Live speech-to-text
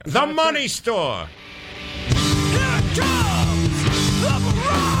The Money Store. Here comes the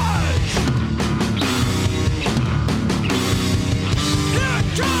barrage! Here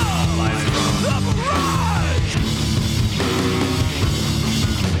comes the barrage!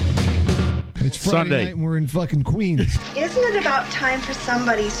 It's Friday Sunday. night and we're in fucking Queens. Isn't it about time for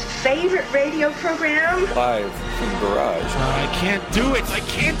somebody's favorite radio program? Live from the garage. I can't do it. I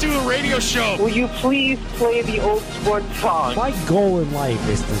can't do a radio show. Will you please play the old sport song? My goal in life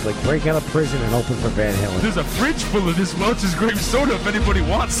is to break out of prison and open for Van Halen. There's a fridge full of this Welch's grape soda if anybody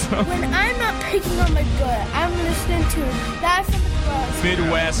wants some. When I'm not picking on my butt, I'm listening to Live from the Garage.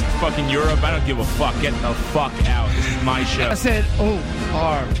 Midwest, fucking Europe, I don't give a fuck. Get the fuck out. This is my show. I said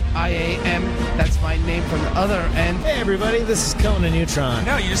O-R-I-A-M. That's my name from the other end. Hey, everybody, this is Conan Neutron.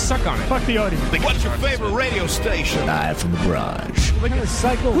 No, you just suck on it. Fuck the audience. What's your favorite radio station? Live from the garage. Look at the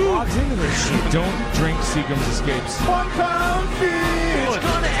cycle walks into this shit. Don't drink Seagram's Escapes. 1 pound fish! It's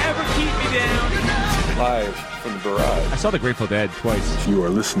gonna ever keep me down. Live from the barrage. I saw The Grateful Dead twice. You are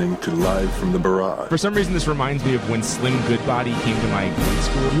listening to Live from the Barrage. For some reason, this reminds me of when Slim Goodbody came to my grade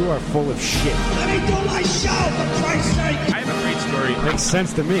school. You are full of shit. Let me do my show, for Christ's sake! I have a great story. Makes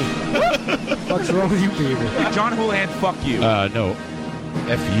sense to me. What's wrong with you, Peter? John Houlihan, fuck you. No.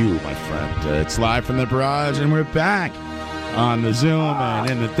 F you, my friend. It's Live from the Barrage, and we're back on the Zoom and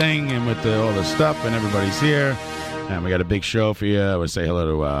in the thing and with all the stuff, and everybody's here. And we got a big show for you. I would say hello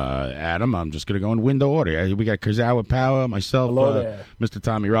to Adam. I'm just going to go in window order. We got Kurzawa Power, myself, Mr.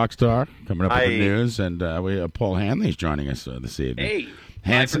 Tommy Rockstar coming up with the news, and we Paul Hanley's joining us this evening. Hey.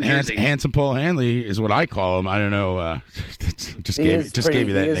 Handsome Paul Hanley is what I call him. I don't know. Just gave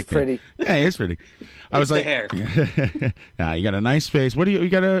you that nickname. Pretty. Yeah, he is pretty. I was like, hair. Nah, you got a nice face. What do you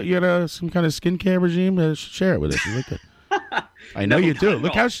got? You got some kind of skincare regime? Share it with us. You look good. I know you do.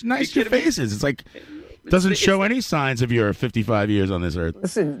 Look how nice your face is. It's like doesn't show any signs of your 55 years on this earth.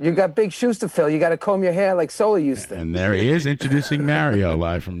 Listen, you got big shoes to fill. You got to comb your hair like Solar used to. And there he is introducing Mario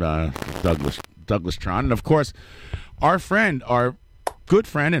live from Douglas Tron, and of course, our good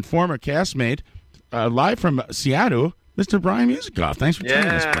friend and former castmate, live from Seattle, Mr. Brian Musikoff. Thanks for joining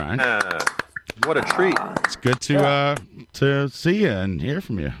us, Brian. What a treat. It's good to see you and hear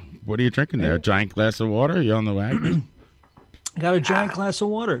from you. What are you drinking there? A giant glass of water? Are you on the wagon? Got a giant glass of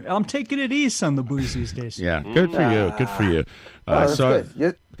water. I'm taking it easy on the booze these days. Yeah, good for you. Good for you. I saw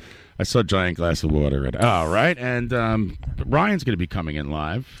a giant glass of water. All right, and Ryan's going to be coming in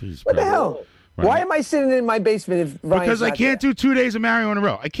live. What the hell? Why am I sitting in my basement if Ryan's Because I can't do 2 days of Mario in a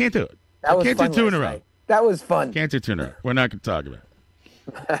row. I can't do it. That was can't fun do two in a last row. night. That was fun. Can't do 2 in a row. We're not going to talk about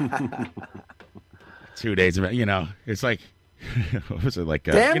it. 2 days of it's like what was it like?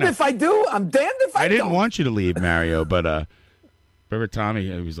 Damned if I do. I'm damned if I don't. I didn't want you to leave, Mario, but remember Tommy?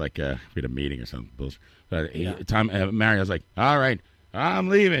 It was like we had a meeting or something. Mario was like, "All right, I'm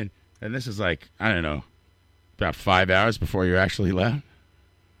leaving," and this is like I don't know, about 5 hours before you actually left.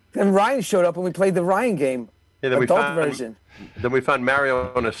 Then Ryan showed up and we played the Ryan game, adult version. Then we found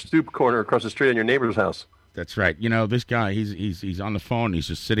Mario on a stoop corner across the street in your neighbor's house. That's right. This guy, he's on the phone. He's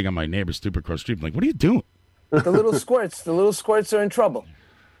just sitting on my neighbor's stoop across the street. I'm like, what are you doing? The little squirts are in trouble.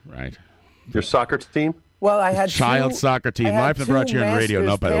 Right. Your soccer team? Well, I had soccer team. Live from the Barrage here on radio.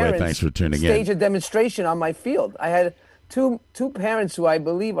 No, by the way, thanks for tuning in. Stage a demonstration on my field. I had two parents who I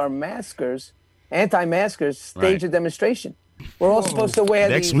believe are maskers, anti-maskers, stage a demonstration. We're all supposed to wear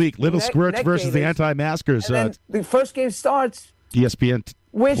next week. Little Squirts versus the anti-maskers. And then the first game starts. ESPN.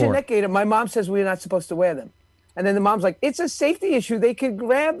 Where's your neck gaiter? My mom says we're not supposed to wear them. And then the mom's like, it's a safety issue. They could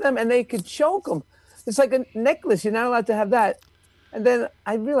grab them and they could choke them. It's like a necklace. You're not allowed to have that. And then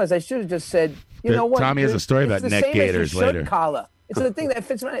I realized I should have just said, you know what? Tommy has a story about neck gaiters later. Shirt collar. It's the thing that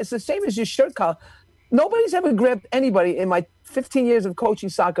fits around. It's the same as your shirt collar. Nobody's ever grabbed anybody in my 15 years of coaching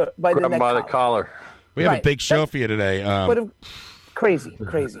soccer by the neck collar. We have a big show for you today. Crazy.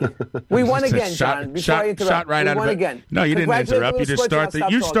 We won again, John. Before I interrupt, shot right we out won of it. again. No, you didn't interrupt. You just start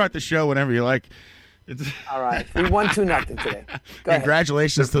you start the show whenever you like. All right, we won 2-0 today.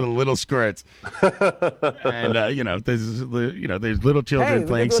 Congratulations to the little squirts. And there's little children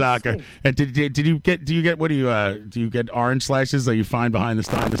playing soccer. And do you get orange slices that you find behind the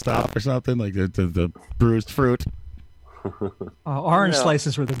stop or something like the bruised fruit? Orange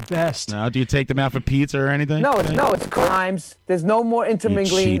slices were the best. Now, do you take them out for pizza or anything? No, it's crimes. There's no more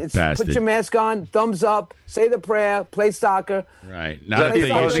intermingling. Put your mask on, thumbs up, say the prayer, play soccer. Right.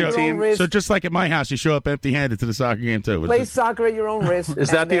 So just like at my house, you show up empty-handed to the soccer game too. Play soccer at your own risk. Is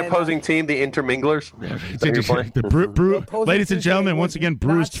that the opposing team, the interminglers? Ladies and gentlemen, once again,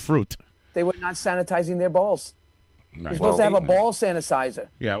 bruised fruit. They were not sanitizing their balls. You're supposed to have a ball sanitizer.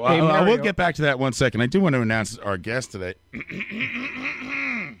 Yeah, well, we'll get back to that 1 second. I do want to announce our guest today.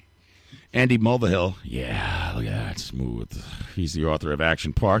 Andy Mulvihill. Yeah, look at that. Smooth. He's the author of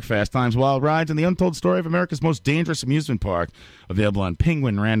Action Park, Fast Times, Wild Rides, and the untold story of America's most dangerous amusement park, available on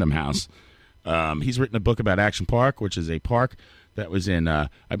Penguin Random House. He's written a book about Action Park, which is a park that was in, I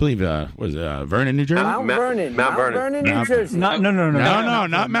believe, Vernon, New Jersey? Mount Vernon, New Jersey. No,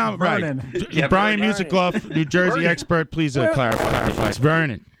 not Mount Vernon. Right. Brian Musicloff, New Jersey expert, please clarify. It's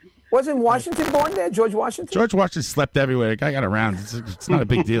Vernon. Wasn't Washington born there? George Washington? George Washington slept everywhere. The guy got around. It's not a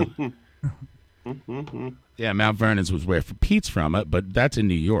big deal. Yeah, Mount Vernon's was where Pete's from, but that's in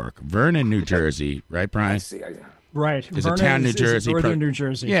New York. Vernon, New Jersey, right, Brian? I see. Right. It's Vernon a town, New Jersey. Northern New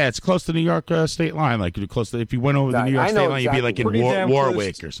Jersey. Yeah, it's close to the New York state line. Like close to, if you went over the New York state line, you'd be like in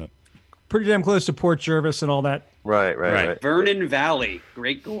Warwick or something. Pretty damn close to Port Jervis and all that. Right. Vernon Valley,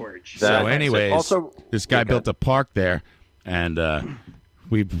 Great Gorge. So, anyways, this guy built a park there, and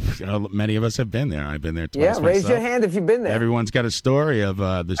many of us have been there. I've been there twice. Yeah, raise your hand if you've been there. Everyone's got a story of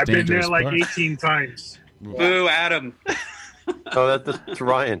this I've been there dangerous like park. 18 times. Boo, Adam. Oh, that's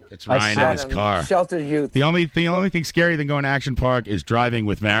Ryan. It's Ryan in his car. Sheltered youth. The only thing scarier than going to Action Park is driving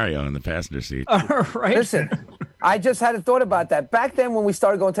with Mario in the passenger seat. Right. Listen, I just had a thought about that. Back then, when we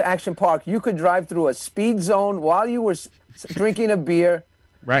started going to Action Park, you could drive through a speed zone while you were drinking a beer.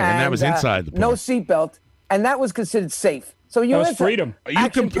 Right, and that was inside the park. No seatbelt, and that was considered safe. So you was freedom. Are you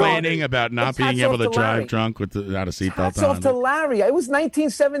complaining about not being able to drive drunk without a seatbelt on? Hats off to Larry. It was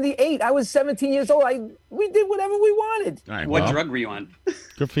 1978. I was 17 years old. We did whatever we wanted. Right, what drug were you on?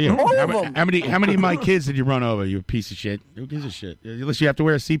 Good for you. All of them. How many of my kids did you run over? You piece of shit. Who gives a shit? Unless you have to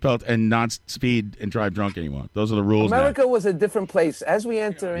wear a seatbelt and not speed and drive drunk anymore. Those are the rules. America was a different place. As we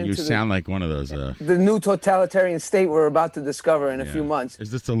enter into you sound like one of those. The new totalitarian state we're about to discover in a few months.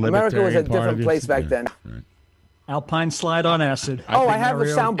 Is this the America was a libertarian part different of place back then. Right. Alpine slide on acid. I have a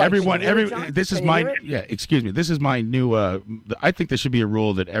soundbite. This is my excuse me. This is my new. I think there should be a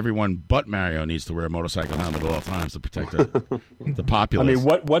rule that everyone but Mario needs to wear a motorcycle helmet at all times to protect the populace. I mean,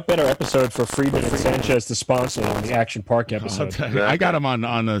 what better episode for Friedman and Sanchez to sponsor than the Action Park episode? I got him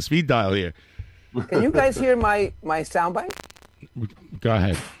on the speed dial here. Can you guys hear my soundbite? Go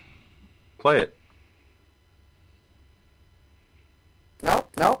ahead. Play it.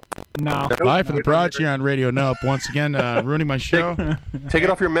 No. Live from the Broad here on Radio Nope. Once again, ruining my show. Take it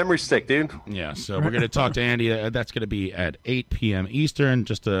off your memory stick, dude. Yeah, so we're going to talk to Andy. That's going to be at 8 p.m. Eastern.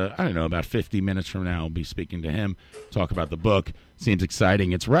 Just, about 50 minutes from now, we'll be speaking to him, talk about the book. Seems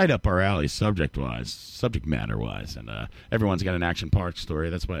exciting. It's right up our alley subject matter-wise. And everyone's got an Action Park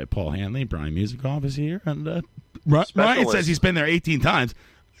story. That's why Paul Hanley, Brian Musickoff is here. And Ryan says he's been there 18 times.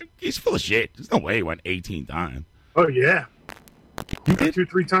 He's full of shit. There's no way he went 18 times. Oh, yeah.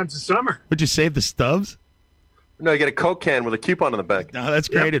 2-3 times a summer. Would you save the stubs? No, you get a Coke can with a coupon on the back. No, that's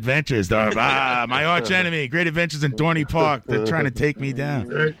Great Adventures, dog. My arch enemy, Great Adventures in Dorney Park. They're trying to take me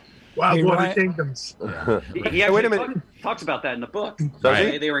down. Wild Water Kingdoms. He actually talks about that in the book.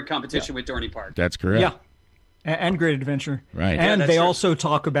 They were in competition with Dorney Park. That's correct. Yeah. And Great Adventure. Right. And they also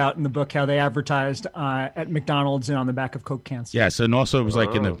talk about in the book how they advertised at McDonald's and on the back of Coke cans. Yes, and also it was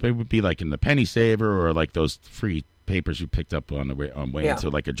like it would be like in the Penny Saver or like those free papers you picked up on the way into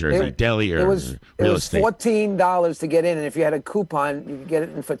like a Jersey deli or real estate. It was $14 to get in, and if you had a coupon, you could get it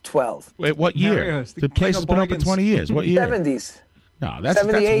in for $12. Wait, what year? The place has been open 20 years. What year? 70s. No, that's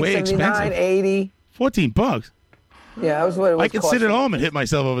 78, way 79, expensive. 80. $14. Yeah, that was what it was. I could sit at home and hit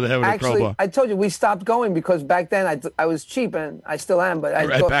myself over the head with a crowbar. I told you we stopped going because back then I was cheap, and I still am, but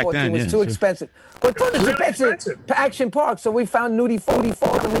I thought 14 was too expensive. But it's expensive. Action Park, so we found Nudie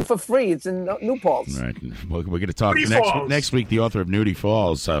Falls for free. It's in New Paltz. Right. We're going to talk next week. The author of Nudie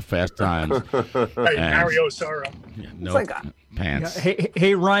Falls, Fast Times. Mario Soro. No pants.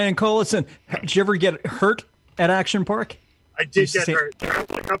 Hey, Ryan Collison, did you ever get hurt at Action Park? I did get hurt.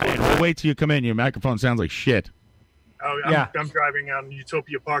 We'll wait till you come in. Your microphone sounds like shit. Oh, I'm driving on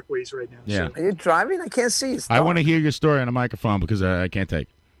Utopia Parkways right now. Yeah. Are you driving? I can't see you. I want to hear your story on a microphone because I can't take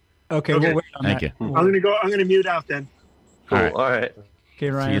it. Okay. We'll wait on Thank that. you. I'm gonna mute out then. Cool. All right. Okay,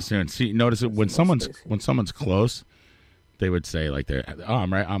 Ryan. See you soon. Notice it when someone's close, they would say like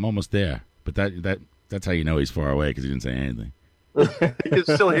I'm almost there. But that's how you know he's far away because he didn't say anything. He can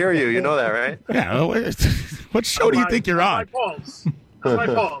still hear you. You know that, right? Yeah. What show do you think you're on? My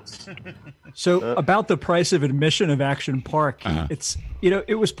balls. So about the price of admission of Action Park, it's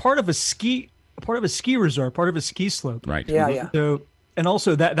it was part of a ski resort, part of a ski slope. Right. Yeah. So and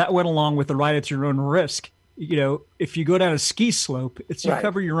also that went along with the ride at your own risk. If you go down a ski slope, it's you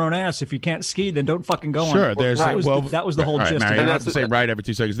cover your own ass. If you can't ski, then don't fucking go on. Sure. That was the whole gist. Mary, I have to say right every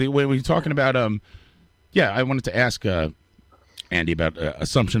 2 seconds. When we're talking about I wanted to ask Andy about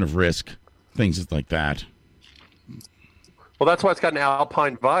assumption of risk, things like that. Well, that's why it's got an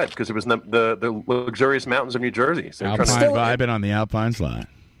Alpine vibe, because it was in the luxurious mountains of New Jersey. So Alpine vibing on the Alpine slide.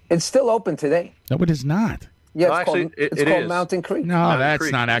 It's still open today. No, it is not. Yeah, No, it's actually, called, it called is. Mountain Creek. No, Mountain that's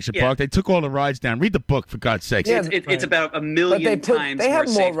Creek. not Action Yeah. Park. They took all the rides down. Read the book, for God's sakes. Yeah, It's about a But million times they have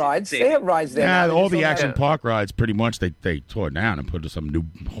more more rides. safety. They have rides there. Yeah, now. all the It's Action not- Park rides, pretty much, they tore down and put some new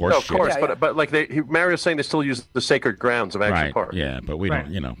horse No, of shit. course, Yeah, but like Mario's saying, they still use the sacred grounds of Action Right, Park. yeah, but we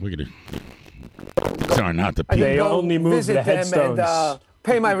Right. don't, we're going to... These are not the I people. can They go only move visit the them headstones. and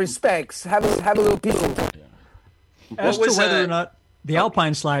pay my respects. Have a little piece. As What was, to whether uh, or not the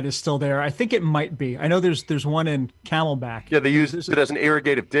Alpine slide is still there, I think it might be. I know there's one in Camelback. Yeah, they use it as an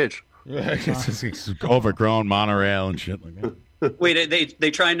irrigative ditch. It's overgrown monorail and shit like that. Wait,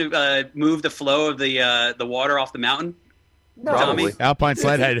 they trying to move the flow of the water off the mountain? No. Tommy? Alpine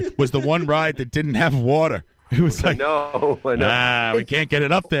slide was the one ride that didn't have water. It was like, I know. we can't get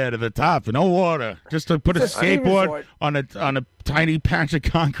it up there to the top. No water. Just to put a It's a ski skateboard resort. on a tiny patch of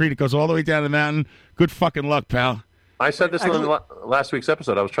concrete that goes all the way down the mountain. Good fucking luck, pal. I said this in last week's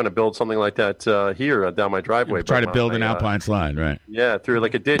episode. I was trying to build something like that here down my driveway. Try but to build an my, Alpine slide, right? Yeah, through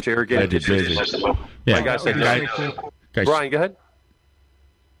like a ditch, irrigated ditch. Yeah. My guy said, Guys- Brian, go ahead.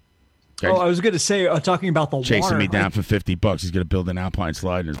 Oh, I was going to say, talking about the chasing water. me down for $50. He's going to build an Alpine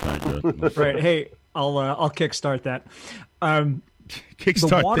slide in his backyard. Right. Hey, I'll kickstart that.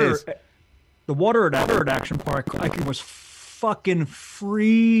 Kickstart this. The water at Action Park, I think, was fucking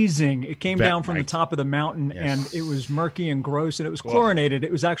freezing. It came down from the top of the mountain, and it was murky and gross, and it was chlorinated.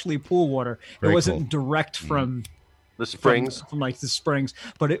 It was actually pool water. Very it wasn't cool. direct from the springs, from like the springs,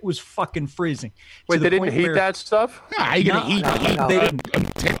 but it was fucking freezing. Wait, To the they didn't point heat where- that stuff? How you going to heat they didn't.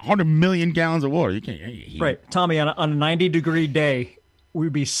 100 million gallons of water? You can't heat. Right, Tommy. On a 90-degree day,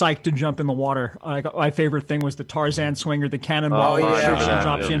 we'd be psyched to jump in the water. My favorite thing was the Tarzan swing or the cannonball. Oh, yeah. That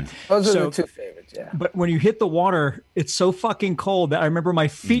drops you in. Those are So- the two favorites. Yeah. But when you hit the water, it's so fucking cold that I remember my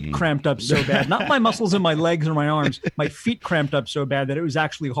feet cramped up so bad. Not my muscles in my legs or my arms. My feet cramped up so bad that it was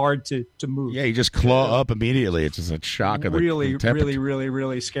actually hard to move. Yeah, you just claw up immediately. It's just a shock of the Really, temperature.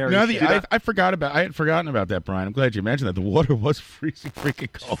 really scary. No, shit. I had forgotten about that, Brian. I'm glad you mentioned that. The water was freezing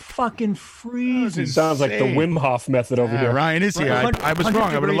freaking cold. Fucking freezing. Sounds like the Wim Hof method over here. Ryan is here. I was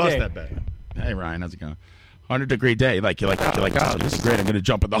wrong. I would have 100-degree lost day. that bet. Hey, Ryan, how's it going? 100-degree day. You're like, oh, this is great. I'm going to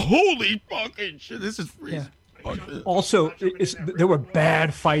jump in the holy fucking shit. This is freezing. Also, there were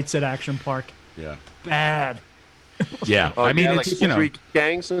bad fights at Action Park. Yeah. Bad. Yeah. Oh, I mean, yeah, it's, like you know, street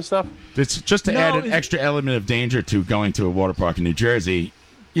gangs and stuff. it's just to No, add an it's- extra element of danger to going to a water park in New Jersey.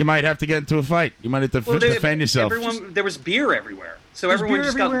 You might have to get into a fight. You might have to defend yourself. There was beer everywhere, so There's everyone beer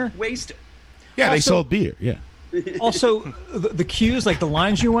just everywhere. got wasted. Yeah, they Also- sold beer. Yeah. Also, the queues, like the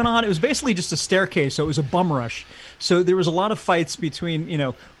lines you went on, it was basically just a staircase, so it was a bum rush. So there was a lot of fights between,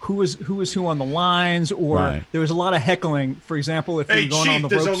 who was who on the lines, or Right. there was a lot of heckling. For example, if you're going on the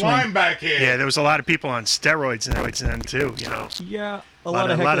rope swing. back here. Yeah, there was a lot of people on steroids then too. Yeah, a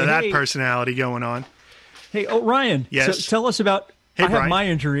lot of heckling. that Hey, personality going on. Hey, Ryan. Yes? So tell us about. Hey, I have Brian. my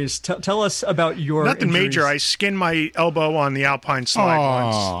injuries. Tell us about your Nothing injuries. major. I skinned my elbow on the Alpine slide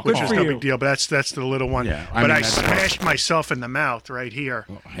Oh, once, which good is for no you. big deal. But that's the little one. Yeah, but I that's- smashed myself in the mouth right here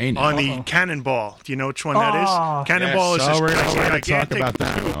hey, now. on the Cannonball. Do you know which one that Oh. is? Cannonball Yes, is so we're this gonna talk gigantic about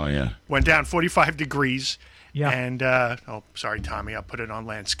that. tube. Oh, yeah. Went down 45 degrees. Yeah. And sorry, Tommy. I'll put it on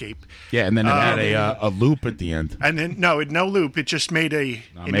landscape. Yeah, and then it had a loop at the end. And then no loop. It just made it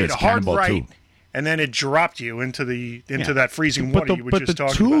made made it a hard Cannonball right, too. and then it dropped you into Yeah. that freezing But water the, you were but just the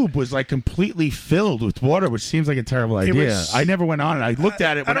talking tube about. was like completely filled with water, which seems like a terrible idea. was- I never went on it. I looked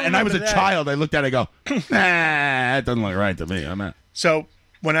at it, I don't and I was a remember that. child. I looked at it and go, nah, that doesn't look right to me. I'm not. So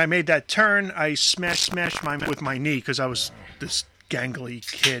when I made that turn, I smashed with my knee because I was this gangly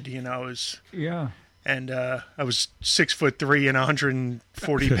kid, Yeah. and I was 6'3" and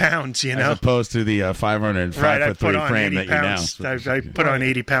 140 pounds, As opposed to the 505 Right, I foot put 3 on frame 80 that you now. pounds. I put on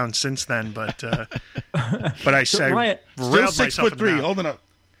 80 pounds since then, but I So, Ryan, Still railed myself in the 6'3", mouth. holding up.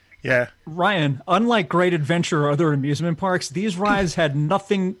 Yeah. Ryan, unlike Great Adventure or other amusement parks, these rides had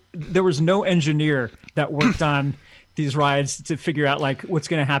nothing. There was no engineer that worked on these rides to figure out like what's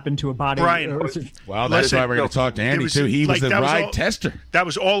going to happen to a body. Brian, Well, that's Listen, why we're going to talk to Andy, too. He was the that ride all- tester. That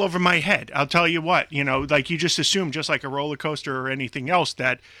was all over my head. I'll tell you what, like you just assume, just like a roller coaster or anything else,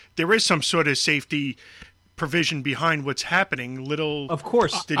 that there is some sort of safety provision behind what's happening. Of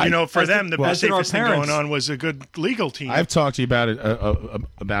course. Did you know for as them did- the as did our safest thing going parents. on was a good legal team? I've talked to you about it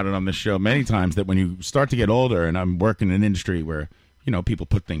on this show many times, that when you start to get older, and I'm working in an industry where, people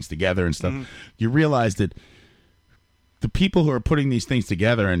put things together and stuff, you realize that the people who are putting these things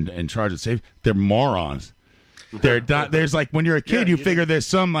together and in charge of safety, they're morons. There's like, when you're a kid, you figure there's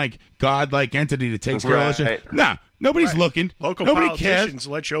some like godlike entity that takes care of all this shit. Right. Nah, Nobody's looking. Local Nobody politicians cares.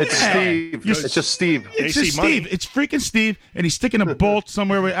 let you open It's it. Steve. It's just Steve. It's They just see money. Steve. It's freaking Steve, and he's sticking a bolt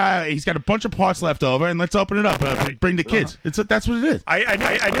somewhere. He's got a bunch of parts left over, and let's open it up. Bring the kids. That's what it is. I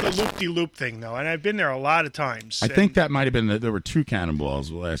did the loop-de-loop thing, though, and I've been there a lot of times. I think that might have been there were 2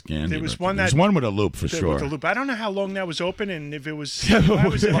 cannonballs last game. There was one There's one with a loop for sure. With the loop. I don't know how long that was open, and if it was I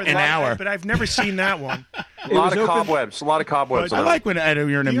was there for An hour. but I've never seen that one. A lot of cobwebs. I like when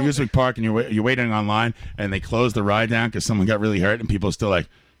you're in a amusement park and you're waiting online and they close the ride down because someone got really hurt and people are still like,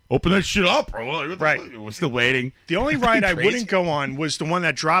 open that shit up, bro. Right. We're still waiting. The only ride I wouldn't go on was the one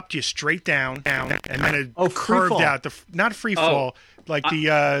that dropped you straight down, and then it curved fall. out. Not free fall, like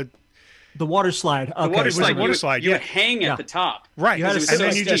the water slide. Okay. It was a water slide. You would hang at the top. Right. You had And to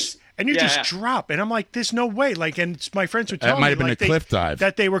then sit- you just drop. And I'm like, there's no way. Like, and my friends would tell That me. might have been like, a cliff dive.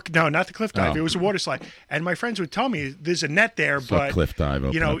 That they were, no, not the cliff dive. Oh. It was a water slide. And my friends would tell me there's a net there, So but, cliff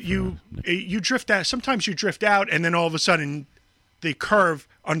dive, you know, open up you drift out. Sometimes you drift out, and then all of a sudden the curve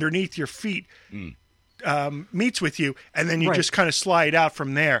underneath your feet meets with you, and then you Right. just kind of slide out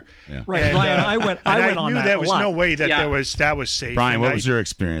from there. Yeah. Right, And, Ryan, I went on knew that there a was lot. no way that Yeah. that was safe. Brian, And what I- was your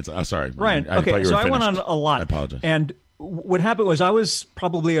experience? Oh, sorry. Ryan, I thought okay, you so were I went finished. on a lot. I apologize. And what happened was I was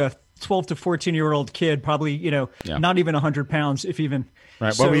probably a 12 to 14-year-old kid, probably, Yeah. not even 100 pounds, if even.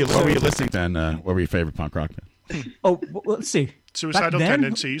 Right. So- What were you so- listening then? What were your favorite punk rock band? Oh, well, let's see. Suicidal Back then,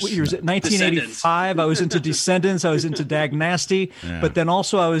 Tendencies. What year was it? 1985. I was into Descendants. I was into Dag Nasty. Yeah. But then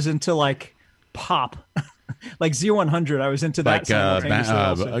also I was into like pop. Like Z100. I was into that Like, simultaneously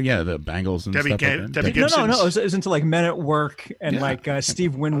also. yeah, the Bangles and Debbie stuff Ga- like that. Debbie No, Gibson's. I was into like Men at Work and like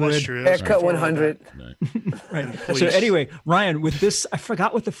Steve Winwood. That's true. That's Haircut right. 100. Right. Please. So anyway, Ryan, with this, I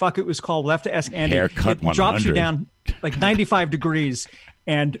forgot what the fuck it was called. We'll have to ask Andy. Haircut It drops you 100. down like 95 degrees.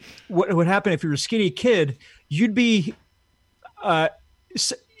 And what would happen if you were a skinny kid, you'd be,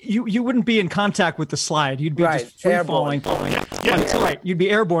 you wouldn't be in contact with the slide. You'd be Right, just free airborne. falling. Yeah. Right. You'd be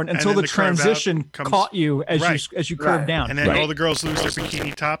airborne until then the the curve out transition comes- caught you as Right. you curved Right. down. And then all the girls lose their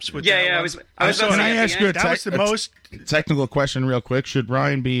bikini tops with that I one. was So- about to Can say I at ask the you end- that was the most. technical question real quick? Should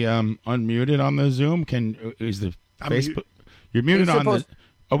Ryan be unmuted on the Zoom? Is the I'm Facebook? You're muted He's on the.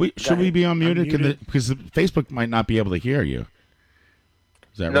 supposed- Should we be unmuted? muted. Because Facebook might not be able to hear you.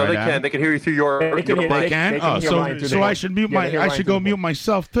 Is that No, right? they Adam? can. They can hear you through your They can hear- mic. They can. They can Oh, hear mine through so the- I should mute yeah, they my. hear I mine should through go the- mute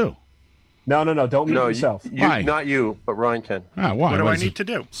myself too. No, don't mute No, yourself. Why? not you, but Ryan can. Ah, why? What do I is need it? to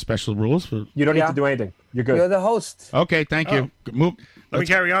do? Special rules for. You don't Yeah. need to do anything. You're good. You're the host. Okay, thank you. Move. Let me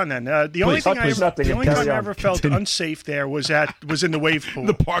carry on then. The only thing Please, nothing. the only Carry time I on. ever felt unsafe there was in the wave pool.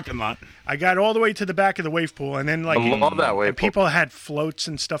 The parking lot. I got all the way to the back of the wave pool, and then like I love that wave and pool. people had floats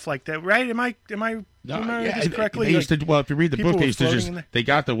and stuff like that. Right? Am I remember this correctly? They used to, well, if you read the people book, they were used to floating just in there? they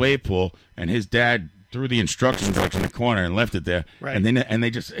got the wave pool, and his dad threw the instructions books in the corner and left it there. Right. And they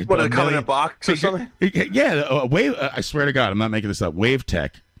just What, a they come in a million- box or something? Yeah, Wave. I swear to God, I'm not making this up. Wave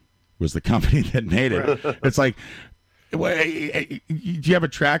Tech was the company that made it. It's like, do you have a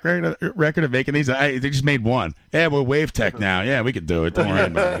track record of making these? They just made one. Yeah, we're Wave Tech now. Yeah, we could do it. Don't worry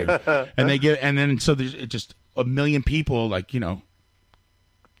about it. And they get, and then so there's just a million people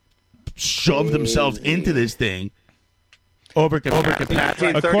shove themselves into this thing. Over capacity,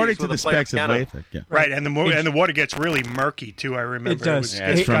 according to the specs of Wave Tech. Yeah. Right, and the water gets really murky too. I remember It does.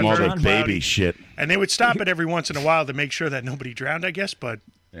 Yeah, it's from got all very the cloudy. baby shit. And they would stop it every once in a while to make sure that nobody drowned, I guess. But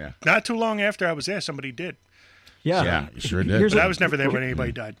Yeah. not too long after I was there, somebody did. Yeah. Yeah, you sure did. Here's But a- I was never there when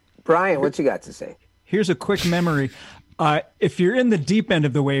anybody died. Brian, what you got to say? Here's a quick memory. If you're in the deep end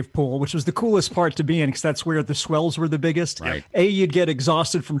of the wave pool, which was the coolest part to be in, because that's where the swells were the biggest. Right. You'd get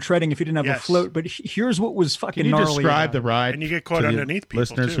exhausted from treading if you didn't have a Yes. float. But here's what was fucking Can you gnarly. describe about the it. ride? And you get caught to the underneath people,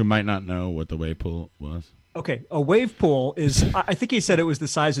 listeners too. who might not know what the wave pool was. Okay, a wave pool is, I think he said it was the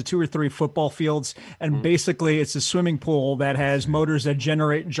size of 2 or 3 football fields. And basically, it's a swimming pool that has motors that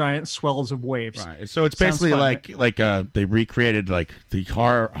generate giant swells of waves. Right. So it's Sounds basically fun, like they recreated like the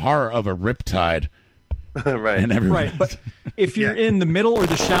horror of a riptide. Right. And everyone. Right, but if you're in the middle or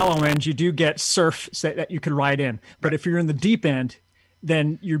the shallow end, you do get surf that you can ride in. But if you're in the deep end,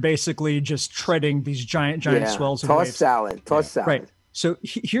 then you're basically just treading these giant swells of Toss waves. salad. Right. So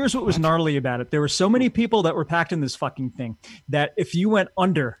here's what was gnarly about it. There were so many people that were packed in this fucking thing that if you went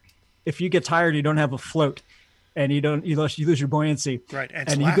under, if you get tired, you don't have a float, and you lose your buoyancy. Right, and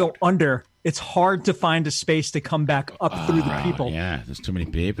and it's you go loud. under. It's hard to find a space to come back up through the people. Yeah, there's too many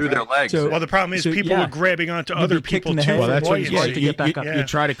people. Through their legs. So- Well, the problem is So, people yeah. were grabbing onto You'd other be kicked people in the too. head. Well, for that's what buoyancy. buoyancy. hard to get back up. You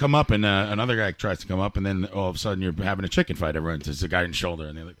try to come up, and another guy tries to come up, and then all of a sudden you're having a chicken fight. Everyone says the guy in the shoulder,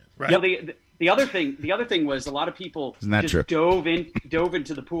 and the other guy. Right. Well, the other thing was a lot of people Isn't that just true? dove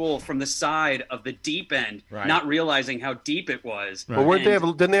into the pool from the side of the deep end, Right. not realizing how deep it was. Well, And-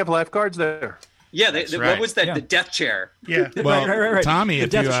 didn't they have lifeguards there? Yeah, That's what right. was that? The death chair. Yeah. Well, right. Tommy, the if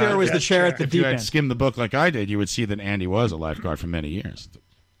death you, chair was the chair at the if you deep had end. skimmed the book like I did, you would see that Andy was a lifeguard for many years.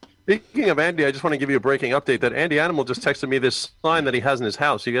 Speaking of Andy, I just want to give you a breaking update that Andy Animal just texted me this sign that he has in his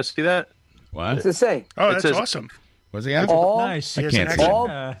house. You guys see that? What? What's it say? Oh, It that's says- awesome. Was he out? All, Nice. I He has an can't actual see.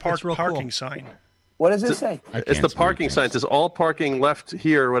 All- parking cool. sign. What does it say? I It's can't the see parking it. sign. It says all parking left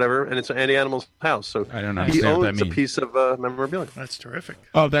here or whatever, and it's Andy Animal's house. So I don't he understand what that owns a means. piece of memorabilia. That's terrific.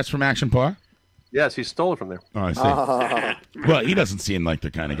 Oh, that's from Action Park? Yes, he stole it from there. Oh, I see. Well, he doesn't seem like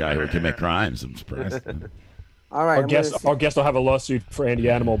the kind of guy who would commit crimes. I'm surprised. All right. Our guest will have a lawsuit for Andy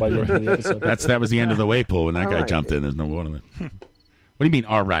Animal by the end of the episode. That was the end of the wave pool when that All guy right. jumped in. There's no water there. What do you mean,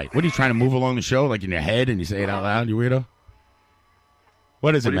 all right? What are you trying to move along the show, like in your head, and you say it out loud, you weirdo?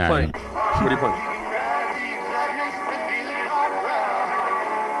 What is it, What are you Mario? playing? What are you playing?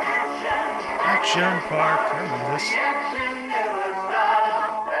 Action Park. I remember this.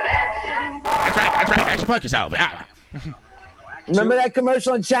 That's right. Action Park is out. Ah. Remember that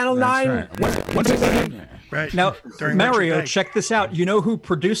commercial on Channel 9? Right. What's his name? Right. Now, During Mario, Richard Day. check this out. You know who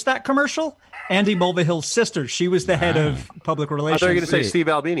produced that commercial? Andy Mulvihill's sister. She was the head of public I relations. thought you were going to say Steve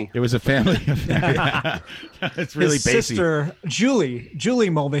Albini. It was a family affair. It's really His basic. sister, Julie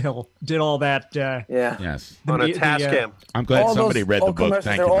Mulvihill, did all that. Yeah. Yes. the On a me- the, task cam. I'm glad All somebody those read the old book. commercials,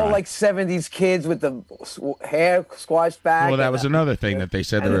 Thank they're you, all Brian. like 70s kids with the hair squashed back. Well, that and was the- another thing that they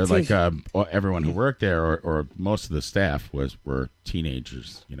said. and There were the like t-shirt. everyone who worked there, or most of the staff were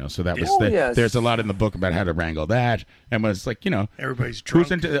teenagers. You know, so that was Oh, yes. there's a lot in the book about how to wrangle that, and was like, you know, Everybody's drunk.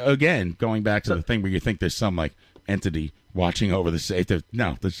 who's into again going back to the thing where you think there's some like entity watching over the safe.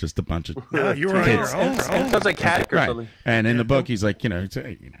 No, there's just a bunch of No, you were on your kids. own, bro. Sounds like Katic or Right. something. And in the book, he's like, you know, it's, I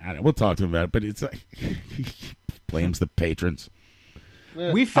don't know, we'll talk to him about it, but it's like he blames the patrons.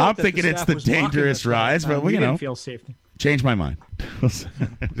 We felt I'm that thinking the it's staff the was mocking dangerous us all the rides, time. but we you didn't know, feel safety. change my mind.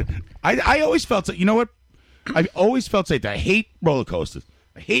 I always felt you know what? I always felt safe. I hate roller coasters.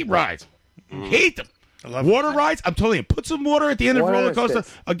 I hate rides. Hate them. I love Water rides. I'm telling you, put some water at the end of a Water roller is coaster.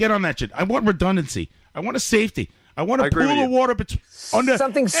 good. I'll get on that shit. I want redundancy. I want a safety. I want I a agree pool with of you. water under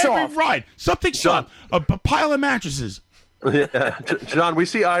Something every soft. ride. Something soft. A pile of mattresses. Yeah. John, we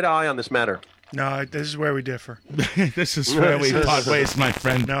see eye to eye on this matter. No, this is where we differ. This is where we part ways, my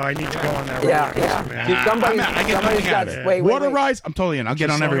friend. No, I need to go on that. Yeah, roller yeah. coaster, man. Dude, somebody's, I get somebody's nothing out got. of it. Wait, Water wait. rides, I'm totally in. I'll get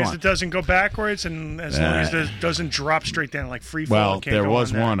As on long every as one. it doesn't go backwards, and as long as it doesn't drop straight down like free fall. Well, I can't there go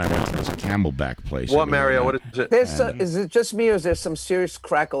was on that. one I went to. There's a Camelback place. What, Mario? What is it? Is it just me, or is there some serious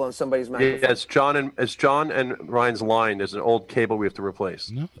crackle on somebody's microphone? Yeah, it's John and Ryan's line. There's an old cable we have to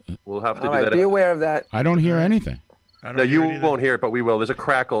replace. No. We'll have to All do right, that. be aware of that. I don't hear anything. I don't No, you hear it either. won't hear it, but we will. There's a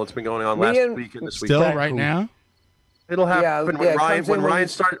crackle. It's been going on Me last and- week and this week. Still right now? It'll happen Yeah, when it Ryan comes in when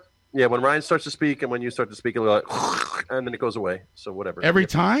you- when Ryan starts to speak and when you start to speak, it'll like, and then it goes away. So whatever. Every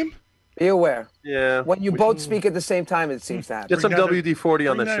time? Be aware. Yeah. When you both speak at the same time, it seems to happen. Get some Bring down the-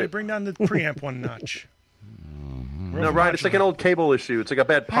 WD-40 on Bring that shit. Bring down the preamp one notch. No, Ryan, it's like an old cable issue. It's like a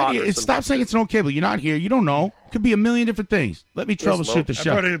bad How pot. do or you, something. stop saying it's an old cable. You're not here. You don't know. Could be a million different things. Let me troubleshoot the I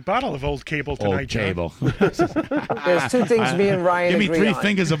show. brought a bottle of old cable tonight, Old John. cable. There's two things me and Ryan Give me agree 3 on.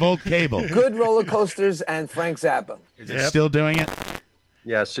 fingers of old cable. Good roller coasters and Frank Zappa. Is it still doing it?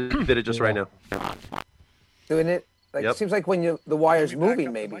 Yes, she did it just right now. Doing it. Like Yep. it seems like when the wire's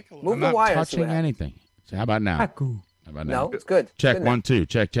moving, maybe. Move I'm the not wire. and see touching what happens. anything. So how about now? How about now? No, it's good. Check Good 1, 2.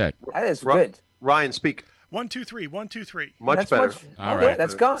 Check. That is good. Ryan, speak. 1, 2, 3. 1, 2, 3. Much That's better. All yeah, right.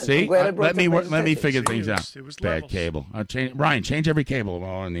 that's gone. See, I'm glad I brought let me somebody let me to figure fix things it. out. It was Bad levels. cable. Ryan, change every cable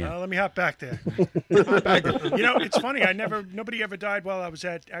while in the Let me hop back there. You know, it's funny. Nobody ever died while I was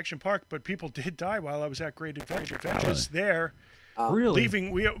at Action Park, but people did die while I was at Great Adventure. I was there. Really?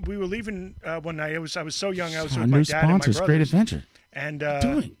 Leaving, we were leaving one night. I was so young. I was Our with my new dad and my sponsors, brothers. Great Adventure. And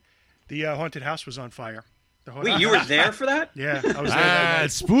Doing? the haunted house was on fire. Wait, you were there for that? Yeah, I was there. that night.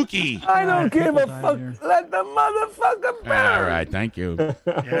 It's spooky. I don't give a fuck. Let the motherfucker burn. All right, thank you.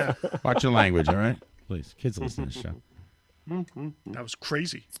 Yeah, Watch your language, all right? Please, kids listen to this show. that was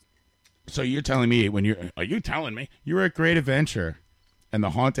crazy. So you're telling me are you telling me you were at Great Adventure and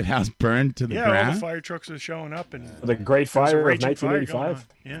the haunted house burned to the Yeah, all ground? the fire trucks were showing up, and The Great there was a Fire of raging fire going 1985.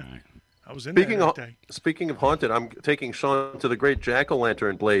 on. Yeah, I was in there that day. Speaking of haunted, I'm taking Sean to the Great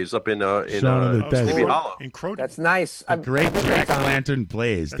Jack-o'-lantern blaze up in Shaun of the Dead. Sleepy Hollow. In Croton. That's nice. A great jack-o'-lantern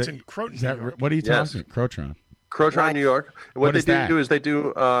blaze. That's in Croton, Is that, New York. what are you Yes. talking? Crotron. Crotron, New York. And What what they is that? do is they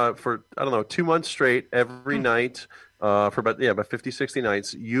do for, I don't know, 2 months straight, every night, for about 50, 60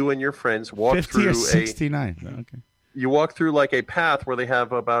 nights, you and your friends walk 50 through or 69. Okay. you walk through like a path where they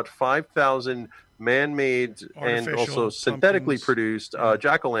have about 5,000 man-made and also synthetically produced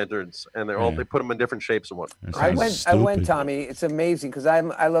jack-o'-lanterns, and they put them in different shapes and what. I went, Tommy. It's amazing because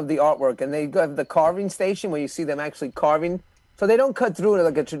I love the artwork, and they have the carving station where you see them actually carving. So they don't cut through it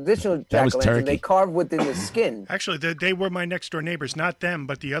like a traditional jack-o'-lantern. They carve within the skin. Actually, they were my next-door neighbors. Not them,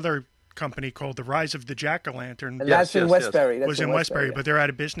 but the other company called the Rise of the Jack-o'-Lantern. And that's in Westbury. That's in Westbury, but they're out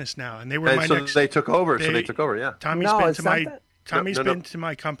of business now, and they were my next. They took over. Yeah. Tommy's been to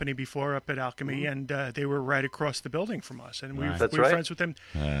my company before up at Alchemy, and they were right across the building from us, and we were friends with them.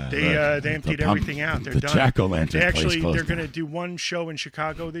 They emptied everything out. They're done. Jack-o'-lantern They're place going to do one show in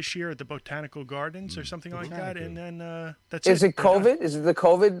Chicago this year at the Botanical Gardens or something like that, and then that's it. Is it COVID? Is it the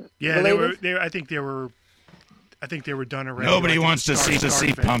COVID? Yeah, related? I think they were done already. Nobody wants to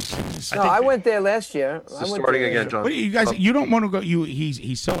see pumpkins. No, I went there last year. Starting again, John. But you guys, you don't want to go.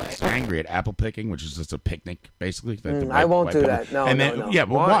 He's so angry at apple picking, which is just a picnic, basically. I won't do that. No, no. Yeah,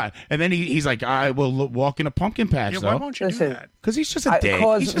 but why? And then he's like, I will walk in a pumpkin patch. Why won't you do that? Because he's just a dick.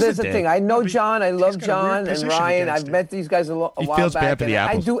 Because there's the thing. I know John. I love John and Ryan. I've met these guys a while back. He feels bad for the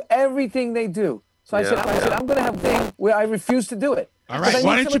apples. I do everything they do. So I said, I'm going to have a thing where I refuse to do it. All right.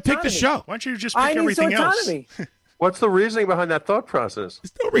 Why don't you pick the show? Why don't you just pick everything else? What's the reasoning behind that thought process?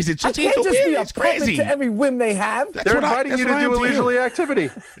 There's no reason. I can't just be a puppet to every whim they have. They're inviting you to do a leisurely activity.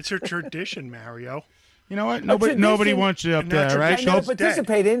 It's a tradition, Mario. You know what? Nobody wants you up there, right? I never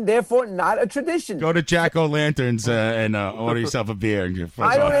participate in, therefore not a tradition. Go to Jack-o'-lanterns and order yourself a beer. And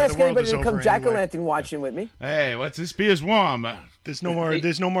I don't ask anybody to come Jack-o'-lantern watching with me. Hey, what's this beer's warm? There's no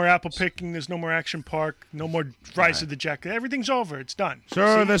more apple picking. There's no more Action Park. No more Rise of the Jack. Everything's over. It's done.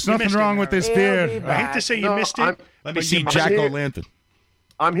 Sure, there's nothing wrong with this beer. I hate to say you missed it. Let me see Jack-o'-lantern.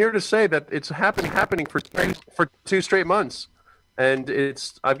 I'm here to say that it's happening for 2 straight months. And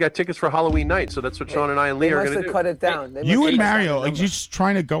I've got tickets for Halloween night, so that's what Sean and I and Lee are going to do. Cut it down. You and Mario, are you just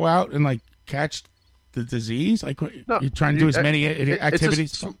trying to go out and catch the disease? You're trying to do as many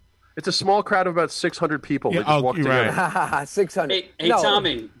activities? It's a small crowd of about 600 people. Yeah, they just walk together. Right. 600. Hey,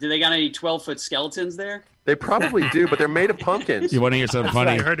 Tommy, do they got any 12-foot skeletons there? They probably do, but they're made of pumpkins. You want to hear something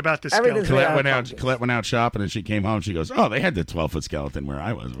funny? You heard about the skeleton. Colette went out shopping, and she came home. She goes, "Oh, they had the 12-foot skeleton where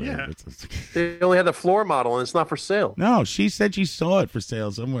I was." Yeah. They only had the floor model, and it's not for sale. No, she said she saw it for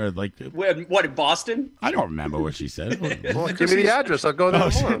sale somewhere. What, in Boston? I don't remember what she said. Well, give me the address. I'll go there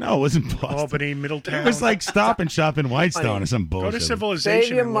tomorrow. No, it wasn't Boston. Albany, Middletown. It was like Stop and Shop in Whitestone or some bullshit. Go to Civilization.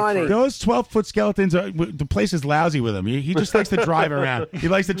 Save your money. Those 12-foot skeletons, the place is lousy with him. He just likes to drive around. He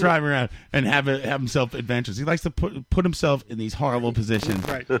likes to drive around and have himself adventures. He likes to put himself in these horrible positions.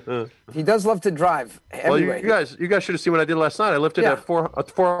 Right. He does love to drive. Well, you guys should have seen what I did last night. I lifted a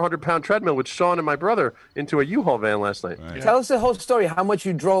 400-pound treadmill with Sean and my brother into a U-Haul van last night. Right. Tell us the whole story. How much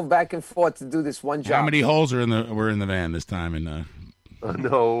you drove back and forth to do this one job? How many holes were in the van this time?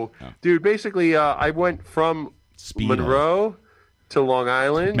 No, dude. Basically, I went from Monroe to Long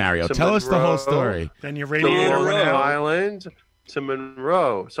Island. Mario, tell us the whole story. Then you radiated Long Island to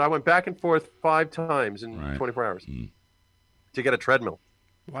Monroe. So I went back and forth 5 times in 24 hours to get a treadmill.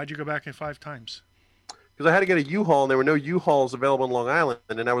 Why'd you go back 5 times? Because I had to get a U-Haul, and there were no U-Hauls available in Long Island,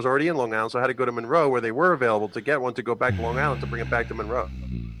 and I was already in Long Island, so I had to go to Monroe where they were available to get one to go back to Long Island to bring it back to Monroe.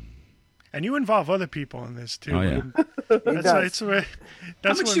 And you involve other people in this too. Oh, yeah. That's How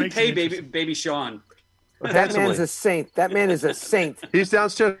much you pay, baby Sean? That man's a saint. That man is a saint. He's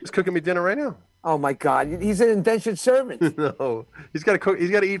downstairs cooking me dinner right now. Oh my God, he's an indentured servant. No, he's got to cook.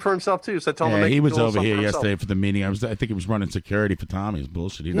 He's got to eat for himself too. So I told him to make he was over here yesterday for the meeting. I think he was running security for Tommy's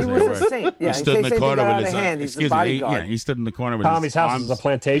bullshit. He was a saint. Yeah, he stood in the corner with his hand. He's the bodyguard. He stood in the corner with Tommy's his house arms is a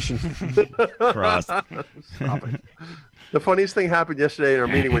plantation. crossed. The funniest thing happened yesterday in our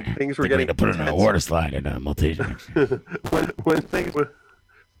meeting when things were getting to put it in a water slide in a multi. when things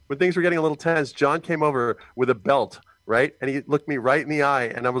were getting a little tense, John came over with a belt, right, and he looked me right in the eye,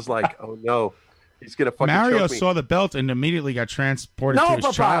 and I was like, "Oh no." He's gonna fucking Mario choke me. saw the belt and immediately got transported to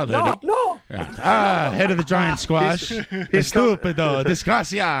his childhood. No. Head of the giant squash. Stupido,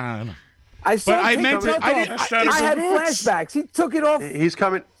 desgraciado. I saw. I meant it. I had flashbacks. He took it off. He's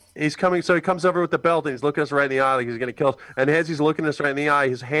coming. So he comes over with the belt and he's looking us right in the eye like he's gonna kill us. And as he's looking us right in the eye,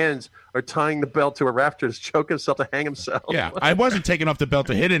 his hands are tying the belt to a rafter to choke himself to hang himself. Yeah, I wasn't taking off the belt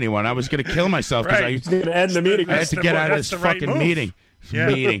to hit anyone. I was gonna kill myself because I was gonna end the meeting. I had to get out of this fucking meeting.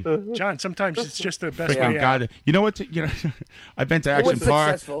 Meeting. John, sometimes it's just the best way out. You know what? I've been to Action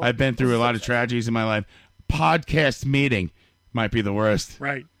Park. I've been through a lot of tragedies in my life. Podcast meeting might be the worst.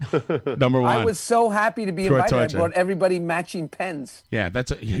 Right. Number one. I was so happy to be invited. I brought everybody matching pens. Yeah,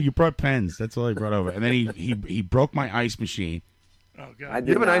 you brought pens. That's all he brought over. And then he broke my ice machine. Oh God! I did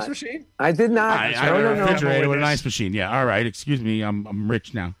You have an not. ice machine? I did not. I have a refrigerator with an ice machine. Yeah, all right. Excuse me. I'm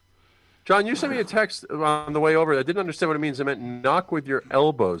rich now. John, you sent me a text on the way over. I didn't understand what it means. It meant knock with your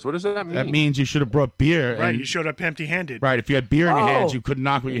elbows. What does that mean? That means you should have brought beer. Right, and- you showed up empty-handed. Right, if you had beer in your hands, Oh. you couldn't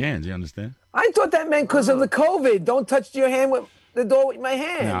knock with your hands. You understand? I thought that meant because of the COVID. Don't touch your hand with the door with my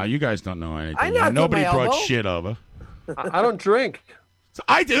hand. No, you guys don't know anything. I knocked with Nobody my brought elbow. shit over. I don't drink.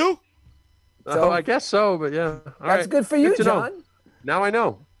 I do. Oh, I guess so, but yeah. All That's right. good for you, to know. John. Now I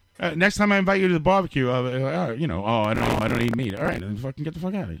know. Next time I invite you to the barbecue, I don't eat meat. All right, then fucking get the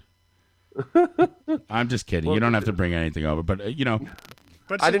fuck out of here. I'm just kidding. You don't have to bring anything over, but I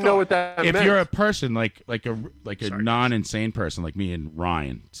didn't know what that if meant. you're a person like a non-insane person like me and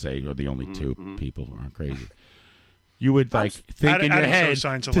Ryan, say, are the only two people who aren't crazy, you would think in your Adam shows head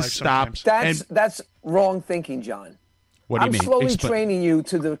signs of to life stop. That's wrong thinking, John. What do you I'm mean? slowly Explain. training you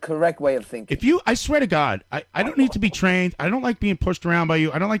to the correct way of thinking. I swear to God, I don't need to be trained. I don't like being pushed around by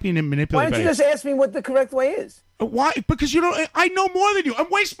you. I don't like being manipulated Why don't by you you. just ask me what the correct way is? Why? Because you don't. I know more than you. I'm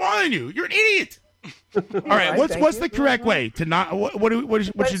way smarter than you. You're an idiot. All right. What's the correct way to not? What When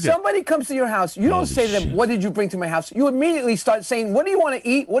you do? somebody comes to your house, you don't say to them, "What did you bring to my house?" You immediately start saying, "What do you want to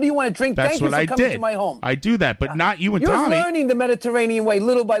eat? What do you want to drink?" That's Thank you what for I coming did. to my home. I do that, but not you and You're Tommy. learning the Mediterranean way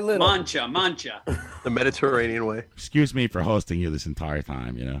little by little. Mancha. The Mediterranean way. Excuse me for hosting you this entire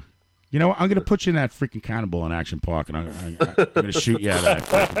time. You know what? I'm gonna put you in that freaking cannibal in Action Park, and I'm gonna shoot you out of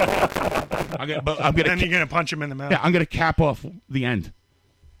that. I'm gonna. And you're gonna punch him in the mouth. Yeah, I'm gonna cap off the end.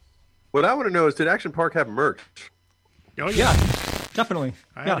 What I want to know is, did Action Park have merch? Oh Yeah, definitely.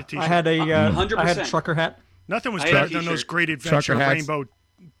 I had a t-shirt. I had a 100%. trucker hat. Nothing was I had a better than those t-shirt. Great Adventure Trucker hats. rainbow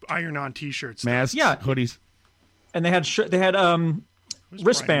iron-on T-shirts. Masks, Yeah. hoodies. And they had Where's Brian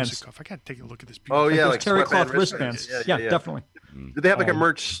wristbands. Musikoff? I gotta take a look at this. Oh yeah, Those like terry sweatband cloth wristbands. Yeah, Definitely. Did they have like a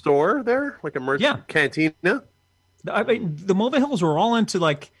merch store there, like a merch cantina? I mean, the Mova Hills were all into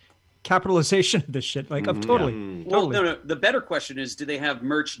like capitalization of this shit. Like, totally. Well, no. The better question is, do they have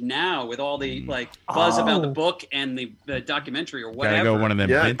merch now with all the buzz about the book and the documentary or whatever? Gotta go one of them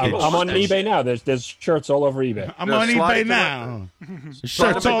vintage. I'm on eBay now. There's shirts all over eBay. I'm on eBay now.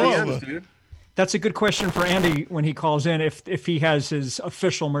 Shirts all over. That's a good question for Andy when he calls in. If he has his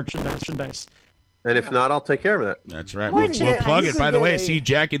official merchandise. And if not, I'll take care of that. That's right. Why We'll did you- plug it. you By the get way, a- see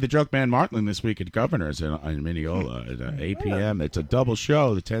Jackie the Joke Man Martling this week at Governor's in Mineola at 8 p.m. It's a double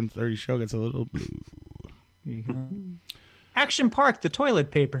show. The 10:30 show gets a little blue. Action Park, the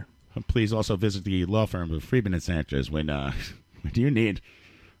toilet paper. Please also visit the law firm of Friedman and Sanchez when you need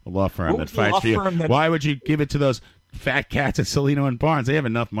a law firm that fights for you. Why would you give it to those fat cats at Salino and Barnes? They have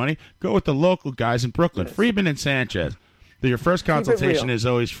enough money. Go with the local guys in Brooklyn, Friedman and Sanchez. Your first consultation real. is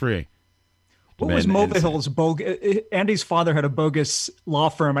always free. What was Mova Hills bogus? Andy's father had a bogus law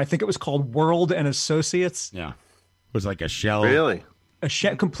firm. I think it was called World and Associates. Yeah, it was like a shell. Really?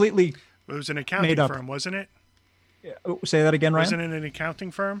 Completely. It was an accounting Made up. firm, wasn't it? Say that again, Ryan. Wasn't it an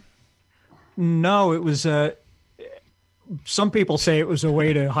accounting firm? No, it was. Some people say it was a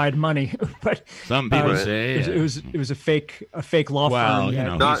way to hide money, but some people say it was a fake law well, firm. you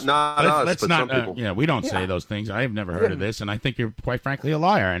know, not us, let's but not. some people. We don't say those things. I've never heard of this, and I think you're quite frankly a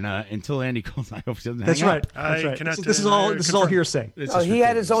liar. And until Andy calls, I hope he doesn't. That's hang right. up. That's right. cannot, This is all hearsay. This Oh, is he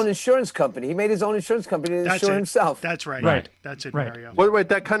had his ridiculous. own insurance company. He made his own insurance company to That's insure it. himself. That's right. Right. That's it, Right. Mario. Wait,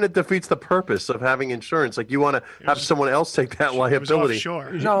 that kind of defeats the purpose of having insurance. Like you want to have someone else take that It was liability.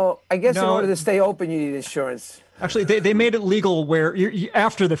 offshore. No, I guess in No. order to stay open, you need insurance. Actually, they made it legal where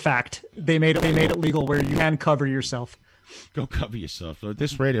after the fact they made it legal where you can cover yourself. Go cover yourself. So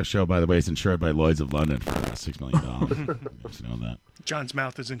this radio show, by the way, is insured by Lloyd's of London for $6 million. Just know that. John's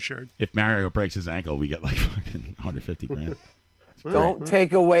mouth is insured. If Mario breaks his ankle, we get like fucking 150 grand. Don't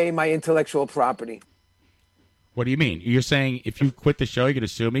take away my intellectual property. What do you mean? You're saying if you quit the show, you're going to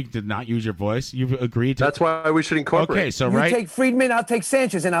sue me to not use your voice? You've agreed to. That's why we should incorporate. Okay, so You right. take Friedman, I'll take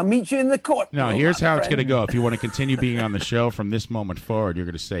Sanchez, and I'll meet you in the court. No, here's how it's going to go. If you want to continue being on the show from this moment forward, you're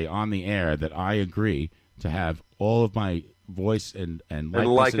going to say on the air that I agree to have all of my voice and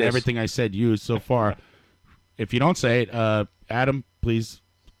likeness and everything I said used so far. If you don't say it, Adam, please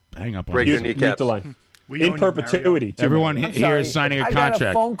hang up on Break me. your kneecaps. Mute the line. We In own you, Mario. perpetuity. too. Everyone I'm here sorry. is signing a I got a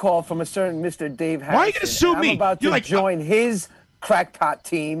contract. phone call from a certain Mr. Dave Harrison. Why are you gonna sue me? I'm about to You're like, join his crackpot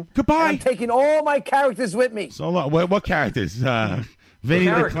team. Goodbye. And I'm taking all my characters with me. So what characters? Vinny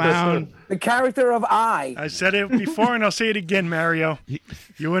the Clown. The character of I. I said it before, and I'll say it again, Mario.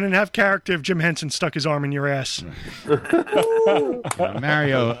 You wouldn't have character if Jim Henson stuck his arm in your ass.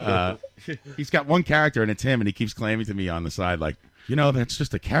 Mario, he's got one character, and it's him, and he keeps claiming to me on the side like, You know, that's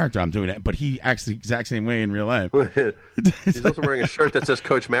just a character I'm doing it, but he acts the exact same way in real life. He's also wearing a shirt that says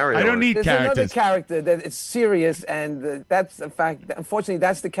Coach Mario. I don't need There's characters. another character that it's serious, and that's a fact. Unfortunately,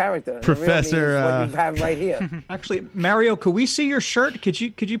 that's the character. Professor, The real me is what you have right here. Actually, Mario, could we see your shirt? Could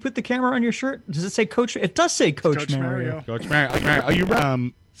you put the camera on your shirt? Does it say Coach? It does say Coach Mario. Coach Mario. Are you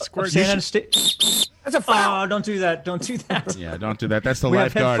That's a foul. Oh, don't do that. Don't do that. Yeah, don't do that. That's the We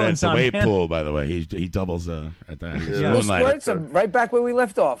have lifeguard at headphones the on, wave man. pool, by the way. He doubles at that. He's a We'll moonlighter. squirt some right back where we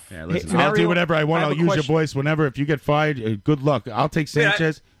left off. Yeah, listen, Hey, I'll do Mario, whatever I want. I have I'll a use your question. voice whenever. If you get fired, good luck. I'll take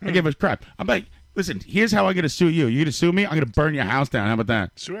Sanchez. I give a crap. I'm like, listen, here's how I'm going to sue you. You're going to sue me? I'm going to burn your house down. How about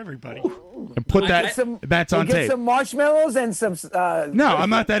that? Sue everybody. And put that. That's on We'll get tape. some marshmallows and some. No,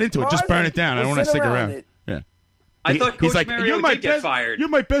 I'm not that into it. Just burn it down. I don't want to stick around. It. Yeah. I thought He's Coach like, Mario you're my did get best, fired. You're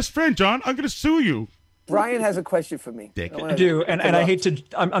my best friend, John. I'm going to sue you. Brian has a question for me. Dick. I do, and I hate to.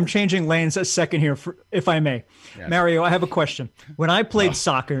 I'm changing lanes a second here, if I may. Yes. Mario, I have a question. When I played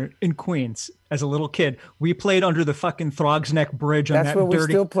soccer in Queens as a little kid, we played under the fucking Throgs Neck Bridge on That's that where we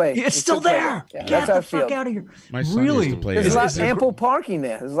dirty. still play. It's We still play there. Yeah, Get that's the our fuck field. out of here. My son Really? used to play There's there. a lot of ample parking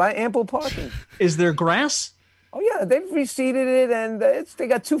there. There's a lot of ample parking. Is there grass? Oh yeah, they've reseeded it, and they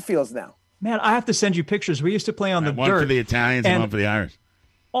got 2 fields now. Man, I have to send you pictures. We used to play on the One dirt. for the Italians and one for the Irish.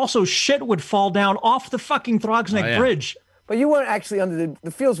 Also, shit would fall down off the fucking Throgs Neck Oh, yeah. Bridge. But you weren't actually under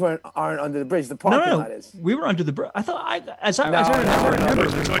the fields aren't under the bridge. The parking lot is. We were under the bridge. I thought as I No, remember.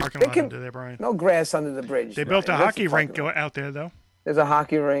 There's a parking They lot can- under there, Brian. No grass under the bridge. They built a That's hockey the rink parking lot. out there, though. There's a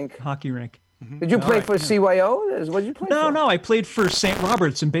hockey rink. Hockey rink. Did you play All for right, CYO? What did you play for? No, I played for St.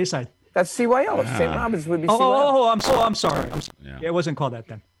 Roberts in Bayside. That's CYO. St. Roberts would be CYO. Oh, I'm sorry. Yeah, it wasn't called that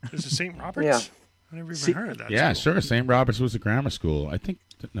then. This is St. Roberts? Yeah. I never even heard of that. Yeah, school. sure. St. Roberts was a grammar school. I think.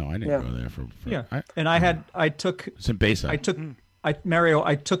 No, I didn't Yeah. go there for Yeah, I took. It's in Bayside.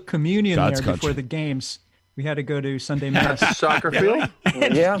 I took communion God's there country. before the games. We had to go to Sunday mass. Soccer field?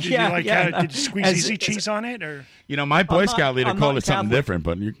 Yeah. Did you did you squeeze As- easy cheese on it, or my Boy I'm Scout not- leader I'm called not it something Catholic. different,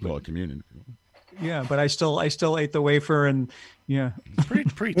 but you can call it communion. Yeah, but I still ate the wafer and yeah.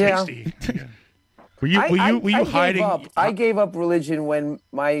 pretty Yeah. tasty? Yeah. Were you hiding? I gave up religion when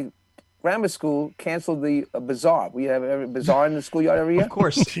my grammar school canceled the bazaar. We have a bazaar in the schoolyard every year. Of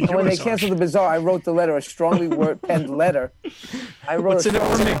course. And when they canceled the bazaar, I wrote the letter, a strongly penned letter. I wrote What's a in it for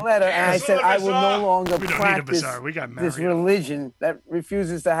strongly me? penned letter, and I said I will no longer We don't need a practice bazaar. We got this Mario. religion that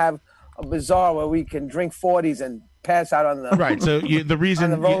refuses to have a bazaar where we can drink 40s and pass out on the Right. So the reason on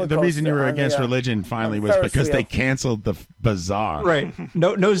the roller the reason you coaster, were on the, against religion finally on the was Ferris because they wheel. canceled the bazaar. Right.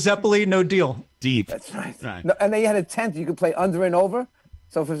 No Zeppeli, no deal. Deep. That's right. Right. No, and they had a tent you could play under and over.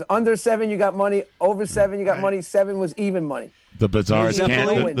 So if it was under 7, you got money. Over 7, you got money. 7 was even money. The bazaar is No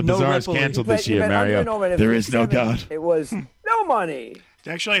canceled. The no bazaar is Ripple. canceled You this bet- you year, bet under and Mario. over, and if There it is was no 7, God. It was no money.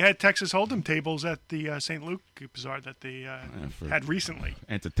 They actually had Texas Hold'em tables at the St. Luke bazaar that they for had recently,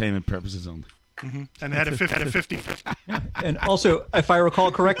 Entertainment purposes only. and they had a 50. And also, if I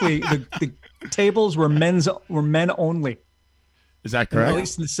recall correctly, the tables were men only. Is that At correct?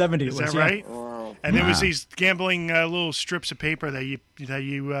 least in the 70s. Is that yeah. right? And there was Wow. these gambling little strips of paper that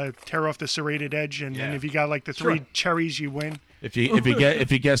you tear off the serrated edge, and then if you got like the 3 cherries, you win. If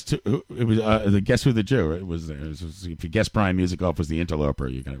you guessed who, it was the Guess Who the Jew it was, if you guessed Brian Musikoff was the interloper,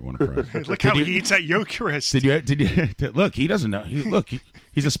 you got one prize. Look how he eats that Eucharist. Did you look? He doesn't know.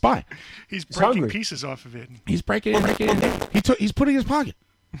 He's a spy. He's breaking hungry. pieces off of it. He's breaking it. He's putting his pocket.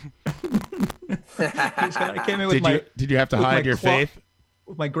 I came in with Did you have to with hide my your faith?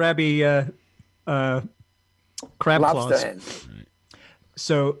 With my grabby crab Lobster claws. hands.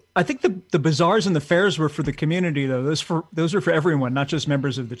 So I think the bazaars and the fairs were for the community, though. Those are for everyone, not just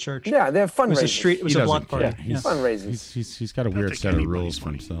members of the church. Yeah, they're It was a fundraisers. street. It was He a block doesn't party. care. Yeah. Fundraisers. He's got a weird set of rules for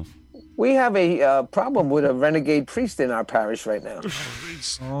himself. We have a problem with a renegade priest in our parish right now.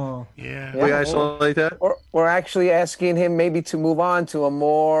 Oh, yeah. We isolate that? We're actually asking him maybe to move on to a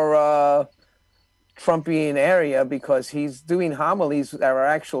more Trumpian area because he's doing homilies that are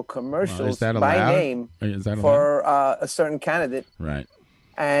actual commercials that by allowed? name Is that for a certain candidate. Right.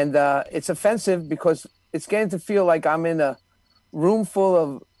 And it's offensive because it's getting to feel like I'm in a room full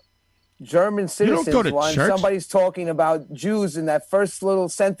of German citizens go to while church? somebody's talking about Jews in that first little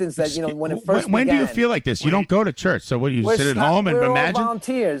sentence that, when it first When do you began. feel like this? You don't go to church, so what do you sit at home and we're all imagine?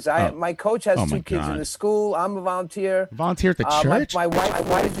 volunteers. Oh. My coach has Oh, 2 my kids in God. the school. I'm a volunteer. Volunteer at the My church? wife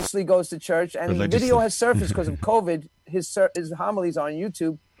religiously goes to church, and the Religiously. video has surfaced because of COVID. His homilies are on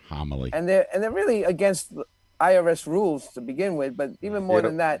YouTube, Homily. and they're really against the IRS rules to begin with. But even more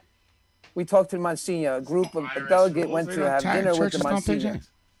than that, we talked to Monsignor. A group of a delegate went to have dinner with the Monsignor.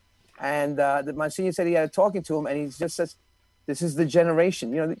 And the Monsignor said he had a talking to him, and he just says, This is the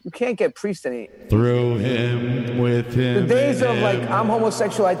generation. You know, you can't get priests any. Through him, with him. The days in of like, him, I'm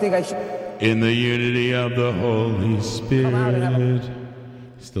homosexual, I think I should. in the unity of the Holy Spirit.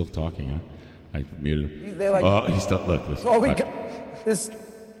 He's still talking, huh? I muted him. They're like, oh, he's still, look. Listen. Oh, we got this.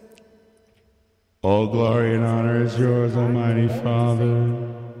 All glory and honor is yours, Almighty Father,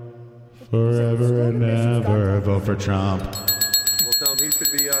 forever and ever. Vote for Trump. Well, tell him he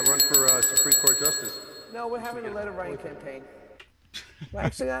should be run for Supreme Court Justice. No, we're having a letter writing campaign. Well,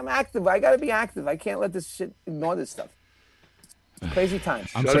 actually, I'm active. I got to be active. I can't let this shit ignore this stuff. Crazy times.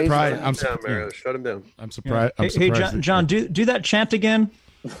 I'm Crazy surprised. times. Shut him down. I'm surprised. Hey, I'm surprised. hey, John, do that chant again,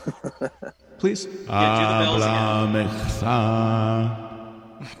 please.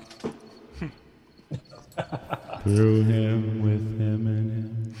 Through him, with him, and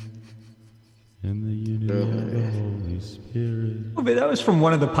him, in the unity of the Holy Spirit. Oh, but that was from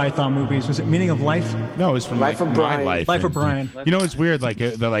one of the Python movies. Was it Meaning of Life? No, it's from Life of my Brian. life. Life of Brian. You know, it's weird. Like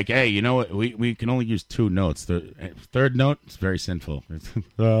they're like, hey, you know what? We can only use 2 notes. The third note is very sinful. Right,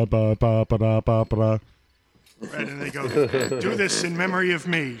 and they go, do this in memory of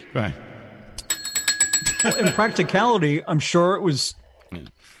me. Right. Well, in practicality, I'm sure it was.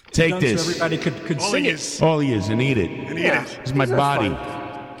 Take done this. So everybody could sing it. All he is, and eat it. And eat it. It's my body.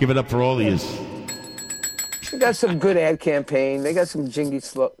 Give it up for all he is. They got some good ad campaign. They got some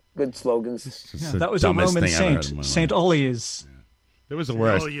good slogans. Yeah, that was a Roman saint, Saint Oleus. It was the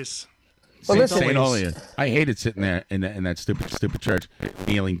worst. Well, listen, Saint Oleus. I hated sitting there in that stupid church,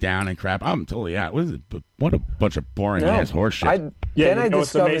 kneeling down and crap. I'm totally out. What a bunch of boring ass horseshit. Yeah, you know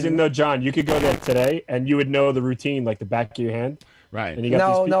what's amazing though, John? You could go there today and you would know the routine like the back of your hand. Right. And you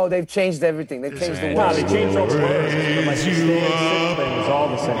got no, they've changed everything. They've changed the words. No, they changed all the words. But like the stand sit thing is all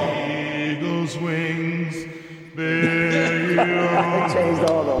the same. Eagle's wings bear you They changed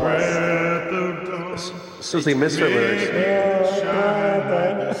all the words. Susie Misfit lyrics.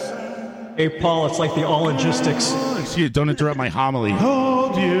 Hey, Paul, it's like the ologistics. Excuse me, don't interrupt my homily.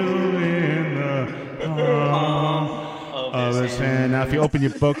 Hold you in the palm of his hand. Now, if you open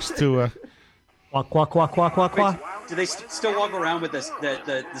your books to Quack, quack, quack, quack, quack, quack. Do they still walk around with the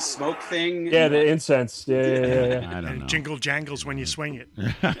smoke thing? Yeah, the incense. Yeah. I don't know. Jingle jangles when you swing it.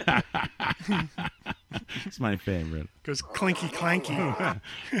 It's my favorite. Goes clinky clanky.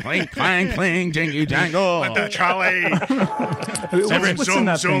 Clink, clang, cling, jingy jangle. Let the trolley. What's in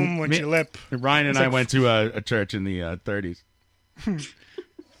that zoom thing? with your lip. Ryan and I went to a church in the 30s.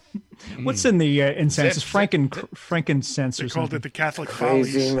 What's in the incense? It's frankincense or They called something. it the Catholic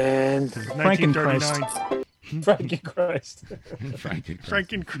Follies. Crazy, man. 1939. Frankenchrist.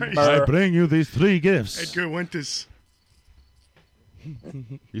 Frankenchrist. I bring you these 3 gifts. Edgar Winters.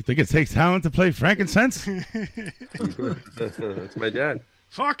 You think it takes talent to play frankincense? That's my dad.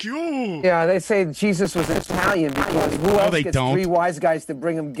 Fuck you. Yeah, they say Jesus was Italian because who else they gets don't. 3 wise guys to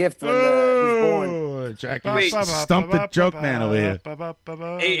bring him gift when he's born? Oh, Jackie, Wait. stump the joke man over here.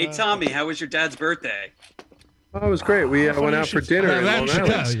 Hey, Tommy, how was your dad's birthday? Oh, it was great. We went out for dinner in Long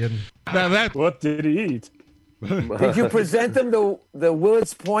Island. What did he eat? Did you present them the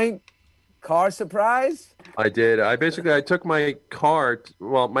Willits Point car surprise? I did. I took my car.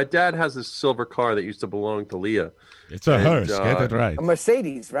 Well, my dad has this silver car that used to belong to Leah. It's a hearse. Get it right. A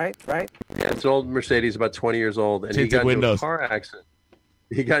Mercedes, right? Yeah, it's an old Mercedes, about 20 years old, and he got into a car accident.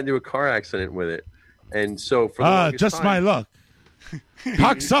 He got into a car accident with it, and so for the longest just time, my luck.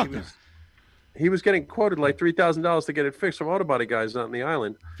 Cocksucker. He was getting quoted like $3,000 to get it fixed from auto body guys out on the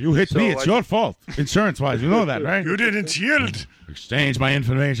island. If you hit me, it's your fault. Insurance-wise, you know that, right? You didn't yield. Exchange my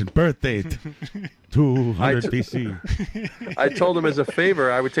information. Birth date. 200 BC. I told him as a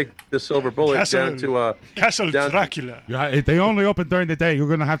favor I would take the silver bullet down to Castle Dracula. Yeah, if they only open during the day, you're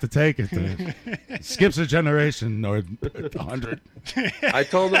going to have to take it. Skips a generation or 100. I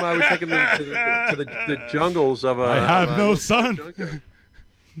told him I would take him to the jungles of I have no son.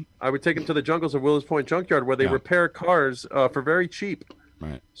 I would take him to the jungles of Willits Point Junkyard where they repair cars for very cheap.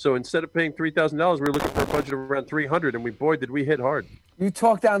 Right. So instead of paying $3,000, we were looking for a budget of around $300, and did we hit hard. You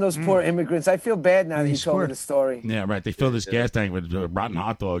talk down those poor immigrants. I feel bad now that you told me the story. Yeah, right. They fill this gas tank with rotten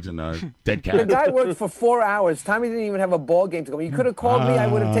hot dogs and dead The cats. guy worked for 4 hours. Tommy didn't even have a ball game to go. You could have called me. I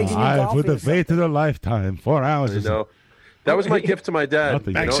would have taken you I golfing. would have waited a lifetime. 4 hours. I know. That was my gift to my dad.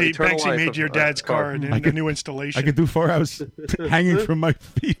 Banksy made your dad's car in a new installation. I could do 4 hours hanging from my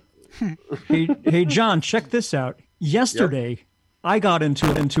feet. Hey, John, check this out. Yesterday, I got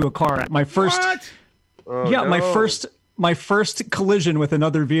into a car. My first. What? Oh, yeah, no. my first collision with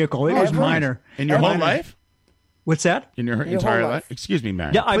another vehicle. It was minor. In your whole life? What's that? In your entire life? Excuse me,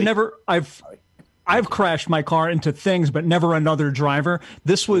 Mary. Yeah, I've I've crashed my car into things, but never another driver.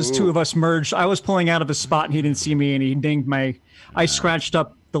 This was two of us merged. I was pulling out of a spot, and he didn't see me, and he dinged my. I scratched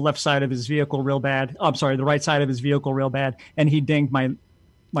up the left side of his vehicle real bad. I'm sorry, the right side of his vehicle real bad, and he dinged my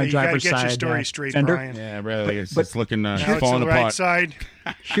driver's get side. your story straight, fender. Brian. Yeah, really, it's But- looking Now falling it's on the apart. right side.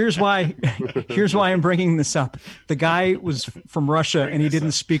 Here's why I'm bringing this up. The guy was from Russia, and he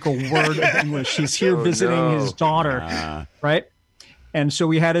didn't speak a word of English. He's here visiting his daughter, right? And so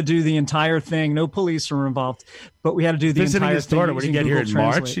we had to do the entire thing. No police were involved, but we had to do the Visiting entire his thing. daughter. What did he using get here Google in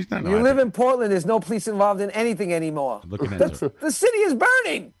March? Translate. She's not. You live in Portland. There's no police involved in anything anymore. Looking into it. The city is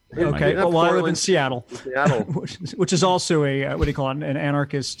burning. Okay, well, I live in Seattle, Seattle. which is also a what do you call it? An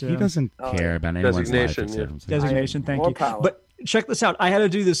anarchist. He doesn't care about anyone's life. Designation, except himself. Designation. Thank More you. power. But check this out. I had to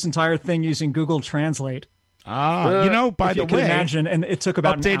do this entire thing using Google Translate. Ah, by If the you can way, imagine, and it took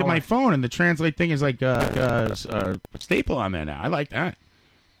about an updated hour. my phone, and the translate thing is like a staple on there now. I like that.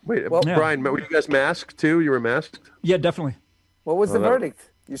 Wait, Yeah. Brian, were you guys masked too? You were masked? Yeah, definitely. What was the that- verdict?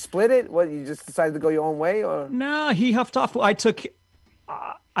 You split it? What, you just decided to go your own way? Or No, he huffed off. I took.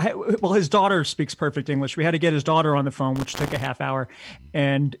 Well, his daughter speaks perfect English. We had to get his daughter on the phone, which took a half hour,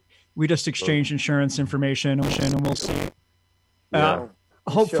 and we just exchanged insurance information, and we'll see. Yeah.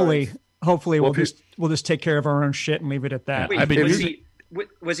 Hopefully, Well, we'll just take care of our own shit and leave it at that. Wait, I've been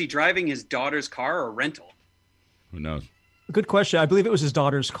was he driving his daughter's car or rental? Who knows? Good question. I believe it was his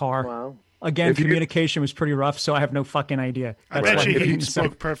daughter's car. Wow. Again, If you- communication was pretty rough, so I have no fucking idea. I That's bet why you I he didn't say-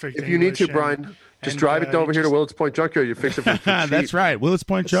 spoke perfect If you need to, English Brian, just and, drive it over he here to just- Willits Point Junkyard. You fix it for cheap. That's right. Willits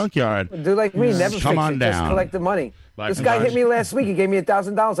Point Junkyard. do like me, never Come fix on it. Just down. collect the money. Like This guy hit Raj. me last week. He gave me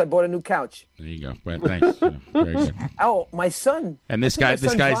 $1,000. I bought a new couch. There you go. Well, thanks. Yeah, very good. Oh, my son. And I this took my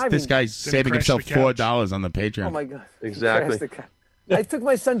guy, son this driving. guy's saving crash himself the couch. $4 on the Patreon. Oh my God. Exactly. Crash the couch. I took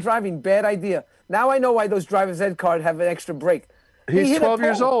my son driving. Bad idea. Now I know why those driver's ed card have an extra brake. He He's hit a 12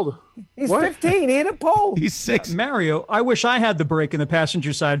 years pole. old. He's What? 15. He hit a pole. He's 6. Mario, I wish I had the brake in the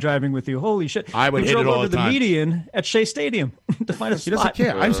passenger side driving with you. Holy shit! I would we hit drove it all over the time. median at Shea Stadium to find a He spot.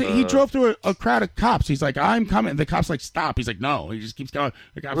 doesn't care. He drove through a crowd of cops. He's like, I'm coming. The cop's like, stop. He's like, no. He just keeps going.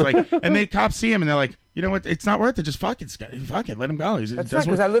 The cop's like, and the cops see him and they're like, you know what? It's not worth it. Just fuck it. Fuck it. Let him go. That's right,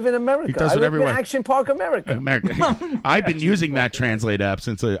 because I live in America. He does I it live everywhere. in Action Park, America. America. I've been using that Translate app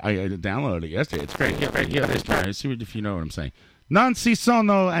since I downloaded it yesterday. It's great. Yeah, this guy. See if you know what I'm saying. Non si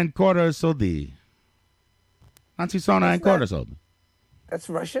sono ancora soldi. Non si sono ancora soldi. That's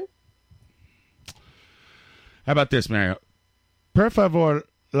Russian? How about this, Mario? Per favor,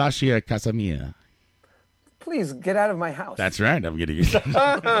 lascia casa mia. Please get out of my house. That's right. I'm getting it.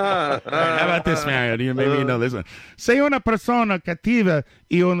 How about this, Mario? Maybe you know this one. Sei una persona cattiva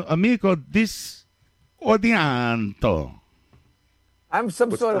e un amico disodianto. I'm some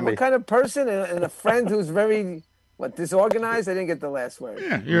What's sort that of mean? what kind of person and a friend who's very disorganized. I didn't get the last word.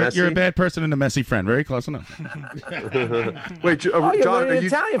 Yeah, you're a Messy? bad person and a messy friend. Very close enough. Wait, Oh, you're John, learning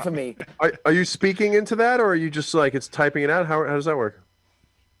Italian for me. are you speaking into that, or are you just like it's typing it out? How does that work?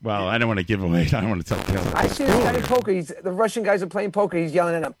 Well, I don't want to give away. I don't want to tell you. I see this guy in poker. The Russian guys are playing poker. He's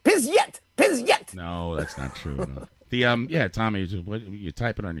yelling at him, Pizyet! No, that's not true. No. The Tommy, you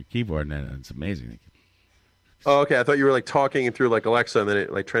type it on your keyboard and then it's amazing. Oh, okay. I thought you were like talking through like Alexa, and then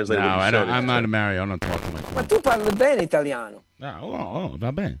it like translated. No, what you I don't. said. I'm not a Mario. I don't talk to my phone. Ma tu parli bene italiano. Oh,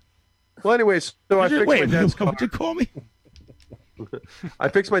 va bene. Well, anyways, so I fixed my dad's car. What'd you call me? I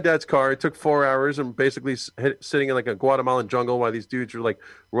fixed my dad's car. It took 4 hours. I'm basically sitting in like a Guatemalan jungle while these dudes were like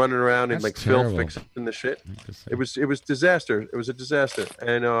running around and That's like terrible. filth fixing the shit. It was disaster. It was a disaster,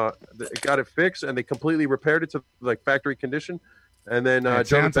 and it got it fixed, and they completely repaired it to like factory condition, and then It drove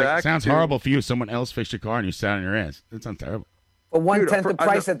sounds it back. sounds to- horrible for you. Someone else fixed your car and you sat on your ass. That sounds terrible. For 1/10 the for- I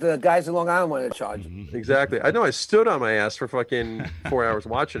price know- that the guys in Long Island wanted to charge. Exactly. I know. I stood on my ass for fucking 4 hours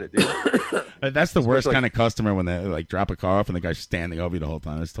watching it, dude. That's the worst Especially- kind of customer when they like drop a car off and the guy's standing over you the whole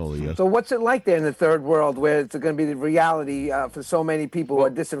time. That's totally So what's it like there in the third world where it's going to be the reality for so many people who are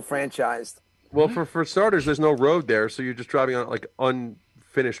disenfranchised? Well, for starters, there's no road there, so you're just driving on like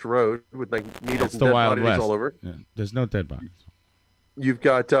unfinished road with like needles It's and the dead Wild bodies West. all over. Yeah, there's no dead bodies. You've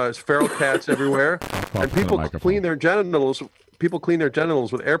got feral cats everywhere, to and the people microphone. clean their genitals. People clean their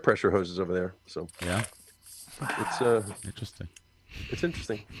genitals with air pressure hoses over there. So yeah, it's interesting. It's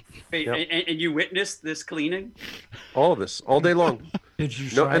interesting. Wait, Yep. and you witnessed this cleaning? All of this, all day long. Did you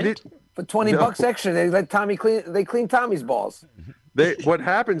No, try and it? For 20 No. bucks extra, they let Tommy clean. They clean Tommy's balls. What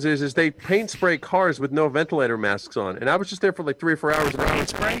happens is they paint spray cars with no ventilator masks on, and I was just there for like 3 or 4 hours, and I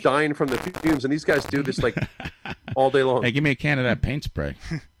was dying from the fumes. And these guys do this like all day long. Hey, give me a can of that paint spray.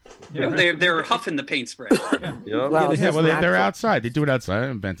 They're huffing the paint spray. They're outside. They do it outside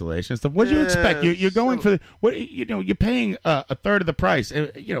and ventilation and stuff. What do you expect? You're going for you're paying a third of the price.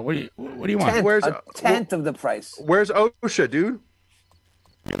 What do you want? Where's a tenth of the price? Where's OSHA, dude?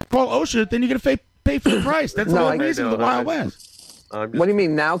 Call OSHA, then you're gonna pay for the price. That's the whole reason of the Wild West. What do you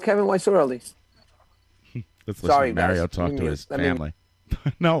mean now, Kevin? Why so early? Let's listen to Mario talk to his family.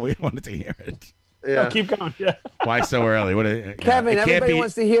 No, we wanted to hear it. Yeah. No, keep going. Yeah. Why so early? Kevin, everybody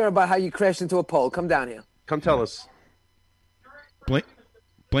wants to hear about how you crashed into a pole. Come down here. Come tell us.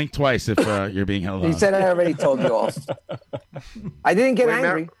 Blink twice if you're being held on. He said I already told you all. I didn't get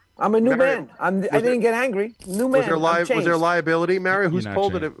angry. I'm a new man. I didn't get angry. New man. Was there liability, Mario? Whose pole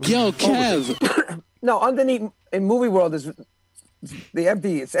did it? Yo, Kev. No, underneath in Movie World is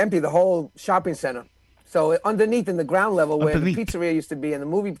it's empty, the whole shopping center. So underneath in the ground level where the pizzeria used to be in the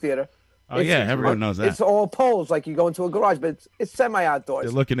movie theater. Oh, yeah, everyone knows that. It's all poles, like you go into a garage, but it's semi-outdoors.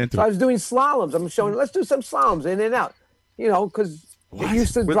 They're looking into I was doing slaloms. I'm showing, let's do some slaloms in and out. Because you're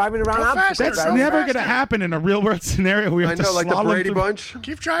used to driving around obstacles. That's never going to happen in a real-world scenario. We have to like the Brady Bunch.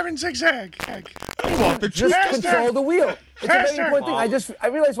 Keep driving zigzag. Just control the wheel. It's a very important thing. I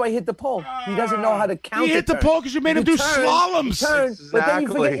realized why he hit the pole. He doesn't know how to counter. He hit the pole because you made him do slaloms. But then you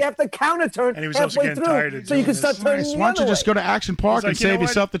forget you have to counter turn halfway through, so you can start turning. Why don't you just go to Action Park and save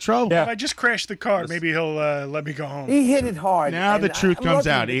yourself the trouble? If I just crashed the car, maybe he'll let me go home. He hit it hard. Now the truth comes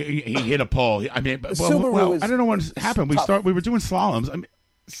out. He hit a pole. I mean, I don't know what happened. We were doing slaloms. I mean,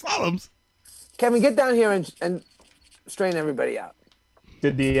 slaloms. Kevin, get down here and straighten everybody out.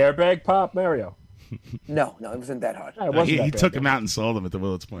 Did the airbag pop, Mario? No, it wasn't that hard. He took him out and sold him at the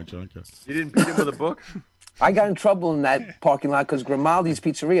Willits Point Junkyard. You didn't beat him with a book? I got in trouble in that parking lot because Grimaldi's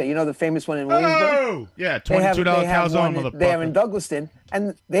Pizzeria, you know the famous one in Williamsburg? Oh! Yeah, $22 calzone, motherfucker. They're in Douglaston,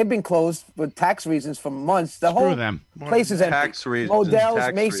 and they've been closed for tax reasons for months. The whole place is empty. Tax reasons.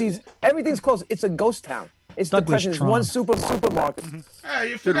 Models, Macy's, everything's closed. It's a ghost town. It's depressing. It's one supermarket.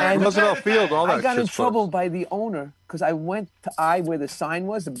 Roosevelt Field, all that I got in shit's trouble by the owner because I went to where the sign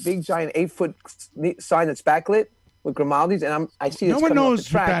was, the big giant 8-foot sign that's backlit with Grimaldi's, and I see it's no one coming knows off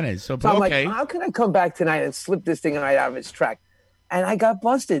the track. what that is. So I'm okay. like, how can I come back tonight and slip this thing right out of its track? And I got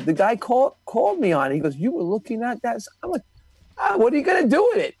busted. The guy called me on it. He goes, "You were looking at that?" I'm like, "What are you gonna do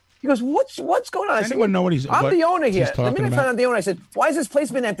with it?" He goes, "What's going on?" I said, know what I'm the owner here. The minute I about? found out the owner, I said, "Why has this place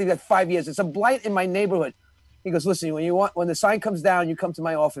been empty for 5 years? It's a blight in my neighborhood." He goes, "Listen, when the sign comes down, you come to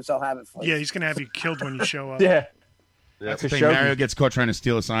my office. I'll have it for you." Yeah, he's gonna have you killed when you show up. Yeah. That's the thing. Mario gets caught trying to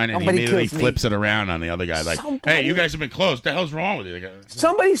steal a sign, and he immediately flips it around on the other guy. Like, hey, you guys have been closed. What the hell's wrong with you?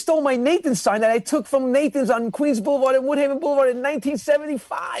 Somebody stole my Nathan's sign that I took from Nathan's on Queens Boulevard and Woodhaven Boulevard in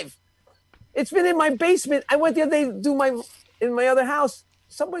 1975. It's been in my basement. I went the other day to do in my other house.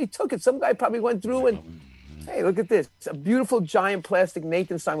 Somebody took it. Some guy probably went through and, hey, look at this. It's a beautiful giant plastic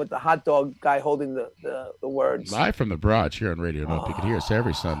Nathan sign with the hot dog guy holding the words. Live from the Barrage here on Radio Nope. You can hear us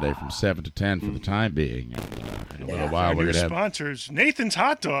every Sunday from 7 to 10 for the time being. In a little while, we're going to have sponsors. Nathan's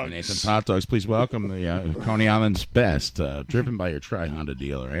Hot Dogs. Nathan's Hot Dogs. Please welcome the Coney Island's best, driven by your Tri-Honda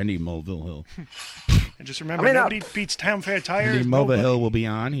dealer, Andy Mulvihill Hill. And just remember, nobody beats Town Fair tires. Andy Mulvihill Hill will be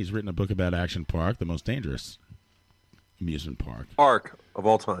on. He's written a book about Action Park, the most dangerous amusement park of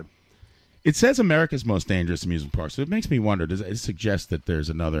all time. It says America's most dangerous amusement park, so it makes me wonder, does it suggest that there's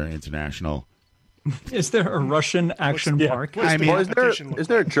another international... Is there a Russian action park? I mean, is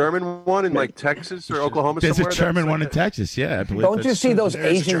there a German one in like Texas or Oklahoma there's somewhere? There's a German one in Texas, yeah. I believe Don't you see those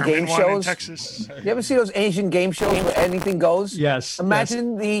Asian game shows? Texas. You ever see those Asian game shows where anything goes? Yes.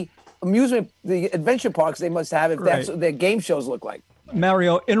 Imagine the adventure parks they must have if that's what their game shows look like.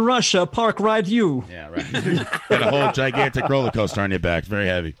 Mario, in Russia, park ride you. Yeah, right. Got a whole gigantic roller coaster on your back. It's very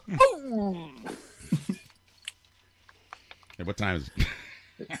heavy. Hey, what time is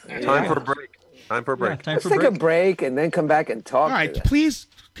it? Time for a break. Yeah, Let's take a break and then come back and talk. All right, please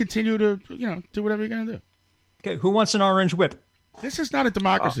continue to do whatever you're going to do. Okay, who wants an orange whip? This is not a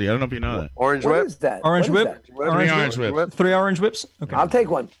democracy. I don't know if you know that. Orange What whip? is that? Orange What is whip? that? Orange whip. 3 orange whips? Okay. I'll take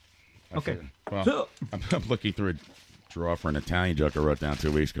one. Okay. Well, I'm looking through a drawer for an Italian joke I wrote down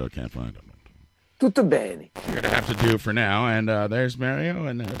 2 weeks ago. Can't find it. Tutto bene. You're going to have to do for now. And there's Mario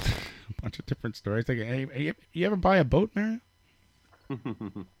and a bunch of different stories. Hey, you ever buy a boat, Mario?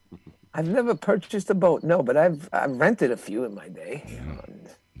 I've never purchased a boat, no, but I've rented a few in my day.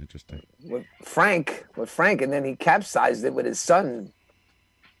 Interesting. With Frank, and then he capsized it with his son.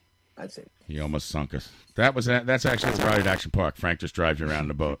 That's it. He almost sunk us. That's actually the Pride Action Park. Frank just drives you around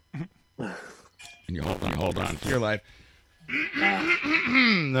in a boat. And you hold on to your life.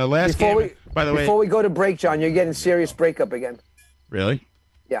 The last game, by the way. Before we go to break, John, you're getting serious breakup again. Really?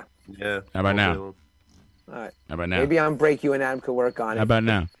 Yeah. Yeah. How about now? All right. How about now? Maybe on break you and Adam could work on it. How about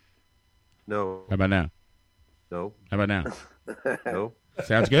now? No. How about now? No. How about now? No.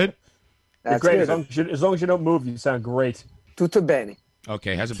 Sounds good? You're great. As long as you don't move, you sound great. Tutto bene.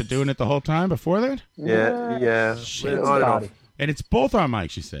 Okay, has it been doing it the whole time before that? Yeah. Shit. On and off. And it's both our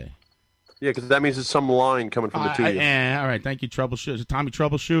mics, you say? Yeah, because that means there's some line coming from the two of you. All right, thank you, Troubleshoot. Tommy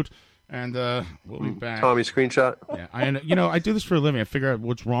Troubleshoot, and we'll be back. Tommy screenshot. Yeah, I do this for a living. I figure out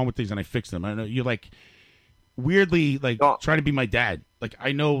what's wrong with things and I fix them. I know you're like weirdly trying to be my dad. Like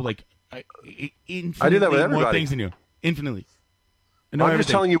I know infinitely I do that with more everybody. things than you. Infinitely. I know I'm just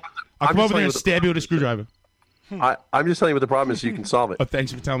everything. telling you. I'll come I'm just over there telling and you stab you with a screwdriver. I'm just telling you what the problem is so you can solve it. Oh,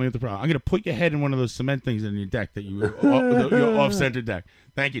 thanks for telling me what the problem. I'm going to put your head in one of those cement things in your deck that your off-center deck.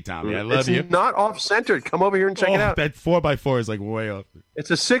 Thank you, Tommy. I love you. It's not off-centered. Come over here and check it out. That 4x4 is like way off.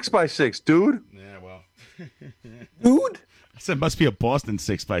 It's a 6x6, dude. Yeah, well. Dude? I said it must be a Boston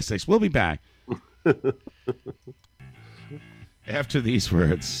 6x6. We'll be back. After these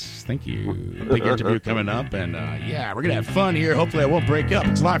words, thank you. Big interview coming up, and we're going to have fun here. Hopefully I won't break up.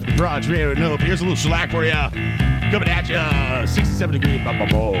 It's live from the Garage Radio. No, here's a little shellac for you. Coming at you. 67 degree.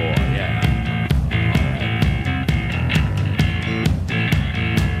 Yeah.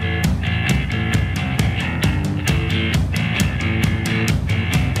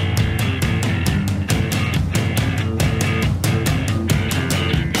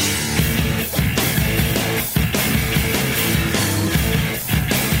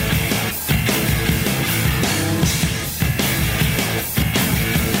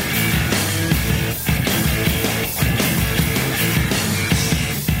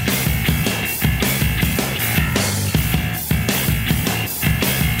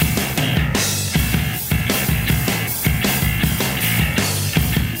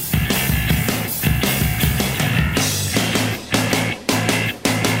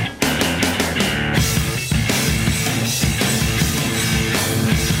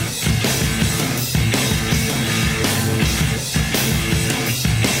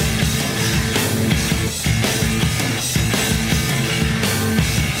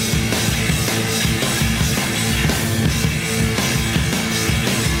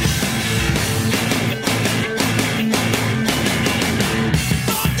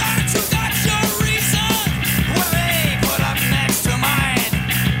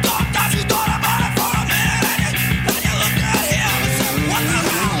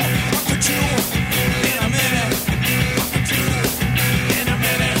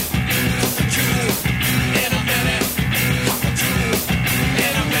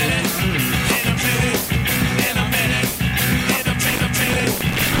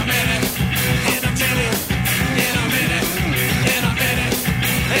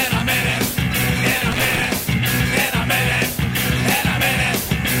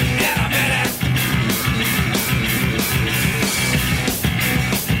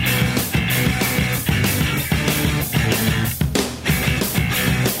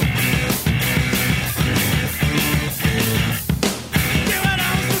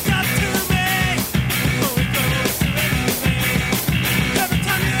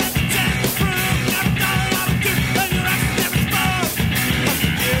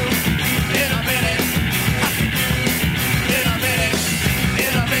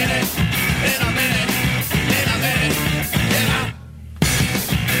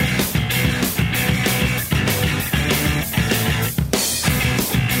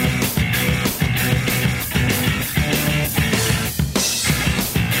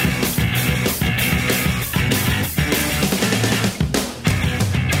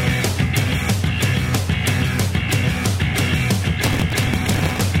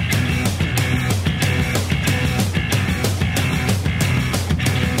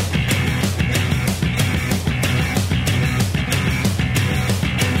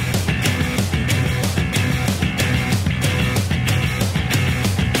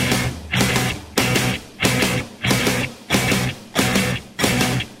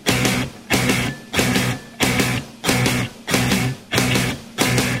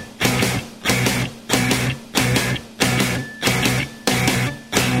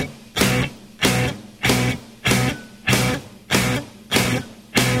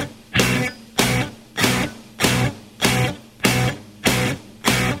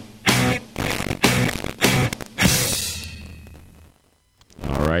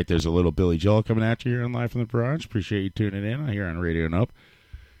 right, there's a little Billy Joel coming at you here on Live from the Garage. Appreciate you tuning in here on Radio Nope.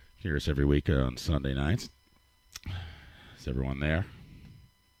 Hear us every week on Sunday nights. Is everyone there?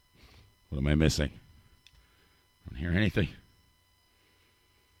 What am I missing? I don't hear anything.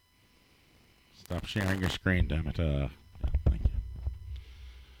 Stop sharing your screen, damn it. Yeah, thank you.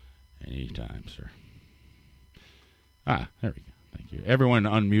 Anytime, sir. Ah, there we go. Thank Thank you. Everyone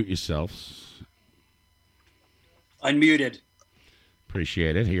unmute yourselves. Unmuted.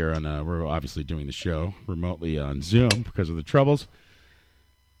 Appreciate it. Here on we're obviously doing the show remotely on Zoom because of the troubles.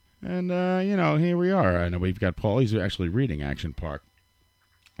 And, here we are. I know we've got Paul. He's actually reading Action Park,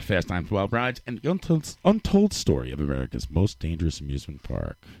 Fast Times, Wild Rides, and the untold story of America's most dangerous amusement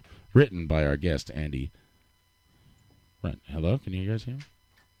park. Written by our guest, Andy. Right. Hello? Can you guys hear me?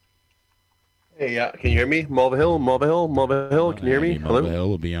 Hey, can you hear me? Mulvihill. Can you hear me? Hello? Mulvihill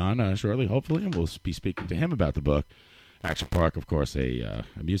will be on shortly, hopefully, and we'll be speaking to him about the book. Action Park, of course, a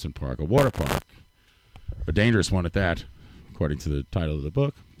amusement park, a water park, a dangerous one at that, according to the title of the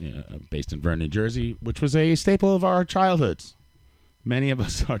book, based in Vernon, New Jersey, which was a staple of our childhoods. Many of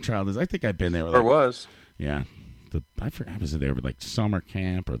us, our childhoods. I think I've been there. Or was. Yeah. I forgot, I was there with like summer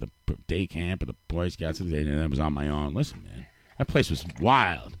camp or the day camp or the Boy Scouts, and I was on my own. Listen, man, that place was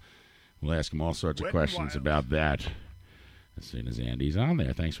wild. We'll ask him all sorts of questions about that as soon as Andy's on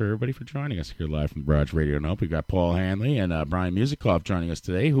there. Thanks for everybody for joining us here live from Barrage Radio Nope. We've got Paul Hanley and Brian Musikoff joining us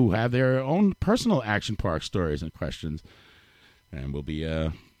today, who have their own personal Action Park stories and questions. And we'll be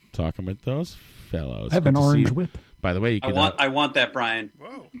talking with those fellows. I have an orange whip. By the way, you can, I want that, Brian.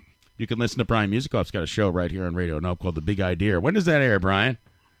 Whoa. You can listen to Brian Musikoff's got a show right here on Radio Nope called The Big Idea. When does that air, Brian?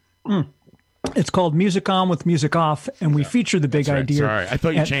 It's called Music On with Music Off, and we feature The Big Idea. Sorry, I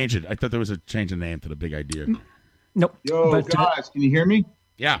thought you changed it. I thought there was a change of name to The Big Idea. Nope. Yo, guys, can you hear me?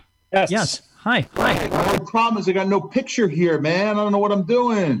 Yeah. Yes. Hi. The only problem is I got no picture here, man. I don't know what I'm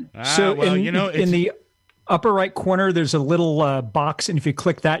doing. In the upper right corner, there's a little box, and if you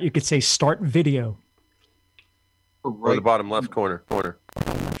click that, you could say Start Video. Or the bottom left corner.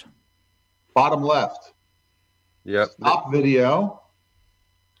 Bottom left. Yep. Stop video.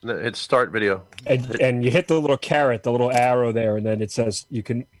 It's Start Video. And you hit the little carrot, the little arrow there, and then it says you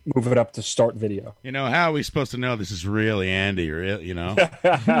can move it up to Start Video. How are we supposed to know this is really Andy?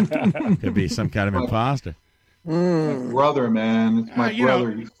 Could be some kind of imposter. My brother, man. It's my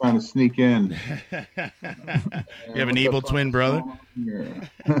brother. He's trying to sneak in. You have an evil twin brother?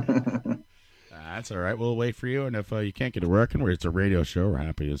 That's all right. We'll wait for you. And if you can't get it working, where it's a radio show, we're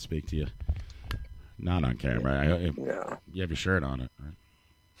happy to speak to you. Not on camera. You have your shirt on it, right?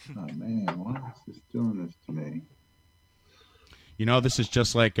 Oh, man. Why is this doing this to me? This is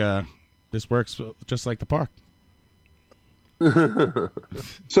just like, this works just like the park.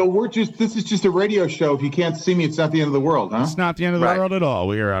 So this is just a radio show. If you can't see me, it's not the end of the world, huh? It's not the end of the world at all.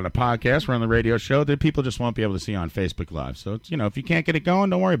 We are on a podcast. We're on the radio show that people just won't be able to see on Facebook Live. So, it's, if you can't get it going,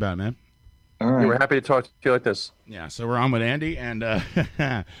 don't worry about it, man. All right. We're happy to talk to you like this. Yeah, so we're on with Andy, and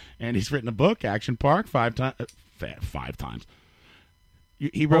Andy's written a book, Action Park, 5 times. 5 times.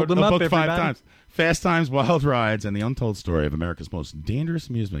 He wrote a book 5 times. Fast Times, Wild Rides, and the Untold Story of America's Most Dangerous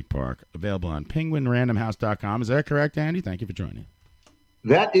Amusement Park. Available on PenguinRandomHouse.com. Is that correct, Andy? Thank you for joining.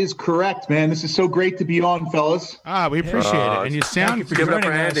 That is correct, man. This is so great to be on, fellas. We appreciate it. And you sound give it up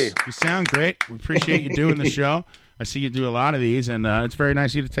for Andy. You sound great. We appreciate you doing the show. I see you do a lot of these, and it's very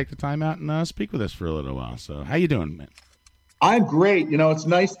nice of you to take the time out and speak with us for a little while. So how you doing, man? I'm great. It's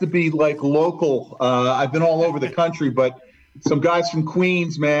nice to be local. I've been all over the country, but some guys from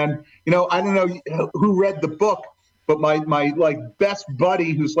Queens, man. I don't know who read the book, but my best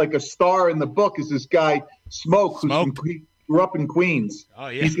buddy, who's like a star in the book, is this guy Smoke, who grew up in Queens. Oh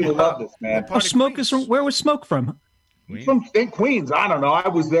yeah, he's gonna love this, man. Smoke is from? Where was Smoke from? He's from Queens. I don't know. I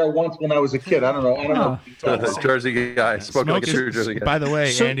was there once when I was a kid. I don't know. Jersey guy. Spoke like a true Jersey guy. By the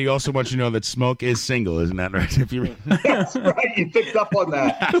way, Andy also wants you to know that Smoke is single. Isn't that right? That's right. You picked up on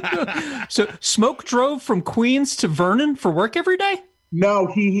that. So Smoke drove from Queens to Vernon for work every day? No,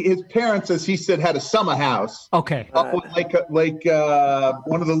 his parents, as he said, had a summer house. Okay. Up with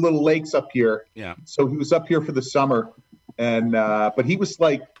one of the little lakes up here. Yeah. So he was up here for the summer, and but he was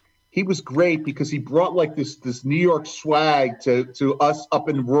great because he brought this New York swag to us up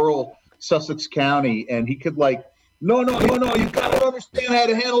in rural Sussex County, and he could no, you gotta understand how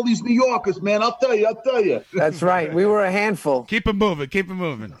to handle these New Yorkers, man. I'll tell you. That's right. We were a handful. Keep it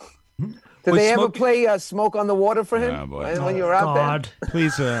moving. Did they ever play Smoke on the Water for him? Oh, boy. When you were out there?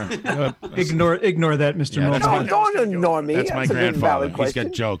 Please ignore that, Mr. Moulton. Don't ignore me. That's my grandfather. He's question.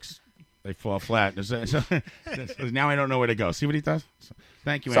 got jokes. They fall flat. Now I don't know where to go. See what he does?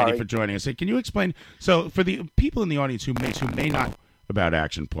 Thank you, Andy, for joining us. Hey, can you explain? So, for the people in the audience who may not know about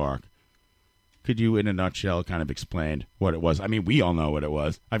Action Park, could you, in a nutshell, kind of explain what it was? I mean, we all know what it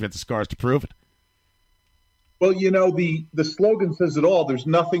was. I've got the scars to prove it. Well, the slogan says it all. There's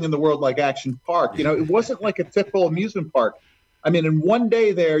nothing in the world like Action Park. It wasn't like a typical amusement park. I mean, in one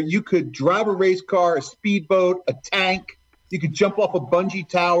day there, you could drive a race car, a speedboat, a tank. You could jump off a bungee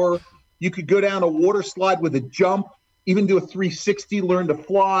tower. You could go down a water slide with a jump. even do a 360, learn to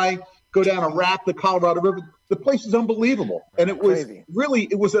fly, go down a raft, the Colorado River. The place is unbelievable. And it was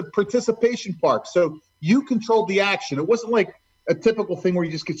it was a participation park. So you controlled the action. It wasn't like a typical thing where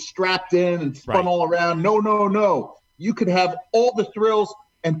you just get strapped in and spun all around. No. You could have all the thrills,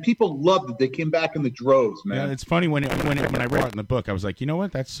 and people loved it. They came back in the droves, man. Yeah, it's funny when I read it in the book, I was like, you know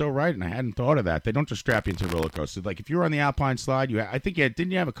what? That's so right, and I hadn't thought of that. They don't just strap you into a roller coaster. Like if you were on the Alpine slide,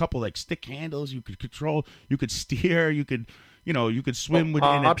 didn't you have a couple like stick handles you could control? You could steer. You could swim in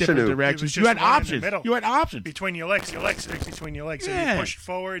a different direction. You had options. You had options between your legs. Your legs between your legs. And you pushed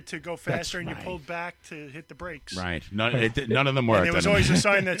forward to go faster, and you pulled back to hit the brakes. Right. None of them worked. And there was always a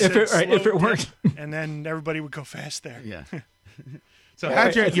sign that said if it worked, and then everybody would go fast there. Yeah. So how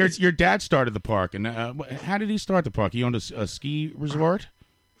did your dad started the park, and how did he start the park? He owned a ski resort?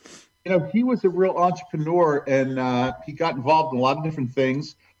 He was a real entrepreneur, and he got involved in a lot of different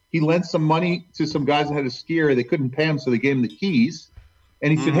things. He lent some money to some guys that had a skier. They couldn't pay him, so they gave him the keys.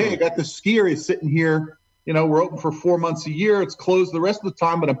 And he said, hey, I got this skier. He's sitting here. We're open for 4 months a year. It's closed the rest of the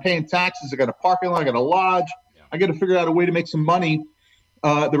time, but I'm paying taxes. I got a parking lot. I got a lodge. I got to figure out a way to make some money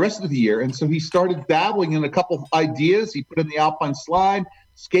the rest of the year. And so he started dabbling in a couple of ideas. He put in the Alpine slide,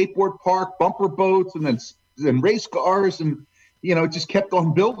 skateboard park, bumper boats, and then race cars. And, it just kept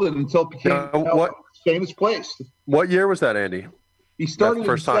on building until it became a famous place. What year was that, Andy? He started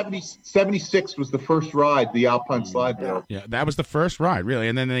in 76 was the first ride, the Alpine slide there. Yeah, that was the first ride, really.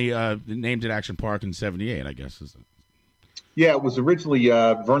 And then they named it Action Park in 78, I guess. Yeah, it was originally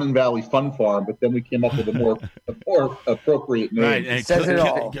Vernon Valley Fun Farm, but then we came up with a more appropriate name. Right, and says it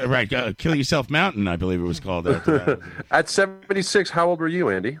all. Right, Kill Yourself Mountain, I believe it was called. At 76, how old were you,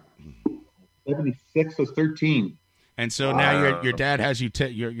 Andy? 76 was 13. And so now your dad has you.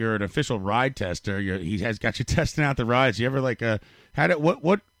 You're an official ride tester. He has got you testing out the rides. You ever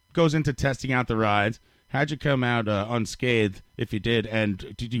what goes into testing out the rides? How'd you come out unscathed, if you did?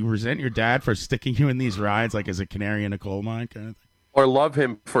 And did you resent your dad for sticking you in these rides, like as a canary in a coal mine kind of thing? Or love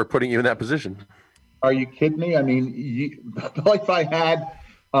him for putting you in that position? Are you kidding me? I mean, the life I had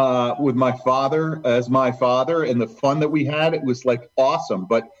with my father as my father and the fun that we had, it was like awesome.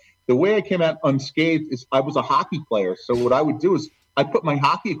 But the way I came out unscathed is I was a hockey player. So what I would do is I'd put my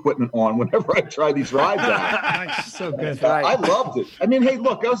hockey equipment on whenever I tried these rides out. Nice. So good. I loved it. I mean, hey,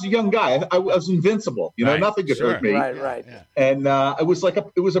 look, I was a young guy. I was invincible. Nothing could hurt me. Right. Yeah. And it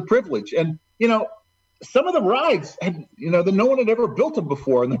was a privilege. And, some of the rides had, no one had ever built them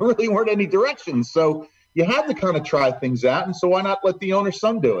before, and there really weren't any directions. So you had to kind of try things out. And so why not let the owner's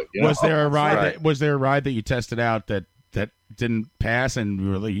son do it? Was there a ride? Was there a ride that you tested out that didn't pass and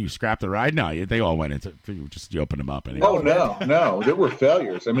you scrapped the ride? No, they all went into. You opened them up. Anyway. Oh no, there were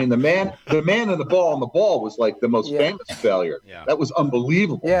failures. I mean, the man and the ball on the ball was like the most famous failure. Yeah. That was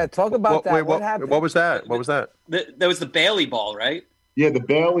unbelievable. Yeah, talk about that. Wait, what happened? What was that? What was that? That was the Bailey ball, right? Yeah, the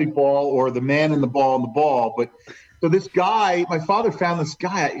Bailey ball or the man and the ball on the ball. But so this guy, my father found this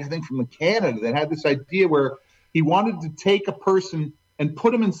guy, I think from Canada, that had this idea where he wanted to take a person and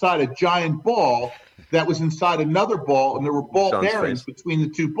put him inside a giant ball that was inside another ball, and there were ball bearings between the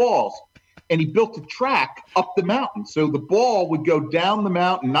two balls. And he built a track up the mountain. So the ball would go down the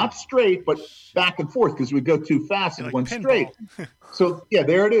mountain, not straight, but back and forth because it would go too fast and went straight. So, yeah,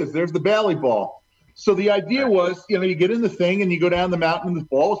 there it is. There's the Bailey ball. So the idea was, you get in the thing and you go down the mountain and the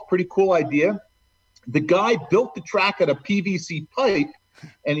ball. It's a pretty cool idea. The guy built the track out of PVC pipe,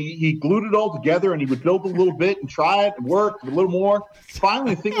 and he glued it all together, and he would build a little bit and try it and work a little more.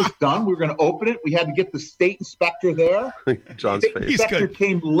 Finally, the thing was done. We were going to open it. We had to get the state inspector there. John's face. The inspector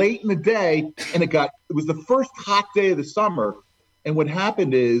came late in the day, and it was the first hot day of the summer. And what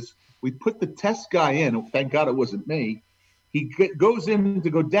happened is we put the test guy in. Thank God it wasn't me. He goes in to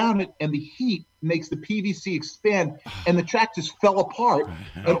go down it, and the heat makes the PVC expand, and the track just fell apart.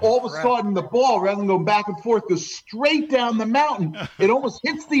 And all of a sudden, the ball, rather than going back and forth, goes straight down the mountain. It almost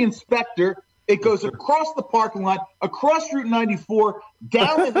hits the inspector. It goes across the parking lot, across Route 94,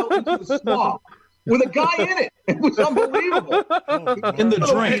 down the hill into the swamp, with a guy in it. It was unbelievable. In the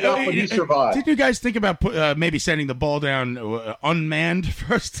drain. But he survived. Did you guys think about maybe sending the ball down unmanned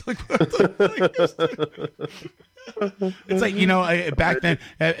first? It's like, back then,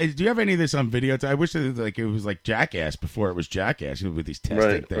 do you have any of this on video? I wish it was like Jackass before it was Jackass, with these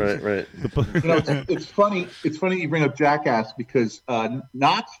testing things. Right. It's funny. It's funny you bring up Jackass because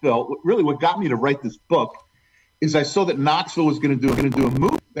Knoxville, really what got me to write this book is I saw that Knoxville was going to do a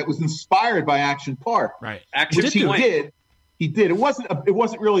movie that was inspired by Action Park. Right. Which he did. He did. It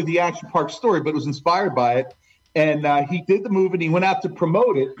wasn't really the Action Park story, but it was inspired by it. And he did the movie, and he went out to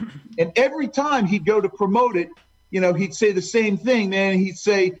promote it. And every time he'd go to promote it, he'd say the same thing. Then he'd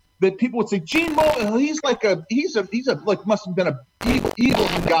say, that people would say, Gene Mulvihill, he's like must have been a evil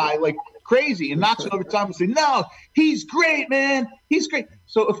guy, like crazy. And Knoxville every time would say, no, he's great, man. He's great.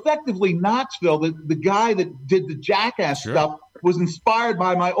 So effectively, Knoxville, the guy that did the jackass stuff, was inspired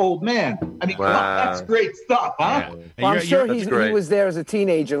by my old man. I mean, come on, that's great stuff, huh? Well, I'm sure he was there as a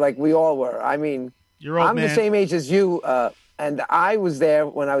teenager like we all were. I mean, I'm the same age as you, and I was there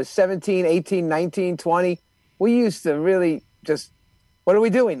when I was 17, 18, 19, 20. We used to really just, what are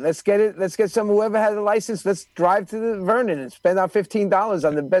we doing? Let's get whoever had a license, let's drive to the Vernon and spend our $15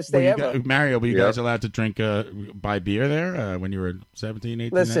 on the best day ever. Mario, were you guys allowed to drink, buy beer there when you were 17,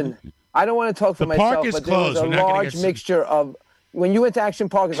 18? Listen, 19? I don't want to talk for myself, park is but there was closed. a large mixture of, when you went to Action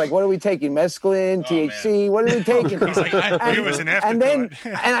Park, it's like, what are we taking? Mescaline, THC, what are we taking? He's like, it was an and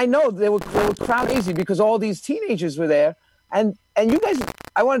I know they were crowd crazy because all these teenagers were there. And you guys,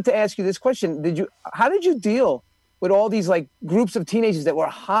 I wanted to ask you this question. How did you deal with all these like groups of teenagers that were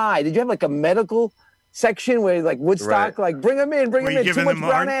high? Did you have like a medical section where like Woodstock, like bring them in, Were you too giving much them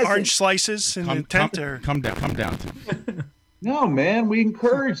brown acid? orange slices in the tent? Come down. No, man, we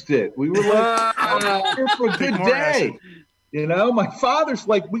encouraged it. We were like, I'm here for a good day. You know, my father's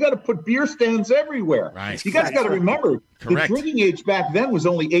like, we got to put beer stands everywhere. Right. You guys got to remember, the drinking age back then was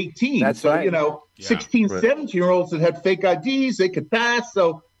only 18. That's so, right. you know, 16, 17-year-olds that had fake IDs, they could pass.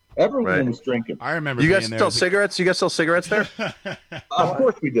 So everyone was drinking. I remember. You guys sell cigarettes? You guys sell cigarettes there? Of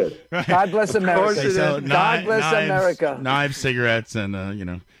course we did. God bless America. God bless America. Knives, cigarettes, and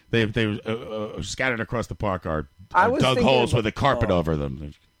they scattered across the park are dug holes with a carpet over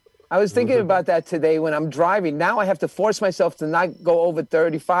them. I was thinking about that today when I'm driving. Now I have to force myself to not go over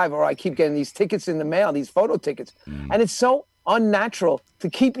 35 or I keep getting these tickets in the mail, these photo tickets. And it's so unnatural to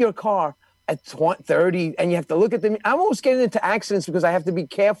keep your car at 30 and you have to look at them. I'm almost getting into accidents because I have to be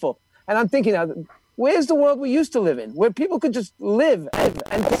careful. And I'm thinking, where's the world we used to live in, where people could just live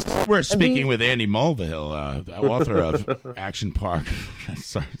and We're speaking with Andy Mulvihill, author of Action Park.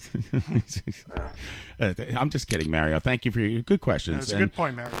 Sorry. I'm just kidding, Mario. Thank you for your good questions. That's a good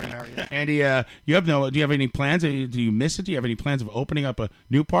point, Mario. Andy, do you have any plans? Do you miss it? Do you have any plans of opening up a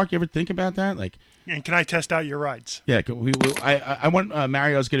new park? You ever think about that? Like, and can I test out your rides? Yeah, I want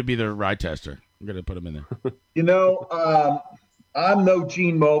Mario's going to be the ride tester. I'm going to put him in there. You know, I'm no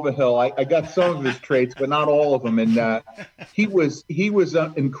Gene Mulvihill. I got some of his traits, but not all of them. And he was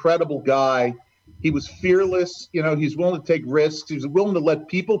an incredible guy. He was fearless. You know, he's willing to take risks. He was willing to let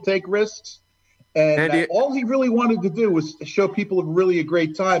people take risks. And all he really wanted to do was show people a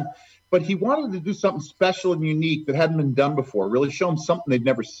great time. But he wanted to do something special and unique that hadn't been done before. Really show them something they'd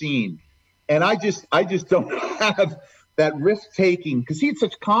never seen. And I just don't have that risk taking because he had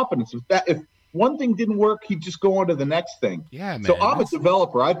such confidence. If one thing didn't work, he'd just go on to the next thing. Yeah, man. So I'm a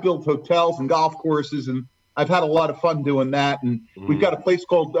developer. I've built hotels and golf courses, and I've had a lot of fun doing that. And we've got a place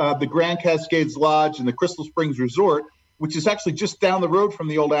called the Grand Cascades Lodge and the Crystal Springs Resort, which is actually just down the road from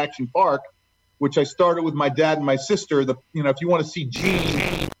the old Action Park, which I started with my dad and my sister. If you want to see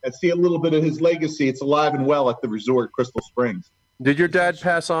Gene and see a little bit of his legacy, it's alive and well at the resort, Crystal Springs. Did your dad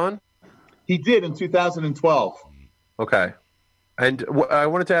pass on? He did in 2012. Okay. And I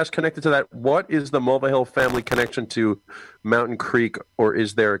wanted to ask, connected to that, what is the Mulvihill family connection to Mountain Creek, or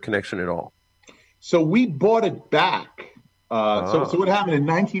is there a connection at all? So we bought it back. So what happened in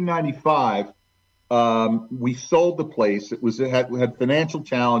 1995? We sold the place. It had financial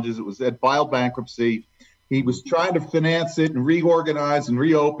challenges. It had filed bankruptcy. He was trying to finance it and reorganize and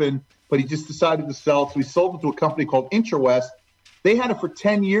reopen, but he just decided to sell. So we sold it to a company called Intrawest. They had it for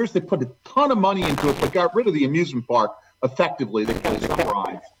 10 years. They put a ton of money into it, but got rid of the amusement park. Effectively, they closed the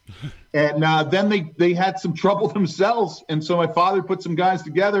rides. And then they had some trouble themselves. And so my father put some guys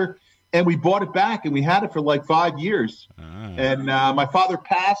together and we bought it back and we had it for like 5 years. And my father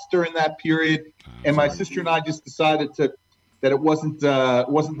passed during that period. And my sister and I just decided that it wasn't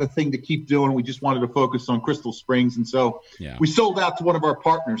the thing to keep doing. We just wanted to focus on Crystal Springs. And so we sold out to one of our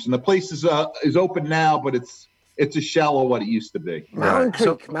partners. And the place is open now, but it's a shell of what it used to be.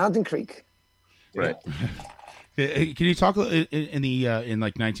 Mountain Creek. Right. Can you talk in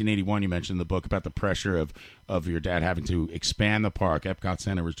 1981? You mentioned in the book about the pressure of your dad having to expand the park. Epcot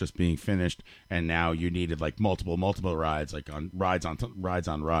Center was just being finished, and now you needed like multiple rides, like rides.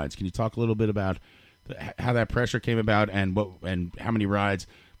 Can you talk a little bit about how that pressure came about and how many rides?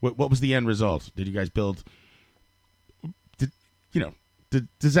 What was the end result? Did you guys build?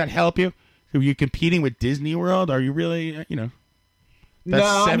 Does that help you? Are you competing with Disney World? Are you really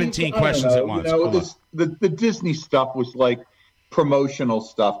That's 17 questions at once. The Disney stuff was like promotional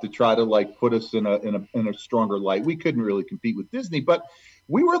stuff to try to like put us in a stronger light. We couldn't really compete with Disney, but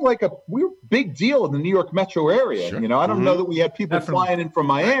we were a big deal in the New York metro area. Sure. You know, I don't know that we had people flying in from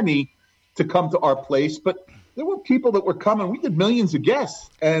Miami to come to our place, but there were people that were coming. We did millions of guests.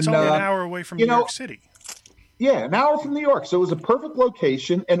 And, it's only an hour away from New York City. Yeah, an hour from New York. So it was a perfect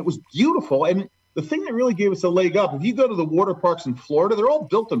location, and it was beautiful. And the thing that really gave us a leg up, if you go to the water parks in Florida, they're all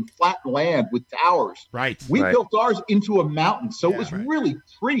built on flat land with towers. Right. We built ours into a mountain, so it was really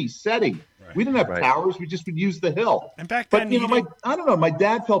pretty setting. Right. We didn't have towers. We just would use the hill. And back then, I don't know, my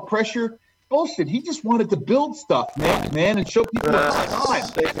dad felt pressure. Bullshit. He just wanted to build stuff, man, and show people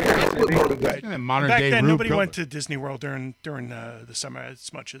what's time. Back then, nobody went to Disney World during the summer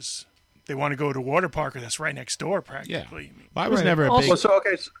as much as they want to go to a water park that's right next door, practically. Yeah. Well, I was never a big...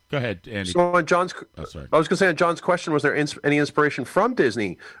 Go ahead, Andy. So on John's, I was going to say on John's question, was there any inspiration from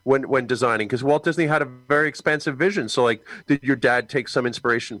Disney when designing? Because Walt Disney had a very expansive vision. So, like, did your dad take some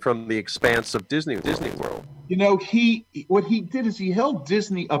inspiration from the expanse of Disney World? You know, what he did is he held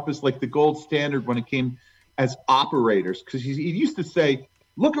Disney up as like the gold standard when it came as operators. Because he used to say,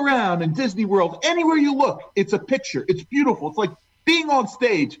 look around in Disney World, anywhere you look, it's a picture. It's beautiful. It's like being on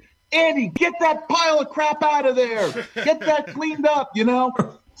stage. Andy, get that pile of crap out of there. Get that cleaned up, you know?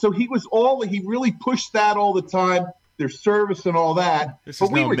 So he really pushed that all the time, their service and all that.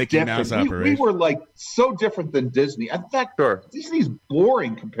 But we were different. We were like so different than Disney. In fact, Disney's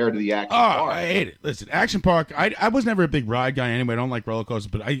boring compared to the Action Park. I hate it. Listen, Action Park, I was never a big ride guy anyway. I don't like roller coasters.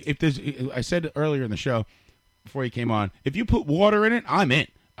 But I said earlier in the show, before he came on, if you put water in it, I'm in.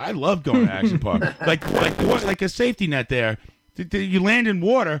 I love going to Action Park. like a safety net there. You land in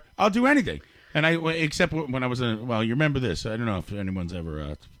water, I'll do anything. And except when I was you remember this. I don't know if anyone's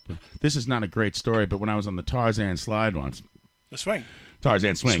ever, this is not a great story, but when I was on the Tarzan slide once. The swing.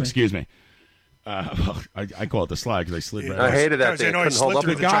 Tarzan swing, excuse me. I call it the slide because I slid right I hated that thing.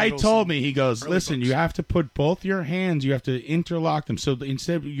 The guy told me, he goes, listen, you have to put both your hands, you have to interlock them. So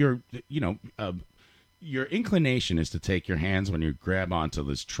instead your inclination is to take your hands when you grab onto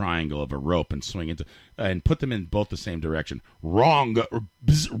this triangle of a rope and swing into and put them in both the same direction.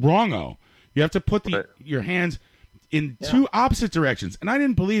 Wrongo. You have to put your hands in two opposite directions. And I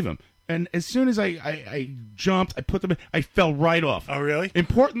didn't believe him. And as soon as I jumped, I put them in, I fell right off. Oh, really?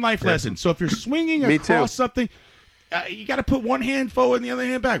 Important life lesson. So if you're swinging across something, you got to put one hand forward and the other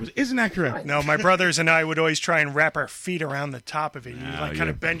hand backwards. Isn't that correct? No, my brothers and I would always try and wrap our feet around the top of it. You kind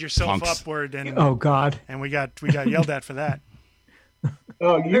of bend yourself upward. And, oh, God. And we got yelled at for that.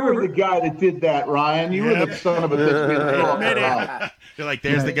 Oh, you were the guy that did that, Ryan. You were the son of a bitch. You're like,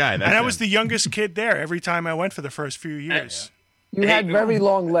 there's the guy. And I was the youngest kid there every time I went for the first few years. You had very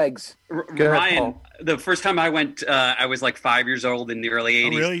long legs. Ryan, the first time I went, I was like 5 years old in the early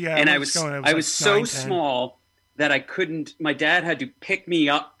 80s. Oh, really? Yeah, and I was so 9, small that I couldn't. My dad had to pick me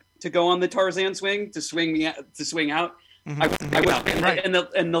up to go on the Tarzan swing to swing out. Mm-hmm. I went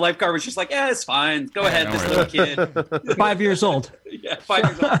out, and the lifeguard was just like, "Yeah, it's fine. Go ahead, this little kid." 5 years old. Yeah, 5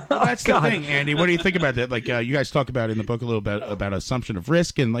 years old. Well, that's the thing, Andy. What do you think about that? Like, you guys talk about in the book a little bit about assumption of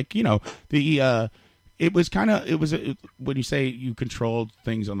risk, and like, you know, it was when you say you controlled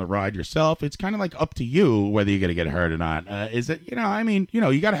things on the ride yourself, it's kind of like up to you whether you're going to get hurt or not. Is it? You know, I mean, you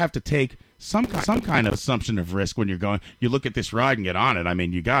know, you got to have to take some kind of assumption of risk when you're going. You look at this ride and get on it. I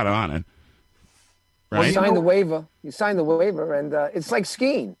mean, you got on it. Right? Well, you sign the waiver. You sign the waiver, and it's like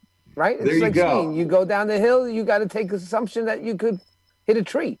skiing, right? It's like skiing. You go down the hill. You got to take the assumption that you could hit a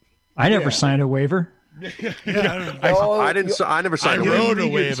tree. I never signed a waiver. I never signed a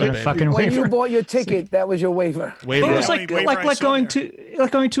waiver. When you bought your ticket, that was your waiver. It was like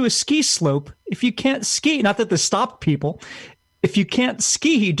going to a ski slope. If you can't ski, not that this stopped people. If you can't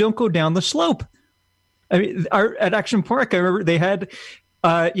ski, don't go down the slope. I mean, at Action Park, I remember they had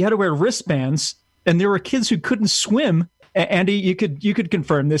you had to wear wristbands. And there were kids who couldn't swim. Andy, you could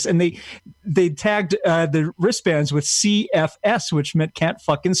confirm this. And they tagged the wristbands with CFS, which meant can't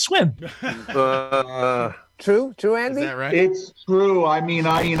fucking swim. True, Andy. Is that right? It's true. I mean,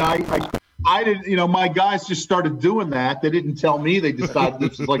 I didn't. You know, my guys just started doing that. They didn't tell me. They decided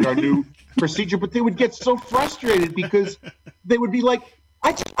this is like our new procedure. But they would get so frustrated because they would be like,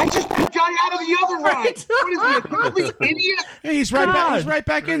 I just put a guy out of the other ride. What is he, a complete idiot? Hey, he's right back. He's right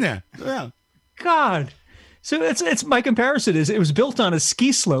back in there. Yeah. God. So it's my comparison is it was built on a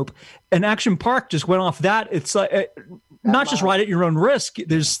ski slope, and Action Park just went off that. It's like not just ride at your own risk.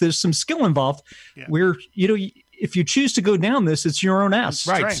 There's some skill involved. Yeah. Where if you choose to go down this, it's your own ass.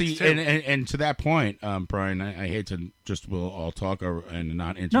 Right. See, and to that point, Brian, I hate to we'll all talk and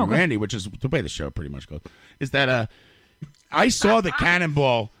not interview Randy, which is the way the show pretty much goes. Is that I saw the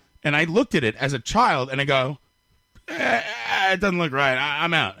cannonball and I looked at it as a child and I go. it doesn't look right.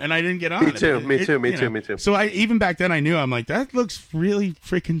 I'm out, and I didn't get on. Me too. Me too. So even back then, I knew. I'm like, that looks really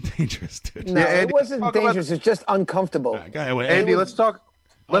freaking dangerous, dude. No, it wasn't dangerous. It's just uncomfortable. Andy, let's talk.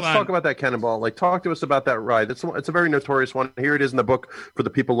 Let's talk about that Cannonball. Like, talk to us about that ride. It's a very notorious one. Here it is in the book for the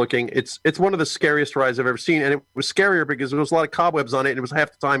people looking. It's one of the scariest rides I've ever seen, and it was scarier because there was a lot of cobwebs on it, and it was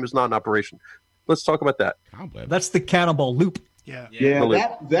half the time it was not in operation. Let's talk about that. That's the Cannonball Loop. Yeah.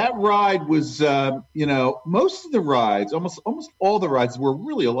 That ride was, most of the rides, almost all the rides were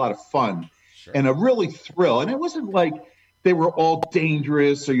really a lot of fun and a really thrill. And it wasn't like they were all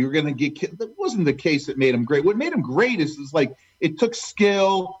dangerous or you were going to get killed. That wasn't the case that made them great. What made them great is like it took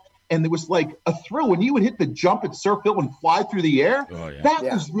skill and there was like a thrill. When you would hit the jump at Surf Hill and fly through the air, that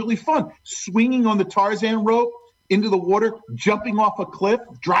was really fun. Swinging on the Tarzan rope into the water, jumping off a cliff,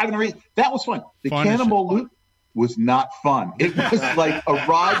 driving around. That was fun. The Cannonball Loop was not fun. It was like a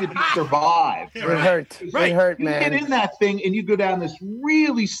ride to be survived. It hurt. It hurt, man. You get in that thing and you go down this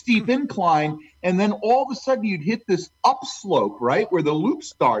really steep incline, and then all of a sudden you'd hit this upslope, right, where the loop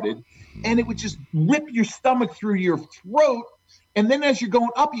started, and it would just rip your stomach through your throat. And then as you're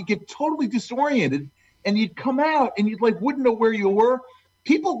going up, you get totally disoriented, and you'd come out and you'd wouldn't know where you were.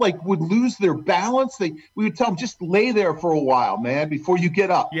 People would lose their balance. We would tell them, just lay there for a while, man, before you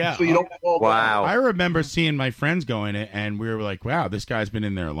get up. Yeah. So you don't fall down. I remember seeing my friends go in it, and we were like, wow, this guy's been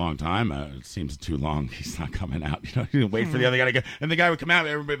in there a long time. It seems too long. He's not coming out. You didn't wait for the other guy to go. And the guy would come out, and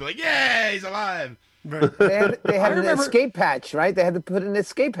everybody would be like, yeah, he's alive. They had an escape hatch, right? They had to put an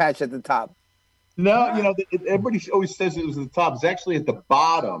escape hatch at the top. No, everybody always says it was at the top. It's actually at the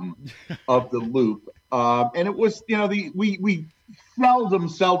bottom of the loop. And it was, we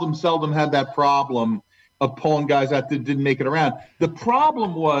seldom had that problem of pulling guys out that didn't make it around. The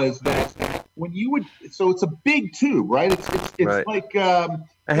problem was that when you would, so it's a big tube, right? It's right. like a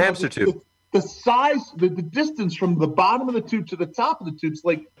hamster tube. The size, the distance from the bottom of the tube to the top of the tube is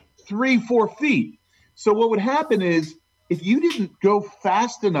like 3-4 feet. So what would happen is if you didn't go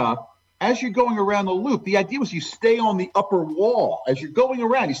fast enough as you're going around the loop, the idea was you stay on the upper wall. As you're going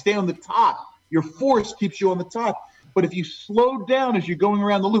around, you stay on the top. Your force keeps you on the top. But if you slowed down as you're going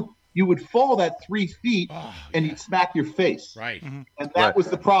around the loop, you would fall that 3 feet and you'd smack your face. Right. And that was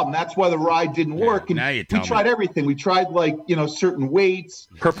the problem. That's why the ride didn't work. And we tried everything. We tried certain weights,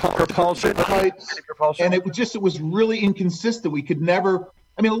 propulsion types, and it was really inconsistent. We could never.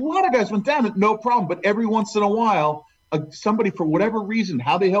 I mean, a lot of guys went down it, no problem. But every once in a while, somebody for whatever reason,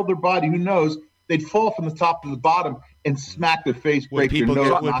 how they held their body, who knows, they'd fall from the top to the bottom and smack their face, break their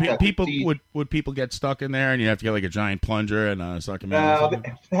nose. Would people get stuck in there, and you have to get like a giant plunger and suck them in?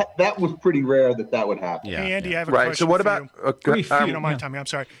 That was pretty rare that would happen. Yeah. Hey, Andy, I have a question. So what for about? You. If you don't mind, Tommy, I'm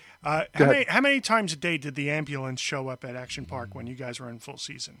sorry. How many times a day did the ambulance show up at Action Park when you guys were in full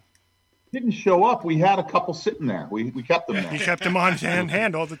season? Didn't show up. We had a couple sitting there. We kept them there. You kept them on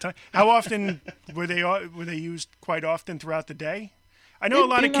hand all the time. How often were they used? Quite often throughout the day? I know a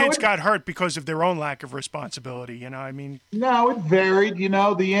lot of kids got hurt because of their own lack of responsibility. No, it varied.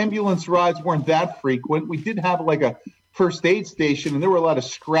 The ambulance rides weren't that frequent. We did have a first aid station, and there were a lot of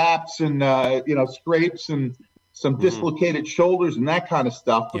scraps and scrapes and some dislocated shoulders and that kind of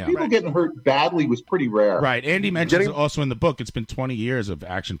stuff. But people getting hurt badly was pretty rare. Right. Andy mentions also in the book, it's been 20 years of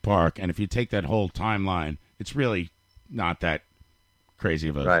Action Park, and if you take that whole timeline, it's really not that crazy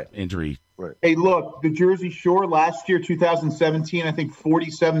of an injury. Right. Hey, look, the Jersey Shore last year, 2017, I think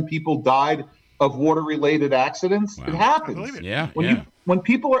 47 people died of water-related accidents. Wow. It happens. When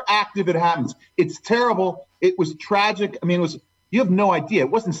people are active, it happens. It's terrible. It was tragic. I mean, you have no idea.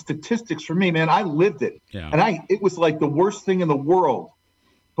 It wasn't statistics for me, man. I lived it. Yeah. And it was like the worst thing in the world.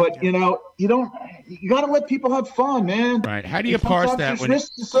 But, you got to let people have fun, man. Right. How do you parse that? There's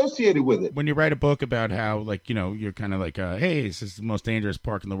risks associated with it. When you write a book about how, you're kind of like, hey, this is the most dangerous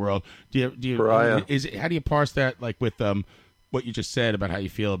park in the world. How do you parse that, with what you just said about how you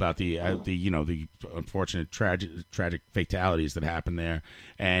feel about the unfortunate tragic fatalities that happen there?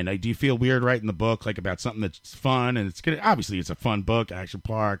 And do you feel weird writing the book, about something that's fun and it's good? Obviously, it's a fun book, Action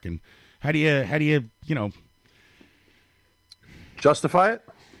Park, and how do you justify it?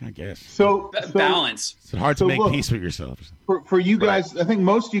 I guess. So balance. It's hard to make peace with yourself. For you guys, I think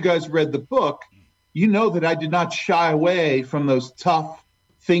most of you guys read the book. You know that I did not shy away from those tough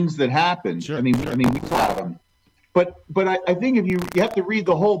things that happened. Sure, I mean, we saw them. But I think if you have to read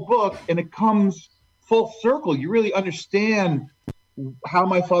the whole book and it comes full circle, you really understand how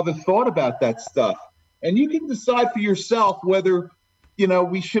my father thought about that stuff. And you can decide for yourself whether,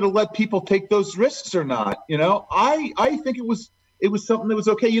 we should have let people take those risks or not. I think it was something that was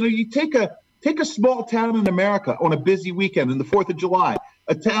okay. You take a small town in America on a busy weekend in the 4th of July,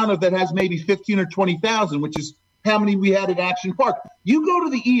 a town that has maybe 15 or 20,000, which is how many we had at Action Park. You go to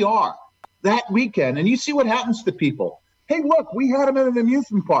the ER that weekend and you see what happens to people. Hey, look, we had them at an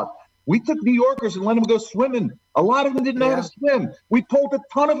amusement park. We took New Yorkers and let them go swimming. A lot of them didn't know how to swim. We pulled a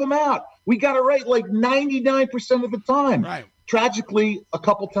ton of them out. We got it right like 99% of the time. Right. Tragically, a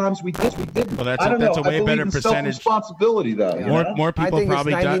couple times we didn't. Well, that's a way better percentage. Responsibility, though. More people I think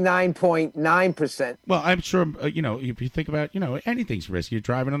probably it's 99.9%. Well, I'm sure if you think about anything's risky. You're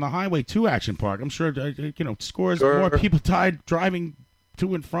driving on the highway to Action Park. I'm sure scores more people died driving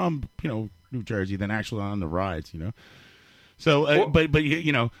to and from New Jersey than actually on the rides. So, but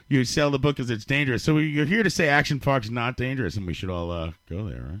you sell the book as it's dangerous. So you're here to say Action Park's not dangerous, and we should all go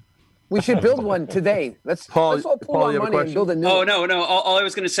there, right? We should build one today. Let's all pull our money and build a new one. No. All I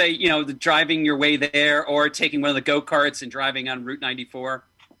was going to say, the driving your way there or taking one of the go-karts and driving on Route 94.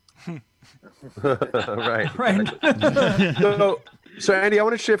 Right. So, Andy, I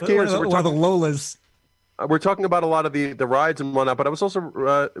want to shift gears. Or the Lolas. We're talking about a lot of the rides and whatnot, but I was also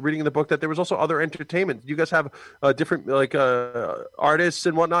reading in the book that there was also other entertainment. You guys have different artists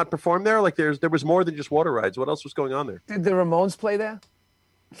and whatnot perform there? Like there was more than just water rides. What else was going on there? Did the Ramones play there?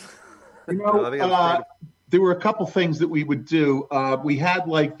 There were a couple things that we would do. We had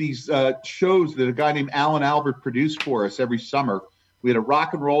these shows that a guy named Alan Albert produced for us every summer. We had a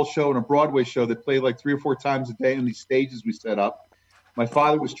rock and roll show and a Broadway show that played 3 or 4 times a day on these stages we set up. My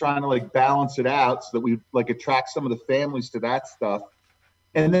father was trying to balance it out so that we'd attract some of the families to that stuff.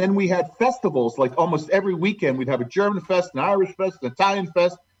 And then we had festivals, almost every weekend. We'd have a German fest, an Irish fest, an Italian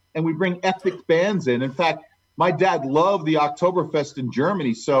fest, and we'd bring ethnic bands in. In fact, my dad loved the Oktoberfest in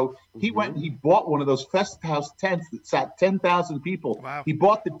Germany, so he went and he bought one of those fest house tents that sat 10,000 people. Wow. He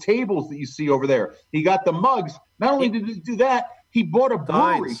bought the tables that you see over there. He got the mugs. Not only did he do that, he bought a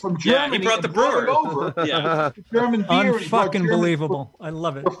brewery from Germany. Yeah, he brought the brewer over. Yeah. German beer. Unfucking believable. I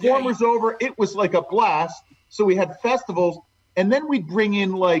love it. Performers over. It was like a blast. So we had festivals, and then we'd bring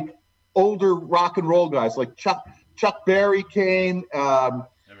in older rock and roll guys like Chuck Berry came.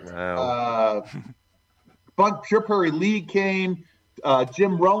 Pure Prairie League came.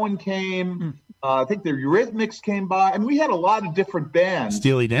 Jim Rowan came. I think the Eurythmics came by, and we had a lot of different bands.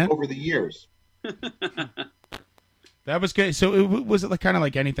 Steely Dan over the years. That was good. So was it kind of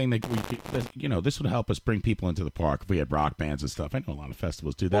like anything that this would help us bring people into the park if we had rock bands and stuff? I know a lot of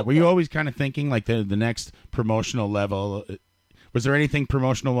festivals do that. Were you always kind of thinking the next promotional level? Was there anything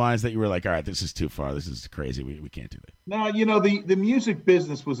promotional wise that you were like, all right, this is too far. This is crazy. We can't do that. No, the music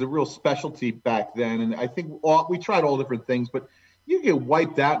business was a real specialty back then. And I think we tried all different things, but you get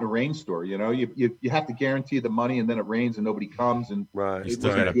wiped out in a rainstorm. You have to guarantee the money, and then it rains and nobody comes, and right. It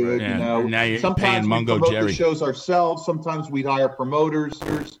wasn't good. Yeah. Now you're sometimes paying Mungo we promote Jerry. the shows ourselves. Sometimes we'd hire promoters.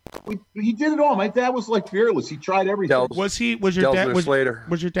 He did it all. My dad was fearless. He tried everything. Was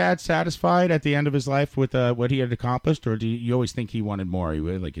your dad satisfied at the end of his life with what he had accomplished, or do you always think he wanted more?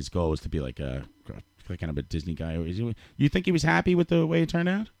 His goal was to be kind of a Disney guy. You think he was happy with the way it turned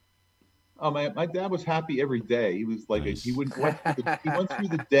out? Oh, my dad was happy every day. He was nice. He went through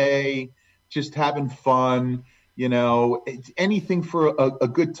the day just having fun, anything for a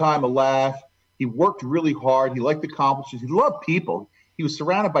good time, a laugh. He worked really hard. He liked accomplishments. He loved people. He was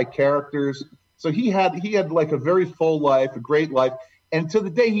surrounded by characters. So he had a very full life, a great life. And to the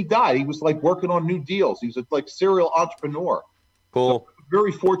day he died, he was working on new deals. He was a serial entrepreneur. Cool. So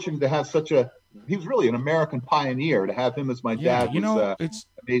very fortunate to have he was really an American pioneer. To have him as my dad was it's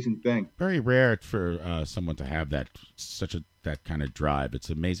an amazing thing. Very rare for someone to have that kind of drive. It's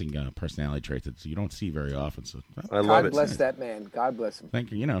an amazing personality trait that you don't see very often. So I love it. God bless that man. God bless him.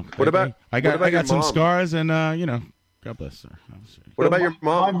 Thank you. What about I got some scars, and God bless her. What about your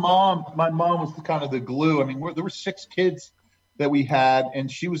mom? My mom was kind of the glue. I mean, there were 6 kids that we had,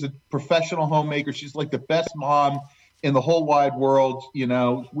 and she was a professional homemaker. She's the best mom in the whole wide world.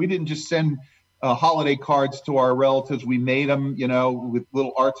 We didn't just send holiday cards to our relatives. We made them, with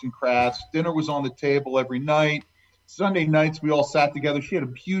little arts and crafts. Dinner was on the table every night. Sunday nights, we all sat together. She had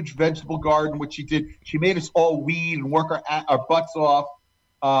a huge vegetable garden, which she did. She made us all weed and work our butts off.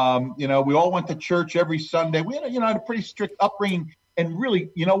 We all went to church every Sunday. We had a pretty strict upbringing. And really,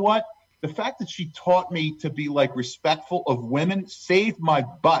 you know what? The fact that she taught me to be respectful of women saved my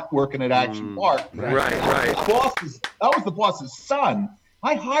butt working at Action Park. Right. That was the boss's son.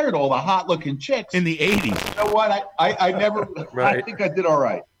 I hired all the hot-looking chicks in the '80s. You know what? I never. Right. I think I did all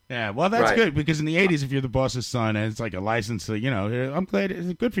right. Yeah, well, that's Right. good because in the '80s, if you're the boss's son, and it's like a license, to, I'm glad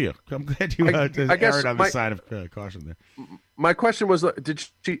it's good for you. I'm glad you I guess erred on the side of caution there. My question was,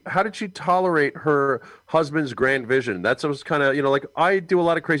 how did she tolerate her husband's grand vision? That's was kind of, like I do a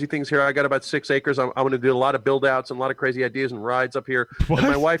lot of crazy things here. I got about 6 acres. I'm going to do a lot of build outs and a lot of crazy ideas and rides up here. What? And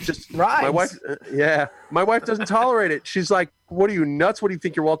my wife my wife doesn't tolerate it. She's like, "What are you nuts? What do you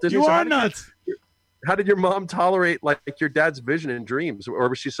think you're Walt Disney?" You So are nuts. How did your mom tolerate like your dad's vision and dreams, or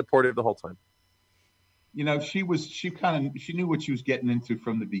was she supportive the whole time? She knew what she was getting into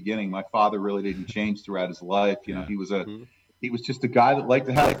from the beginning. My father really didn't change throughout his life. He was just a guy that liked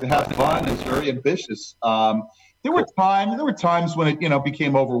to have fun and was very ambitious. There were times when it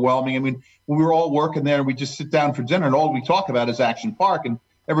became overwhelming. I mean, when we were all working there and we just sit down for dinner and all we talk about is Action Park, and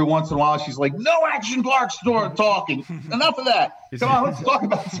every once in a while she's like, "No Action Park store talking. Enough of that. Come on, let's talk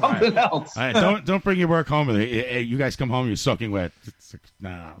about something else." All right, don't bring your work home with you. Hey, you guys come home, you're soaking wet. It's like,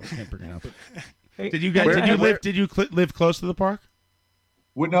 no, we can't bring it up. Did you live close to the park?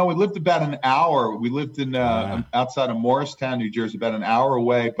 No, we lived about an hour. We lived in outside of Morristown, New Jersey, about an hour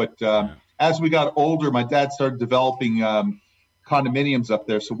away. But as we got older, my dad started developing condominiums up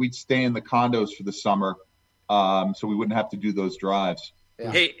there, so we'd stay in the condos for the summer, so we wouldn't have to do those drives.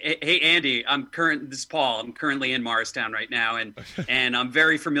 Yeah. Hey, Andy. This is Paul. I'm currently in Morristown right now, and I'm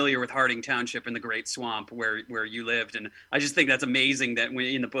very familiar with Harding Township and the Great Swamp where you lived. And I just think that's amazing that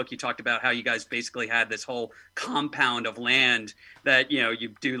in the book you talked about how you guys basically had this whole compound of land that you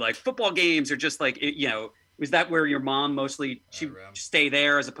do like football games or just like was that where your mom mostly she'd stay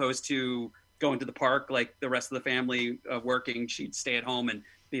there as opposed to going to the park like the rest of the family working? She'd stay at home and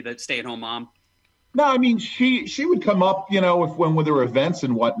be the stay-at-home mom. No, I mean she would come up, when there were events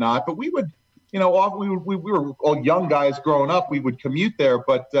and whatnot. But we would, we were all young guys growing up. We would commute there,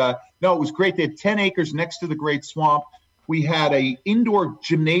 but no, it was great. They had 10 acres next to the Great Swamp. We had a indoor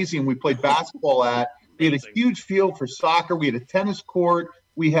gymnasium we played basketball at. We had a huge field for soccer. We had a tennis court.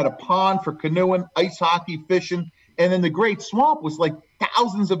 We had a pond for canoeing, ice hockey, fishing, and then the Great Swamp was like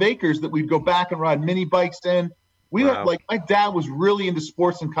thousands of acres that we'd go back and ride mini bikes in. We had, my dad was really into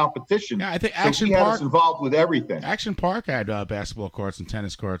sports and competition. Yeah, I think Action Park had us involved with everything. Action Park had basketball courts and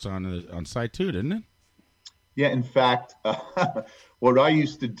tennis courts on site too, didn't it? Yeah, in fact, what I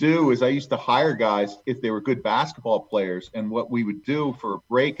used to do is I used to hire guys if they were good basketball players, and what we would do for a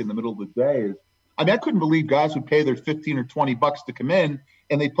break in the middle of the day is, I couldn't believe guys would pay their $15 or $20 to come in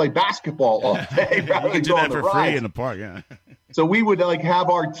and they play basketball all day. You could do that for free in the park, yeah. So we would have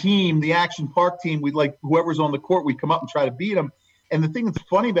our team, the Action Park team. We'd whoever's on the court, we'd come up and try to beat them. And the thing that's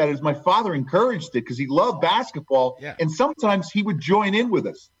funny about it is my father encouraged it because he loved basketball. Yeah. And sometimes he would join in with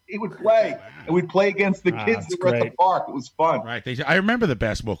us. He would play, and we'd play against the kids that were at the park. It was fun. Right. I remember the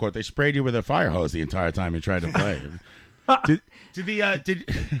basketball court. They sprayed you with a fire hose the entire time you tried to play.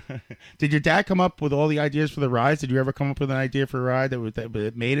 Did your dad come up with all the ideas for the rides? Did you ever come up with an idea for a ride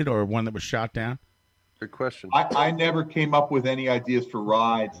that made it, or one that was shot down? Good question. I never came up with any ideas for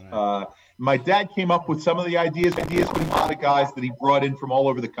rides. Right. My dad came up with some of the ideas with a lot of guys that he brought in from all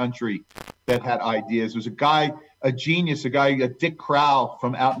over the country that had ideas. There was a genius, Dick Crowell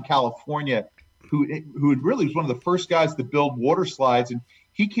from out in California, who really was one of the first guys to build water slides, and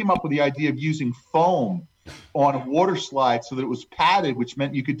he came up with the idea of using foam on a water slide so that it was padded, which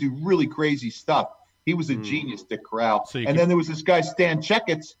meant you could do really crazy stuff. He was a genius, Dick Corral. Then there was this guy, Stan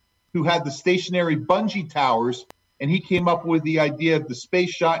Checketts, who had the stationary bungee towers, and he came up with the idea of the space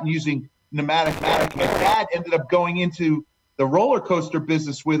shot and using pneumatic. My dad ended up going into the roller coaster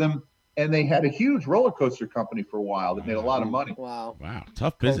business with him, and they had a huge roller coaster company for a while that made a lot of money. Wow.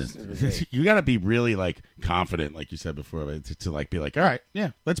 Tough business. You got to be really confident, like you said before, to be like, all right,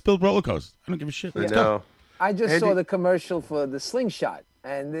 yeah, let's build roller coasters. I don't give a shit. Let's go. I just saw the commercial for the slingshot,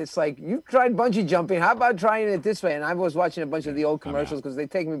 and it's like, you tried bungee jumping. How about trying it this way? And I was watching a bunch of the old commercials because they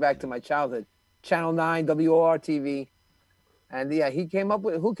take me back to my childhood. Channel 9, WOR TV. And who came up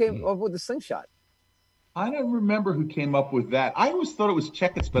with the slingshot? I don't remember who came up with that. I always thought it was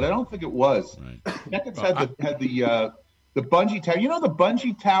Checketts, but I don't think it was. Right. Checketts had the bungee tower. The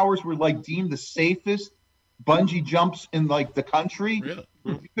bungee towers were deemed the safest bungee jumps in the country. Really?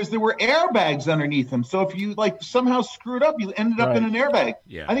 Because there were airbags underneath them. So if you somehow screwed up, you ended up in an airbag.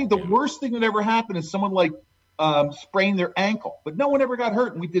 Yeah, I think the worst thing that ever happened is someone sprained their ankle, but no one ever got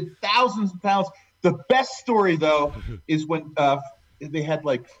hurt. And we did thousands and thousands. The best story though is when they had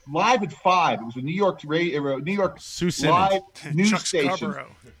Live at 5. It was a New York live news Chuck station.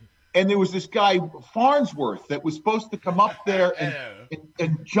 Scarborough. And there was this guy, Farnsworth, that was supposed to come up there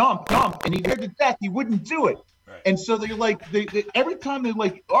and jump, and he feared to death. He wouldn't do it. Right. And so they're like, every time they're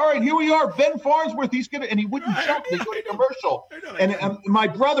like, all right, here we are, Ben Farnsworth, he's gonna, and he wouldn't jump. They go to commercial, and my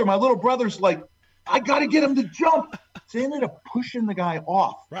little brother's like, I got to get him to jump. So they ended up pushing the guy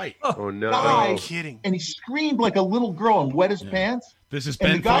off. Right. Oh no! Guy, kidding. And he screamed like a little girl and wet his pants. This is And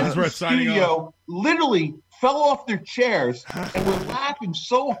Ben the guys in the Farnsworth signing off. studio literally fell off their chairs and were laughing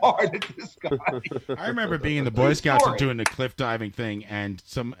so hard at this guy. I remember being in the Boy Scouts and doing the cliff diving thing, and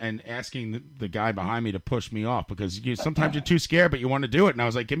asking the guy behind me to push me off because sometimes you're too scared, but you want to do it. And I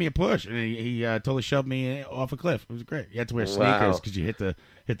was like, "Give me a push," and he totally shoved me off a cliff. It was great. You had to wear sneakers because you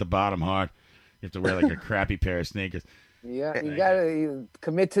hit the bottom hard. You have to wear like a crappy pair of sneakers. Yeah, you gotta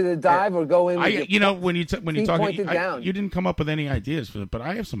commit to the dive or go in. With when you talk, down. you didn't come up with any ideas for it, but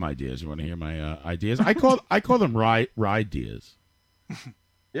I have some ideas. You want to hear my ideas? I call them ride ideas.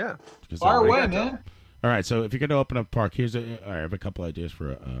 Yeah, fire away, man. All right, so if you're going to open up a park, I have a couple ideas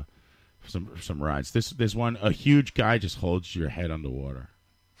for some rides. There's one, a huge guy just holds your head underwater.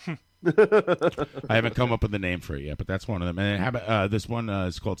 I haven't come up with a name for it yet, but that's one of them. And how about this one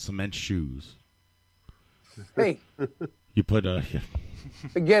is called Cement Shoes. Hey, you put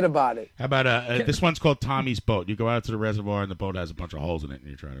forget about it. How about this one's called Tommy's Boat. You go out to the reservoir and the boat has a bunch of holes in it,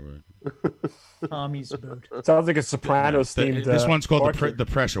 and you try to work. Tommy's Boat. Sounds like a Sopranos themed. This one's called the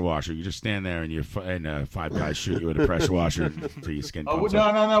pressure washer. You just stand there and five guys shoot you with a pressure washer until your skin comes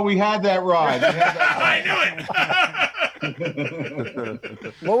up. No, we had that ride. I knew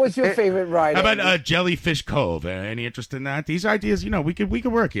it. What was your favorite ride? How about Jellyfish Cove? Any interest in that? These ideas, we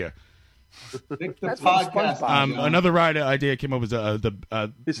could work here. Stick the podcast. Another ride idea came up was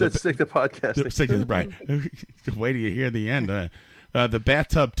he said stick the podcast. Right. Wait till you hear the end. The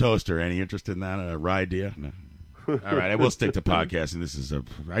bathtub toaster. Any interest in that ride idea? No. All right, I will stick to podcasting. This is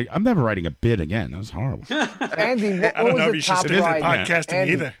I'm never writing a bid again. That was horrible. Andy, what I don't know was if you should the say top ride? podcasting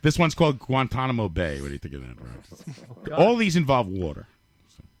either. This one's called Guantanamo Bay. What do you think of that? All these involve water.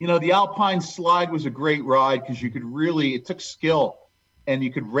 The Alpine slide was a great ride because you could it took skill. And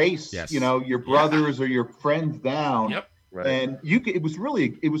you could race, your brothers or your friends down. Yep. Right. And it was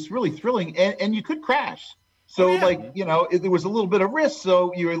really thrilling, and you could crash. So there was a little bit of risk,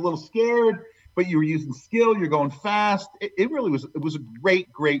 so you were a little scared, but you were using skill. You're going fast. It really was. It was a great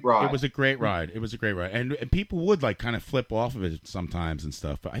ride. It was a great ride. And people would kind of flip off of it sometimes and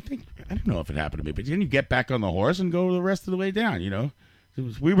stuff. But I don't know if it happened to me. But then you get back on the horse and go the rest of the way down.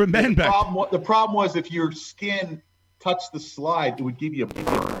 We were men back. The problem was if your skin touched the slide, it would give you a burn.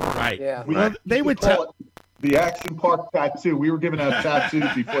 Right. Yeah. Well, they would tell it the Action Park tattoo. We were giving out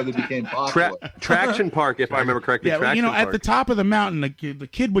tattoos before they became popular. Traction Park, if I remember correctly. Yeah, Traction at Park. the top of the mountain, the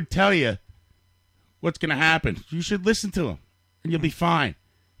kid would tell you what's going to happen. You should listen to him, and you'll be fine.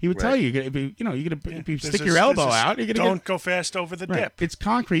 He would tell you, if you stick your elbow out, you're gonna go fast over the dip. It's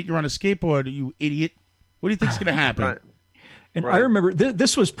concrete. You're on a skateboard, you idiot. What do you think's going to happen? Right. And I remember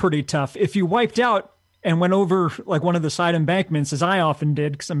this was pretty tough. If you wiped out and went over like one of the side embankments, as I often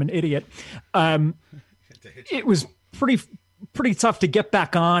did because I'm an idiot, it was pretty tough to get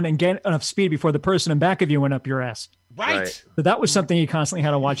back on and get enough speed before the person in back of you went up your ass. Right. So that was something you constantly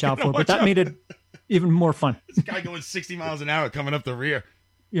had to watch out for, but that made it even more fun. This guy going 60 miles an hour coming up the rear.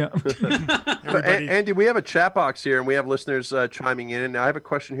 Yeah. Andy, we have a chat box here, and we have listeners chiming in. And I have a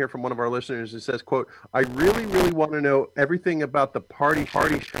question here from one of our listeners. It says, quote, I really, really want to know everything about the party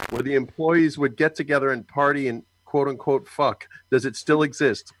where the employees would get together and party and quote unquote fuck. Does it still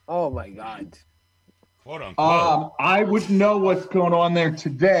exist? Oh my God. Quote unquote. I wouldn't know what's going on there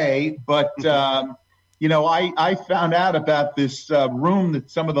today, but I found out about this room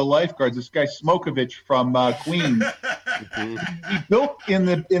that some of the lifeguards, this guy Smokovich from Queens, he built in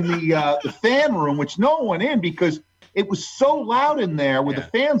the fan room, which no one went in because it was so loud in there with the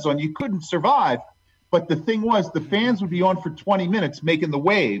fans on, you couldn't survive. But the thing was, the fans would be on for 20 minutes making the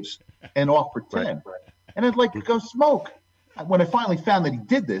waves and off for 10. Right. And I'd like to go smoke. When I finally found that he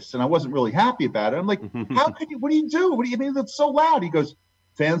did this, and I wasn't really happy about it, I'm like, how could you? What do you do? What do you mean that's so loud? He goes,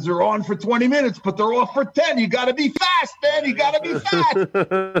 fans are on for 20 minutes, but they're off for 10. You got to be fast, man. You got to be fast.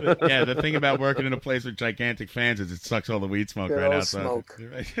 Yeah, the thing about working in a place with gigantic fans is it sucks all the weed smoke right outside. Smoke.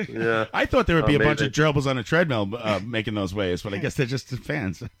 Yeah. I thought there would be a bunch of gerbils on a treadmill making those waves, but I guess they're just the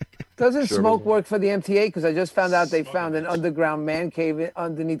fans. Doesn't smoke work for the MTA? Because I just found out they found an underground man cave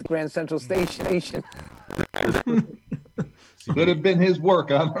underneath Grand Central Station. Could have been his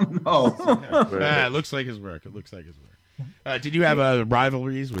work. I don't know. It looks like his work. Did you have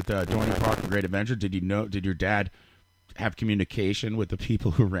rivalries with Dorney Park and Great Adventure? Did your dad have communication with the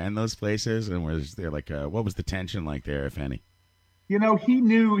people who ran those places? And was there what was the tension like there, if any? You know, he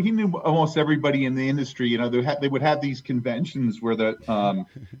knew almost everybody in the industry. You know, they would have these conventions where down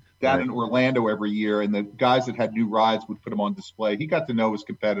in Orlando every year, and the guys that had new rides would put them on display. He got to know his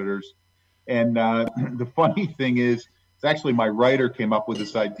competitors. And the funny thing is, it's actually my writer came up with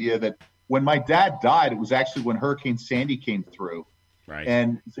this idea that when my dad died, it was actually when Hurricane Sandy came through. Right.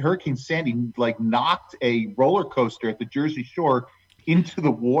 And Hurricane Sandy knocked a roller coaster at the Jersey Shore into the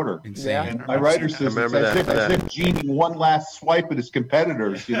water. Insane. And my writer says it's as if Gene one last swipe at his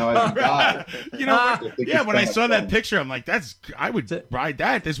competitors, you know, as he died. You know, when I saw that picture, I'm like, I would ride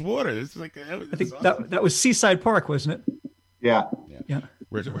that. This water. This is like, I think that was Seaside Park, wasn't it? Yeah.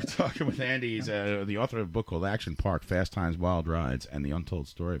 We're talking with Andy. He's the author of a book called Action Park: Fast Times, Wild Rides, and the Untold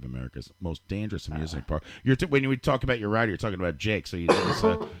Story of America's Most Dangerous Amusement Park. When you talk about your rider, you're talking about Jake. So you did this,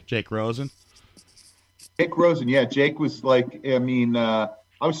 Jake Rosen. Jake Rosen, yeah. Jake was like, I mean, I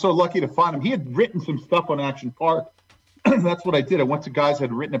was so lucky to find him. He had written some stuff on Action Park. That's what I did. I went to guys that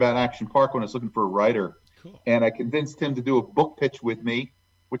had written about Action Park when I was looking for a writer. Cool. And I convinced him to do a book pitch with me,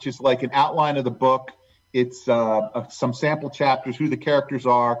 which is like an outline of the book. It's some sample chapters, who the characters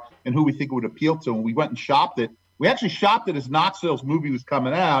are, and who we think it would appeal to. And we went and shopped it. We actually shopped it as Knoxville's movie was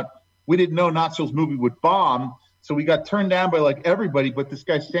coming out. We didn't know Knoxville's movie would bomb, so we got turned down by like everybody. But this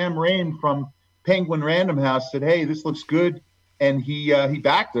guy Sam Rain from Penguin Random House said, "Hey, this looks good," and he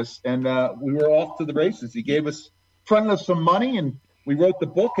backed us, and we were off to the races. He fronted us some money, and we wrote the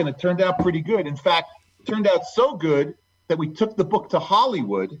book, and it turned out pretty good. In fact, it turned out so good that we took the book to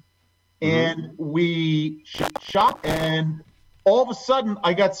Hollywood. And we shot, and all of a sudden,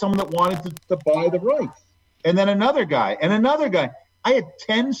 I got someone that wanted to buy the rights. And then another guy, and another guy. I had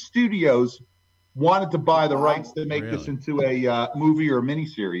 10 studios wanted to buy the rights to make this into a movie or a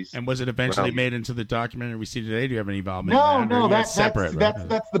miniseries. And was it eventually made into the documentary we see today? Do you have any involvement in that? No, that's separate.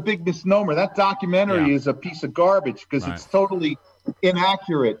 That's the big misnomer. That documentary is a piece of garbage because it's totally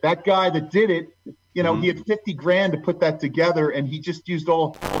inaccurate. That guy that did it, you know, he had $50,000 to put that together, and he just used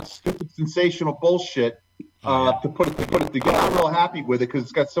all stupid, sensational bullshit to put it together. I'm real happy with it because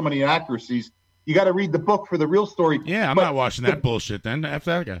it's got so many inaccuracies. You got to read the book for the real story. Yeah, I'm not watching that bullshit then.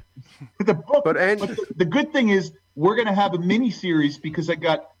 After that guy. The book, but the good thing is we're going to have a mini series because I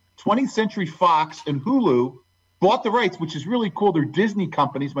got 20th Century Fox and Hulu bought the rights, which is really cool. They're Disney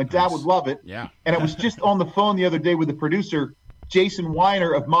companies. My dad would love it. Yeah. And I was just on the phone the other day with the producer, Jason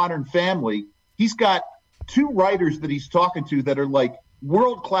Weiner of Modern Family. He's got 2 writers that he's talking to that are like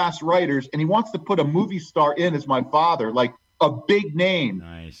world-class writers, and he wants to put a movie star in as my father, like a big name.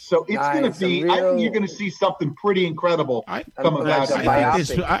 Nice. So it's going to be, I think you're going to see something pretty incredible come about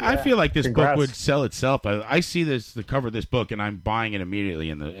it. I feel like this book would sell itself. I see the cover of this book, and I'm buying it immediately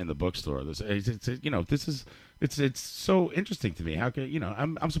in the bookstore. It's so interesting to me. How can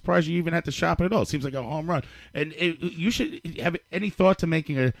I'm surprised you even had to shop it at all. It seems like a home run. And you should have any thought to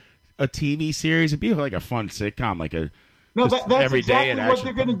making a TV series. It'd be like a fun sitcom, like a that's exactly what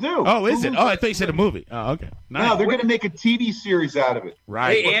they're going to do. Oh, is it? Oh, I thought you said a movie. Oh, okay. Nice. No, they're going to make a TV series out of it.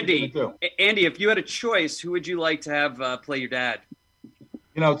 Right. Hey, Andy, if you had a choice, who would you like to have play your dad?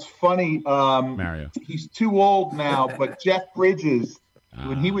 You know, it's funny. Mario. He's too old now, but Jeff Bridges,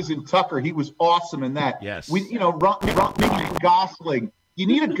 when he was in Tucker, he was awesome in that. Yes. Ryan Gosling. You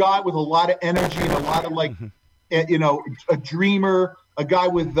need a guy with a lot of energy and a lot of a dreamer, a guy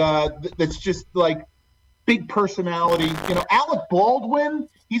with that's just like big personality. Alec Baldwin,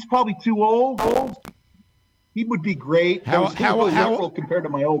 he's probably too old. He would be great. How compared to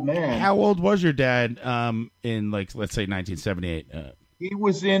my old man? How old was your dad in let's say 1978? He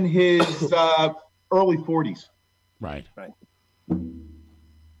was in his early 40s. Right.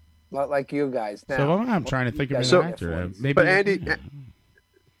 Not like you guys now. So I'm trying to think of an actor. Maybe. But Andy,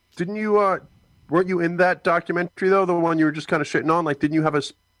 didn't you weren't you in that documentary though? The one you were just kind of shitting on? Like, didn't you have a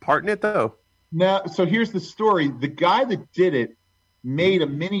part in it though? No. So here's the story. The guy that did it made a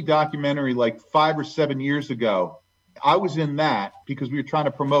mini documentary like 5 or 7 years ago. I was in that because we were trying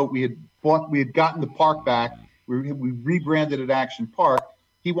to promote. We had gotten the park back. We rebranded it Action Park.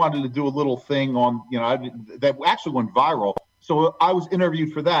 He wanted to do a little thing on, that actually went viral. So I was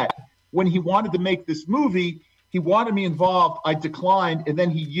interviewed for that. When he wanted to make this movie, he wanted me involved. I declined, and then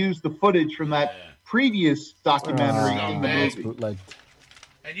he used the footage from that previous documentary in the movie.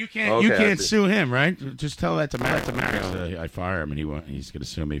 And you can't sue him, right? Just tell that to Mario. I fire him, and he's going to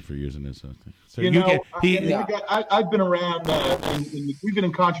sue me for using this. So I've been around. We've been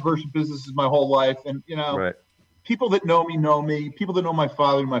in controversial businesses my whole life, and people that know me. People that know my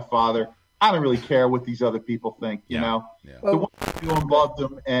father. I don't really care what these other people think. You know, the ones who know him loved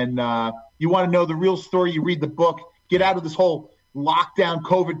him, and you want to know the real story. You read the book. Get out of this whole lockdown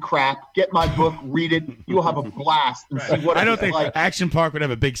COVID crap. Get my book, read it. You'll have a blast and see what I don't it's think like. Action Park would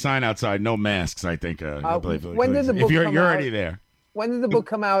have a big sign outside, no masks. I think. I believe. When did the book if you're come already out? there. When did the book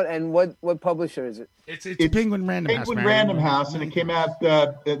come out, and what publisher is it? It's Penguin Random House. Penguin Random House, and it came out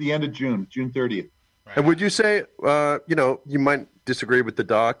at the end of June 30th. And would you say, you might disagree with the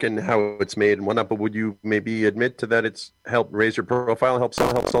doc and how it's made and whatnot, but would you maybe admit to that it's helped raise your profile and help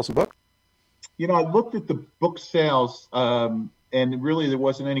sell some books? I looked at the book sales, and really there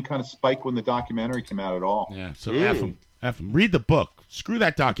wasn't any kind of spike when the documentary came out at all. Yeah, so F them. Read the book. Screw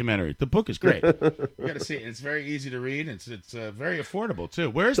that documentary. The book is great. You got to see it. It's very easy to read. It's very affordable, too.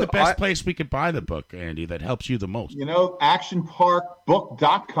 Where's the best place we could buy the book, Andy, that helps you the most?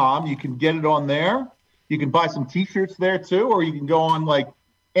 ActionParkBook.com. You can get it on there. You can buy some T-shirts there, too, or you can go on,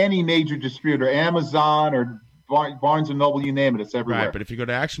 any major distributor, Amazon or Barnes & Noble, you name it. It's everywhere. Right, but if you go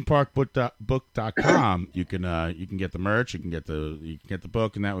to ActionParkBook.com, you can get the merch, you can get the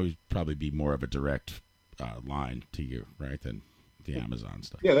book, and that would probably be more of a direct line to you, right, than the Amazon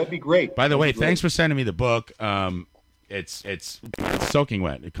stuff. Yeah, that'd be great. By the way, thanks for sending me the book. It's soaking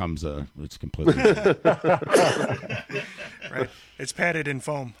wet. It comes. It's completely. Right. It's padded in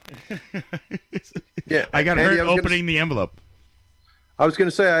foam. Yeah, I got hurt opening the envelope. I was going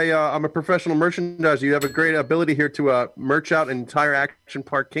to say I'm a professional merchandiser. You have a great ability here to merch out an entire Action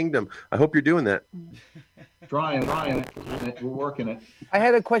Park kingdom. I hope you're doing that. Trying it. We're working it. I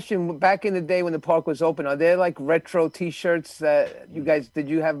had a question. Back in the day when the park was open, are there retro T-shirts that you guys? Did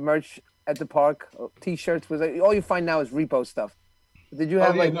you have merch at the park? T-shirts was all you find now is repo stuff. Did you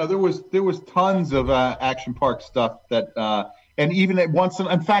have no? There was tons of Action Park stuff that, and even at once.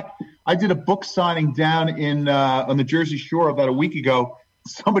 In fact, I did a book signing down in on the Jersey Shore about a week ago.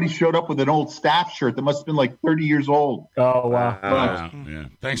 Somebody showed up with an old staff shirt that must have been 30 years old. Oh, wow. Yeah.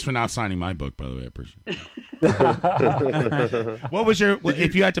 Thanks for not signing my book, by the way. I appreciate it. What was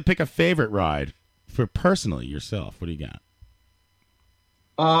if you had to pick a favorite ride for personally yourself, what do you got?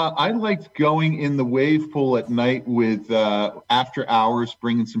 I liked going in the wave pool at night with after hours,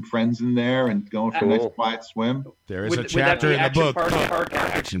 bringing some friends in there and going for a nice quiet swim. There is a chapter in the book called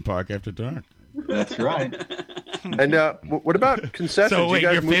Action Park After Dark. That's right. And what about concessions? So wait,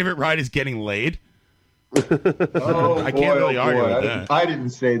 your favorite ride is getting laid? I can't really argue with that. I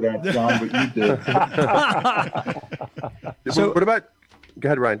didn't say that, John, but you did. So what about? Go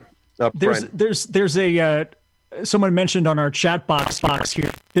ahead, Ryan. There's a someone mentioned on our chat box here.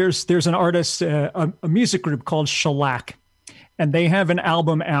 There's an artist, a music group called Shellac, and they have an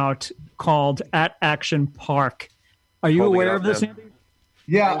album out called At Action Park. Are you aware of this, Andy?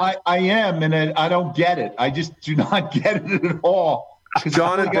 Yeah, I am, and I don't get it. I just do not get it at all.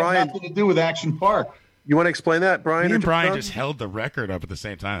 John and Brian, nothing to do with Action Park. You want to explain that, Brian? Me and Brian just held the record up at the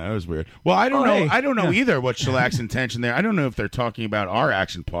same time. That was weird. Well, I don't know. I don't know either what Shellac's intention there. I don't know if they're talking about our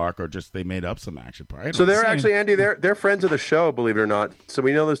Action Park or just they made up some Action Park. So they're actually, Andy, they're friends of the show, believe it or not. So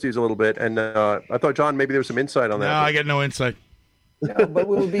we know those dudes a little bit. And I thought, John, maybe there was some insight on that. No, I get no insight. No, but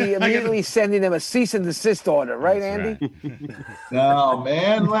we'll be immediately sending them a cease and desist order, right, Andy? Right. No,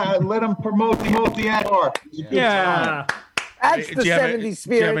 man, let them promote the Action Park. Yeah. That's the 70s spirit.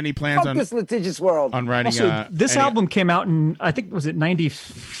 Do you have any plans on this litigious world? On writing? Also, this album came out in, I think, was it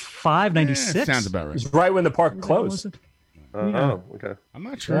 95, 96? Sounds about right. It's right when the park closed. Oh, okay. I'm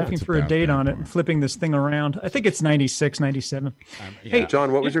not sure. I'm looking for a date on it and flipping this thing around. I think it's 96, 97. Hey,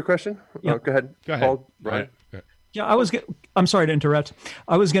 John, what was your question? Yeah. Oh, go ahead. Go ahead. Paul, Brian. Yeah, I'm sorry to interrupt.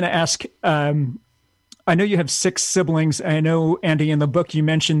 I was going to ask, I know you have 6 siblings. I know, Andy, in the book you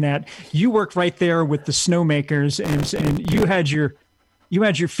mentioned that you worked right there with the snowmakers and you had your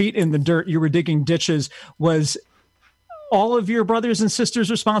feet in the dirt. You were digging ditches. Was all of your brothers and sisters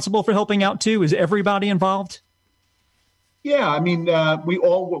responsible for helping out too? Is everybody involved? Yeah, I mean, we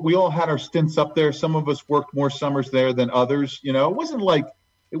all had our stints up there. Some of us worked more summers there than others. You know, it wasn't like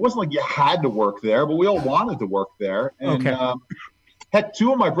you had to work there, but we all wanted to work there. And heck,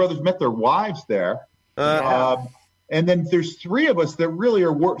 2 of my brothers met their wives there. And then there's 3 of us that really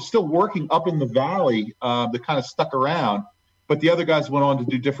are still working up in the valley that kind of stuck around. But the other guys went on to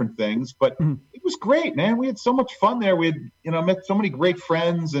do different things. But it was great, man. We had so much fun there. We had, met so many great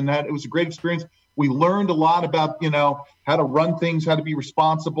friends, and it was a great experience. We learned a lot about, how to run things, how to be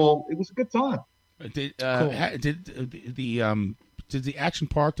responsible. It was a good time. Did the Action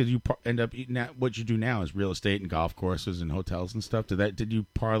Park? Did you end up eating that? What you do now is real estate and golf courses and hotels and stuff. Did you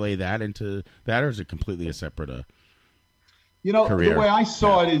parlay that into that, or is it completely a separate career? The way I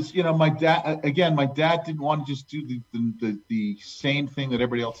saw it is, my dad didn't want to just do the same thing that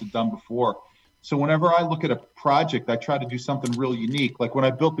everybody else had done before. So whenever I look at a project, I try to do something real unique. Like when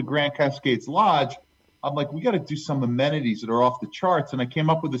I built the Grand Cascades Lodge, I'm like, we got to do some amenities that are off the charts. And I came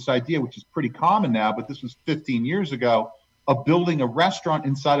up with this idea, which is pretty common now, but this was 15 years ago, of building a restaurant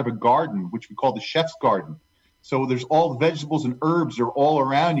inside of a garden, which we call the chef's garden. So there's all the vegetables and herbs are all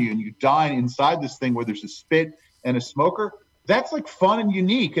around you, and you dine inside this thing where there's a spit and a smoker. That's like fun and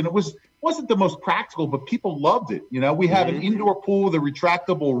unique. And it wasn't the most practical, but people loved it. We have an indoor pool with a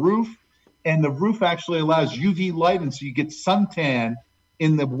retractable roof, and the roof actually allows UV light, and so you get suntan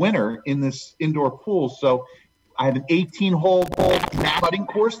in the winter in this indoor pool. So I have an 18-hole putting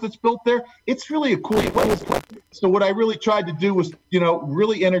course that's built there. It's really a cool place. So what I really tried to do was,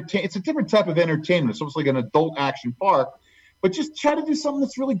 really entertain. It's a different type of entertainment. It's almost like an adult action park, but just try to do something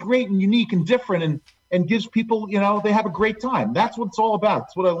that's really great and unique and different and gives people, they have a great time. That's what it's all about.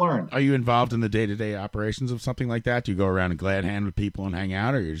 That's what I learned. Are you involved in the day-to-day operations of something like that? Do you go around and glad hand with people and hang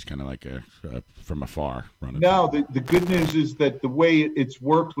out, or you're just kind of like from afar running? No, the good news is that the way it's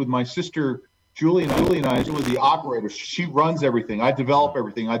worked with my sister, Julie and I is really the operator. She runs everything. I develop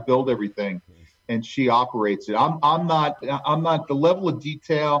everything. I build everything, and she operates it. I'm not the level of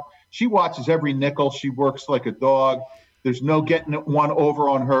detail. She watches every nickel. She works like a dog. There's no getting one over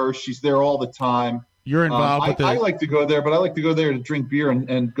on her. She's there all the time. You're involved with I like to go there, but I like to go there to drink beer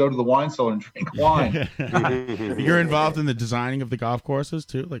and go to the wine cellar and drink wine. You're involved in the designing of the golf courses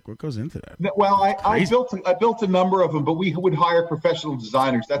too? Like, what goes into that? Well, I built a number of them, but we would hire professional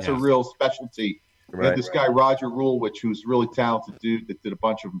designers. That's a real specialty. We had this guy, Roger Rulewich, who's a really talented dude that did a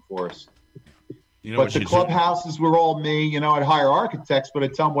bunch of them for us. But the clubhouses were all me. I'd hire architects, but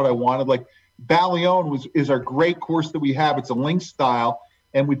I'd tell them what I wanted. Like Ballione is our great course that we have. It's a links style.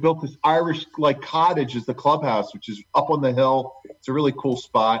 And we built this Irish cottage as the clubhouse, which is up on the hill. It's a really cool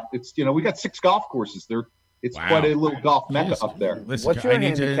spot. It's we got 6 golf courses there. It's quite a little golf mecca up there. Listen, what's your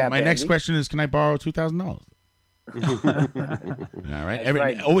handicap? My next question is, can I borrow $2,000? All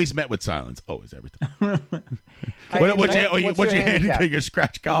right. Always met with silence. Always, every time. What's your handicap? You're a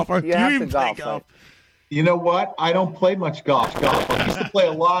scratch golfer. You have to golf. Right? You know what? I don't play much golf. I used to play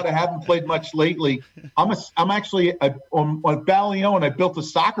a lot. I haven't played much lately. I'm actually on Ballione. I built a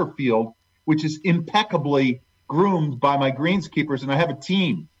soccer field, which is impeccably groomed by my greenskeepers, and I have a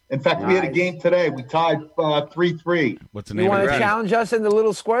team. In fact, we had a game today. We tied 3-3. What's the name? You want to challenge us in the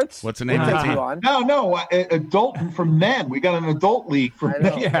little squirts? What's the name of the team? No, adult for men. We got an adult league for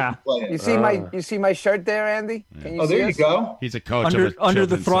men. Yeah. You see my shirt there, Andy? Can you see there you go. He's a coach under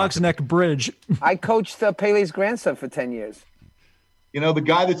the Throgs Neck Bridge. I coached Pele's grandson for 10 years. The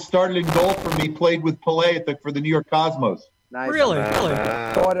guy that started in goal for me played with Pele for the New York Cosmos. Nice. Really?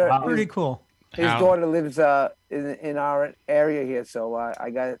 Pretty cool. His daughter lives in our area here, so I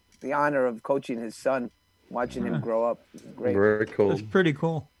got the honor of coaching his son, watching him grow up. Great. Very cool. It's pretty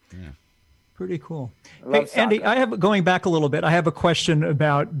cool. Yeah. Pretty cool. Hey, Andy, going back a little bit, I have a question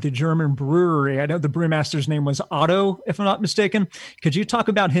about the German brewery. I know the brewmaster's name was Otto, if I'm not mistaken. Could you talk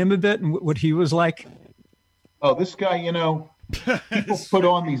about him a bit and what he was like? Oh, this guy, people put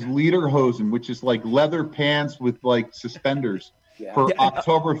on these lederhosen, which is like leather pants with suspenders. For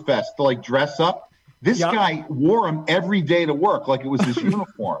Oktoberfest to dress up. This guy wore them every day to work like it was his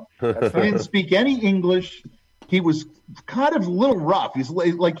uniform. He didn't speak any English. He was kind of a little rough.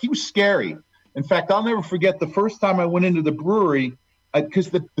 He was scary. In fact, I'll never forget the first time I went into the brewery because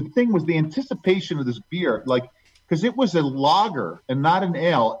the thing was the anticipation of this beer, because it was a lager and not an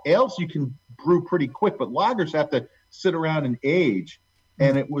ale. Ales you can brew pretty quick, but lagers have to sit around and age.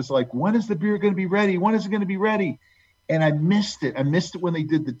 And it was like, when is the beer going to be ready? When is it going to be ready? And I missed it. I missed it when they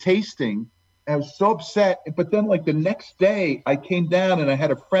did the tasting. I was so upset. But then, the next day, I came down and I had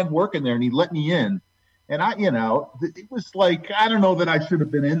a friend working there, and he let me in. And it was I don't know that I should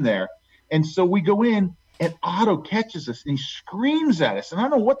have been in there. And so we go in, and Otto catches us, and he screams at us. And I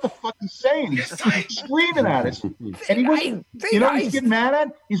don't know what the fuck he's saying. He's screaming at us. And he wasn't, what he's getting mad at?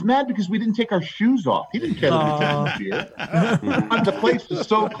 He's mad because we didn't take our shoes off. He didn't care that we did beer. The place was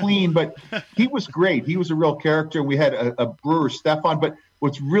so clean, but he was great. He was a real character. We had a brewer, Stefan. But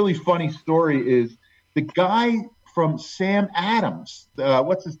what's really funny story is the guy from Sam Adams,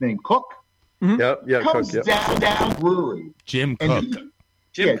 what's his name? Cook? Mm-hmm. Comes down brewery. Jim Cook.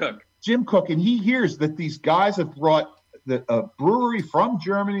 Cook. Jim Cook, and he hears that these guys have brought a brewery from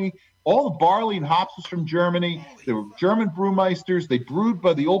Germany. All the barley and hops was from Germany. They were German brewmeisters. They brewed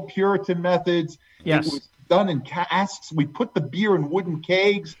by the old Puritan methods. Yes. It was done in casks. We put the beer in wooden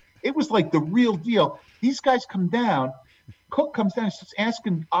kegs. It was like the real deal. These guys come down. Cook comes down and starts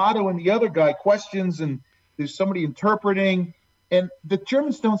asking Otto and the other guy questions, and there's somebody interpreting. And the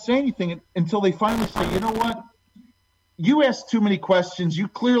Germans don't say anything until they finally say, you know what? you ask too many questions. You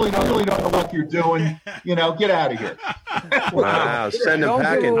clearly don't know what you're doing. You know, get out of here. Wow, send them Don't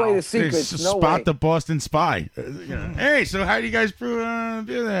packing. give away the secrets. No Spot way. the Boston Spy. Hey, so how do you guys do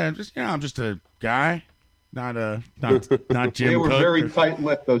that? Just I'm just a guy, not Jim. They were Cook very or-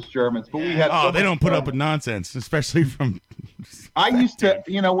 tight-lipped, those Germans. But we had. Oh, so they much don't put fun. up with nonsense, especially from. I used to,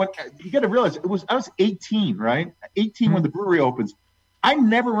 you know, when you got to realize I was 18, right? 18 when the brewery opens. I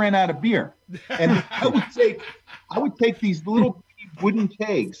never ran out of beer, and I would take these little wooden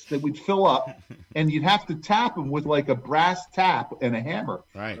kegs that we'd fill up, and you'd have to tap them with like a brass tap and a hammer.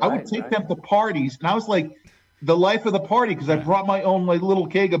 Right. I would take them to parties, and I was like the life of the party because I brought my own like little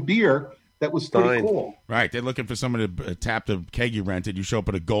keg of beer that was pretty Stein. cool. Right, they're looking for someone to tap the keg you rented. You show up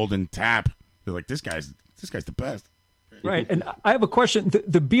with a golden tap. They're like, this guy's the best. Right. And I have a question.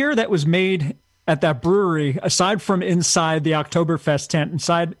 The beer that was made at that brewery, aside from inside the Oktoberfest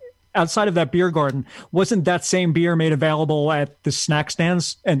tent, outside of that beer garden, wasn't that same beer made available at the snack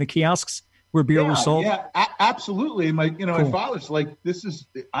stands and the kiosks where beer was sold? Yeah, absolutely. And my father's like,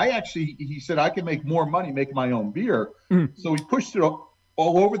 he said I can make more money making my own beer. So he pushed it all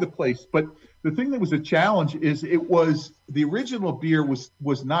over the place. But the thing that was a challenge is the original beer was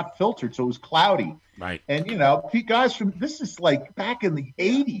not filtered, so it was cloudy. Right. And guys this is like back in the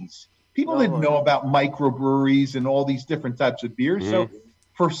 80s. People didn't know about microbreweries and all these different types of beers. So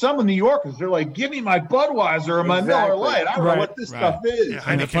for some of New Yorkers, they're like, give me my Budweiser or my Miller Lite. I don't know what this stuff is.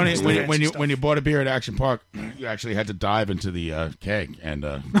 And the funny is, when you bought a beer at Action Park, you actually had to dive into the keg and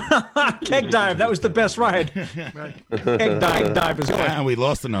keg dive. That was the best ride. Keg dive is good. And we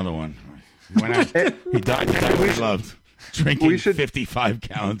lost another one. He went out. He died. He loved drinking 55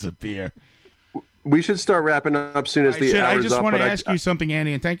 gallons of beer. We should start wrapping up soon as the hour's I just up. want to but ask you something,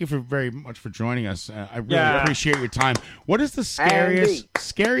 Andy, and thank you very much for joining us. I really Yeah. appreciate your time. What is the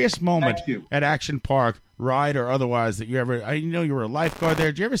scariest moment at Action Park, ride or otherwise, that you ever? I know you were a lifeguard there.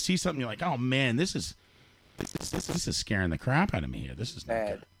 Did you ever see something you're like, oh man, this is scaring the crap out of me here. This is not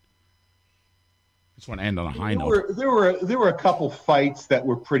good. Just want to end on a high note. There were a couple fights that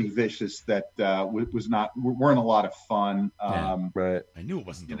were pretty vicious that weren't a lot of fun. Right. I knew it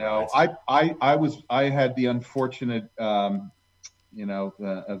wasn't. I had the unfortunate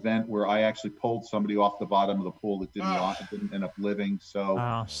event where I actually pulled somebody off the bottom of the pool that didn't end up living.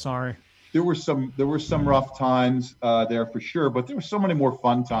 So sorry. There were some rough times there for sure, but there were so many more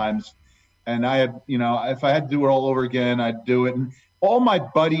fun times. And I had, if I had to do it all over again, I'd do it. And all my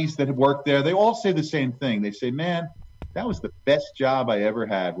buddies that had worked there, they all say the same thing. They say, man, that was the best job I ever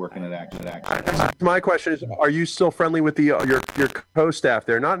had working at Action. My question is, are you still friendly with your co-staff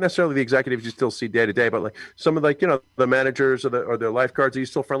there? Not necessarily the executives you still see day to day, but like some of the managers or the lifeguards. Are you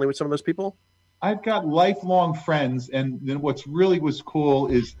still friendly with some of those people? I've got lifelong friends, and then what's really was cool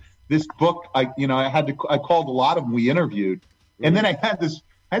is this book. I called a lot of them. We interviewed, and then I had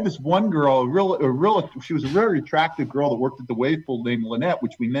this one girl, she was a very attractive girl that worked at the wave pool named Lynette,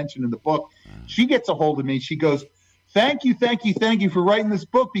 which we mentioned in the book. She gets a hold of me. She goes, thank you for writing this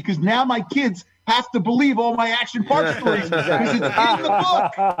book, because now my kids have to believe all my Action Park stories because it's in the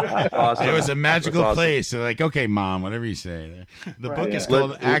book. Awesome. It was a magical That's awesome. place. They're like, okay, Mom, whatever you say. The book is Let-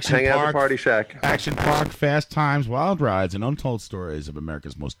 called Action hang out at the Park. Party Shack. Action Park: Fast Times, Wild Rides, and Untold Stories of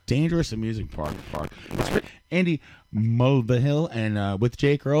America's Most Dangerous Amusing Park. It's written Andy Mulvihill and with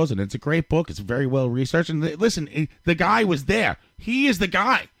Jake Rose, and it's a great book. It's very well researched. And listen, the guy was there. He is the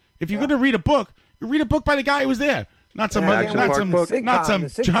guy. If you're going to read a book, you read a book by the guy who was there. Not some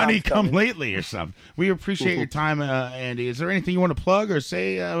Johnny Come Lately or something. We appreciate your time, Andy. Is there anything you want to plug or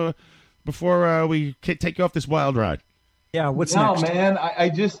say before we take you off this wild ride? Yeah, what's next? next? No, man,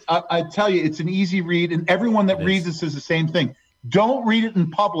 I tell you, it's an easy read, and everyone that reads this says the same thing. Don't read it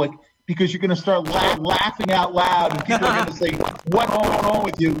in public, because you're going to start laughing out loud, and people are going to say, what's going on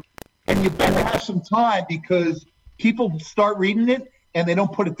with you? And you better have some time, because people start reading it, and they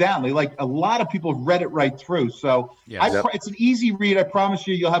don't put it down. A lot of people have read it right through. So it's an easy read. I promise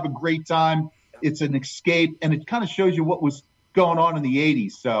you'll have a great time. It's an escape, and it kind of shows you what was going on in the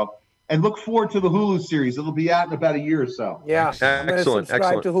 80s. So, and look forward to the Hulu series. It'll be out in about a year or so. Yeah, I'm going to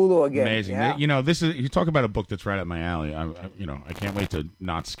subscribe to Hulu again. Amazing. Yeah. This is, you talk about a book that's right up my alley. I can't wait to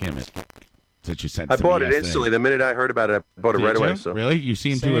not skim it. That you sent. I to bought me it instantly. The minute I heard about it, I bought it right away. So really, you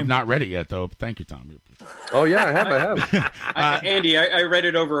seem to have not read it yet, though. Thank you, Tom. Oh yeah, I have. Andy, I read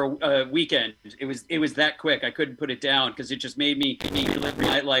it over a weekend. It was that quick. I couldn't put it down because it just made me relive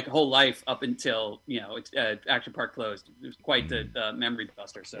my whole life up until Action Park closed. It was quite the memory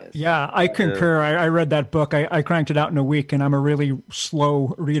buster. So yeah, I concur. I read that book. I cranked it out in a week, and I'm a really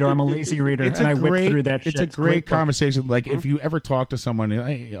slow reader. I'm a lazy reader, and I whipped through that shit. It's a great conversation. Like if you ever talk to someone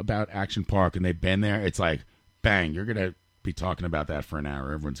about Action Park and they've been there, it's like bang. You're gonna be talking about that for an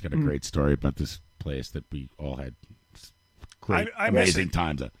hour. Everyone's got a great story about this place that we all had great, amazing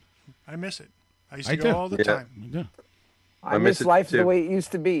times at. I miss it. I used to go all the time. Yeah. I miss life the way it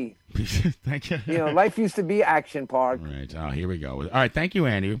used to be. Thank you. You know, life used to be Action Park. Right. Oh, here we go. All right. Thank you,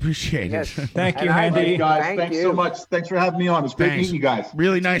 Andy. We appreciate Yes. it. Thank you, Hey, Andy. guys, thanks so much. Thanks for having me on. It's great meeting you guys.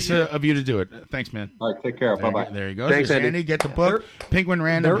 Really nice of you to do it. Thanks, man. All right, take care. Bye bye. There you go. Thanks, There's Andy. Get the book. Penguin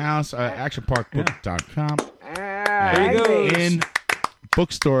Random House, actionparkbook.com. There you go. In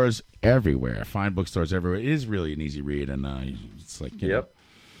bookstores everywhere. Fine bookstores everywhere. It is really an easy read, and it's like, you know,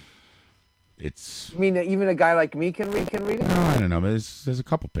 it's. You mean even a guy like me can read it? No, I don't know. But there's a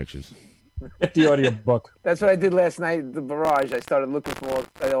couple pictures. Get the audio book. That's what I did last night at the barrage. I started looking for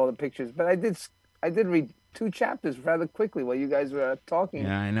all the pictures, but I did read 2 chapters rather quickly while you guys were talking.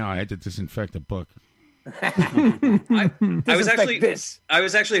 Yeah, I know. I had to disinfect the book. I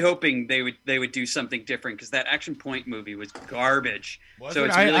was actually hoping they would do something different because that Action Point movie was garbage. So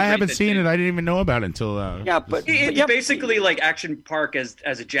it's really I haven't seen it. I didn't even know about it until. It's basically like Action Park as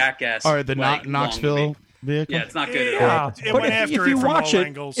a jackass. Or the like, Knoxville vehicle. Yeah, it's not good at all. It went after it from all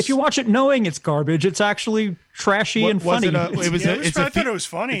angles. If you watch it knowing it's garbage, it's actually trashy and funny. I thought it was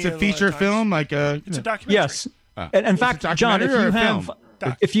funny. It's a feature film, like it's a documentary. Yes. And in fact, John,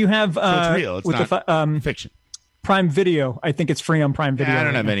 if you have so it's real. It's with not fiction. Prime Video, I think it's free on Prime Video. I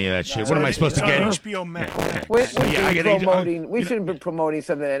don't have any of that shit. What am I supposed to get? HBO Max. We shouldn't be promoting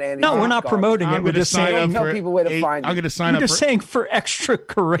something that Andy. No, we're not promoting it. We're just saying tell people where to find it. I'm going to sign up. We're just saying for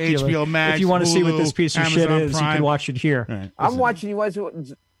extracurricular. HBO Max. If you want to see what Hulu, this piece of Amazon shit is, Prime. you can watch it here. Right. I'm watching you guys.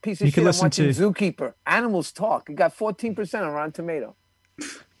 Piece of You shit. can I'm listen watching to- Zookeeper. Animals Talk. It got 14% on Rotten Tomato.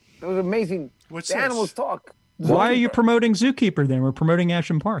 It was amazing. What's the this? Animals Talk. Why are you promoting Zookeeper then? We're promoting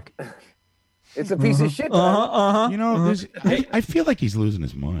Action Park. It's a piece of shit. You know, I feel like he's losing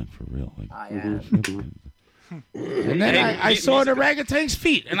his mind for real. Like, I am. and then I saw the orangutan's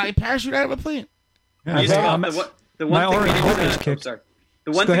feet, and I parachuted out of a plane. The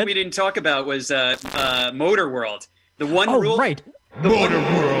one thing we didn't talk about was Motor World. The one rule, right? Motor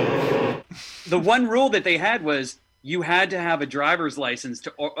World. The one rule that they had was you had to have a driver's license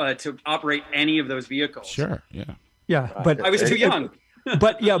to operate any of those vehicles. Sure, yeah, but I was too young.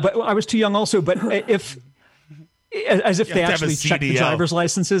 But I was too young also. But if they actually checked the driver's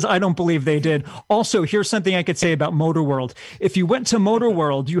licenses, I don't believe they did. Also, here's something I could say about Motor World. If you went to Motor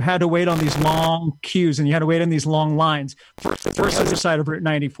World, you had to wait on these long queues and you had to wait on these long lines. First other side of Route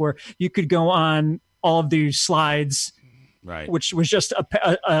 94, you could go on all of these slides. Right. Which was just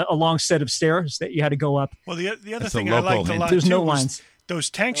a long set of stairs that you had to go up. Well, the other thing I liked a lot There's too no was lines.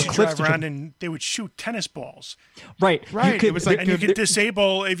 those tanks you drive around and they would shoot tennis balls. Right. It was like you could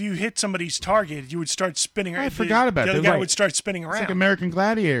disable if you hit somebody's target, you would start spinning around. I forgot about the that. other guy would start spinning around. It's like American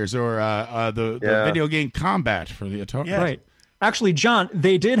Gladiators or the video game Combat for the Atari. Yeah. Right. Actually, John,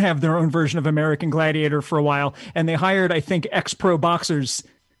 they did have their own version of American Gladiator for a while, and they hired, I think, ex-pro boxers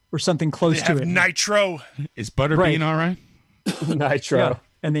or something close They to have it. Nitro. Is Butterbean all right? Nitro. Yeah,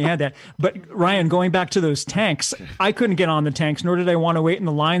 and they had that. But Ryan, going back to those tanks, I couldn't get on the tanks, nor did I want to wait in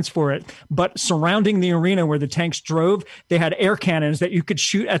the lines for it. But surrounding the arena where the tanks drove, they had air cannons that you could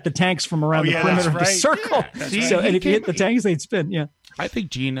shoot at the tanks from around the perimeter of the circle. Yeah, so, and if you hit the tanks, they'd spin. Yeah. I think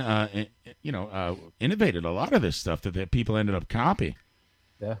Gene, innovated a lot of this stuff that people ended up copying.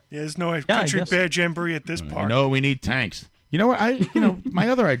 Yeah. There's no country bear jamboree at this park. No, we need tanks. You know what? My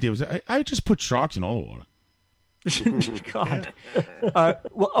other idea was I just put sharks in all the water. God.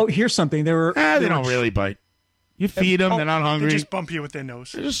 Here's something. They don't really bite. You feed them; they're not hungry. They just bump you with their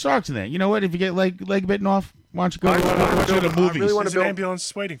nose. There's just sharks in there. You know what? If you get leg bitten off, why don't you go to the movies? There's an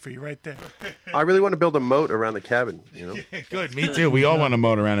ambulance waiting for you right there. I really want to build a moat around the cabin. Good, me too. We all want a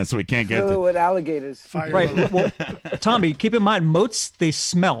moat around it so we can't get Fill it to. with alligators. Right. Well, Tommy, keep in mind, moats, they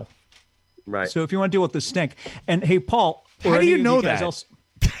smell. Right. So if you want to deal with the stink. And hey, Paul. How do you know that?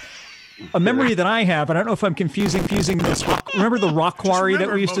 A memory that I have, and I don't know if I'm confusing this. Remember the rock quarry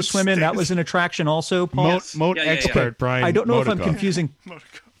that we used to swim in? That was an attraction also, Paul? Moat expert, Brian. I don't know if I'm Motico. confusing. I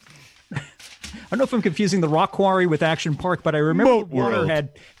don't know if I'm confusing the rock quarry with Action Park, but I remember the water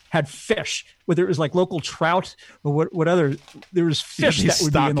had fish, whether it was like local trout or what other. There was fish that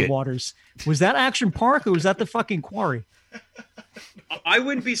would be in the waters. Was that Action Park or was that the fucking quarry? I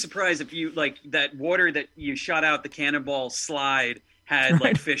wouldn't be surprised if you like that water that you shot out the cannonball slide had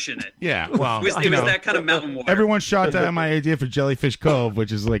like fish in it. Yeah, well, it was that kind of mountain water. Everyone shot down my idea for Jellyfish Cove,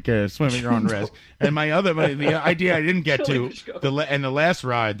 which is like swimming your own risk. And the idea I didn't get to the last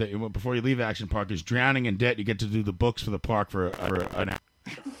ride before you leave Action Park is Drowning in Debt. You get to do the books for the park for an hour.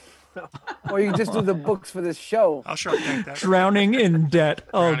 Or you can just do the books for this show. I'll Shark Tank that. Drowning in Debt.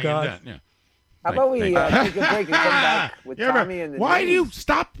 Oh, Drowning in God. Debt, yeah. How about we take a break and come back with Tommy and the Why do news? you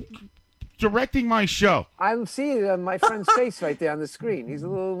stop directing my show? I'm seeing my friend's face right there on the screen. He's a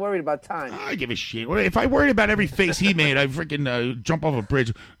little worried about time. I give a shit. If I worried about every face he made, I'd freaking jump off a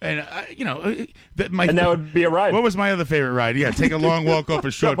bridge. And, that would be a ride. What was my other favorite ride? Yeah, take a long walk off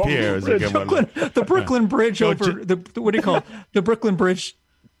a short pier. The Brooklyn Bridge over what do you call it? The Brooklyn Bridge.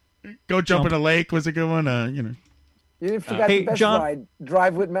 Go jump in a lake was a good one. You didn't forget the best ride,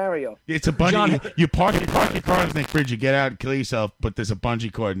 Drive with Mario. It's a bungee. You park your car on the bridge, you get out and kill yourself, but there's a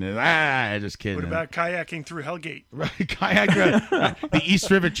bungee cord in it. Just kidding. What about kayaking through Hellgate? Right, the East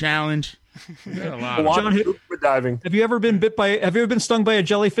River Challenge. John, diving. Have you ever been stung by a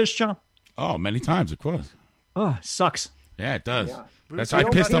jellyfish, John? Oh, many times, of course. Oh, sucks. Yeah, it does. Yeah. That's why I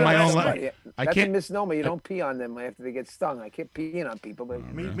pissed on my own leg. That's a misnomer. You don't pee on them after they get stung. I keep peeing on people, but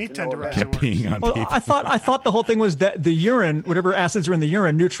meat tenderizer kept peeing on people. I thought the whole thing was that the urine, whatever acids are in the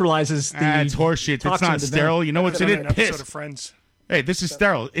urine, neutralizes the. It's horseshit. It's not sterile. You know what's in it? Piss. Of Friends. Hey, this is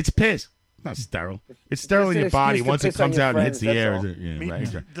sterile. It's piss. It's not sterile. It's sterile in your body once it comes out and hits the air.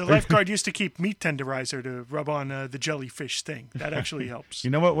 The lifeguard used to keep meat tenderizer to rub on the jellyfish sting. That actually helps.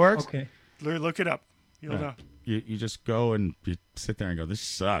 You know what works? Okay. Look it up. You'll know. You just go and you sit there and go, this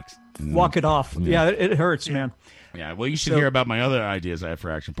sucks. Walk it off. Yeah, it hurts, man. Yeah, well, you should hear about my other ideas I have for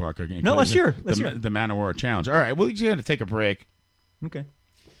Action Park. No, let's hear. The Man of War Challenge. All right, well, you're going to take a break. Okay.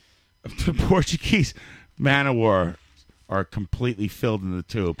 The Portuguese Man of War are completely filled in the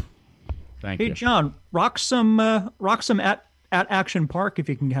tube. Thank you. Hey, John, rock some at Action Park if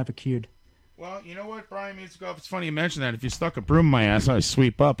you can have it queued. Well, you know what, Brian Music-Off? It's funny you mention that. If you stuck a broom in my ass, I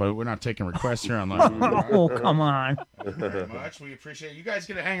sweep up. We're not taking requests here online. Oh, come on. Thank you very much. We appreciate it. You guys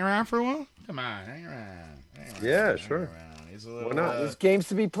going to hang around for a while? Come on, hang around. Yeah, sure. Why not? There's games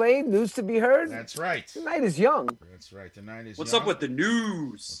to be played, news to be heard. That's right. The night is young. That's right. The night is What's young. up with the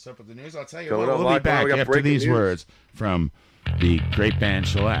news? What's up with the news? I'll tell you Going what. on We'll be live, back we got after breaking these news. words from the great band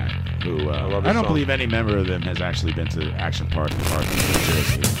Shellac, who I don't believe any member of them has actually been to Action Park in New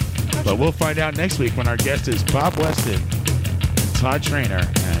Jersey. But we'll find out next week when our guest is Bob Weston, Todd Trainer,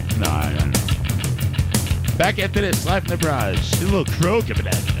 and no. Back after this, live from the barrage. A little crow coming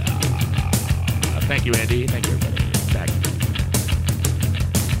at you. Thank you, Andy. Thank you, everybody. Back.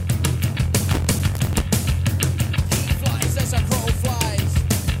 He flies as a crow flies.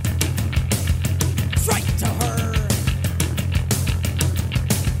 Straight to her.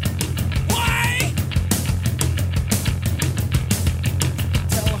 Why?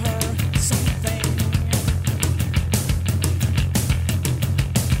 Tell her something.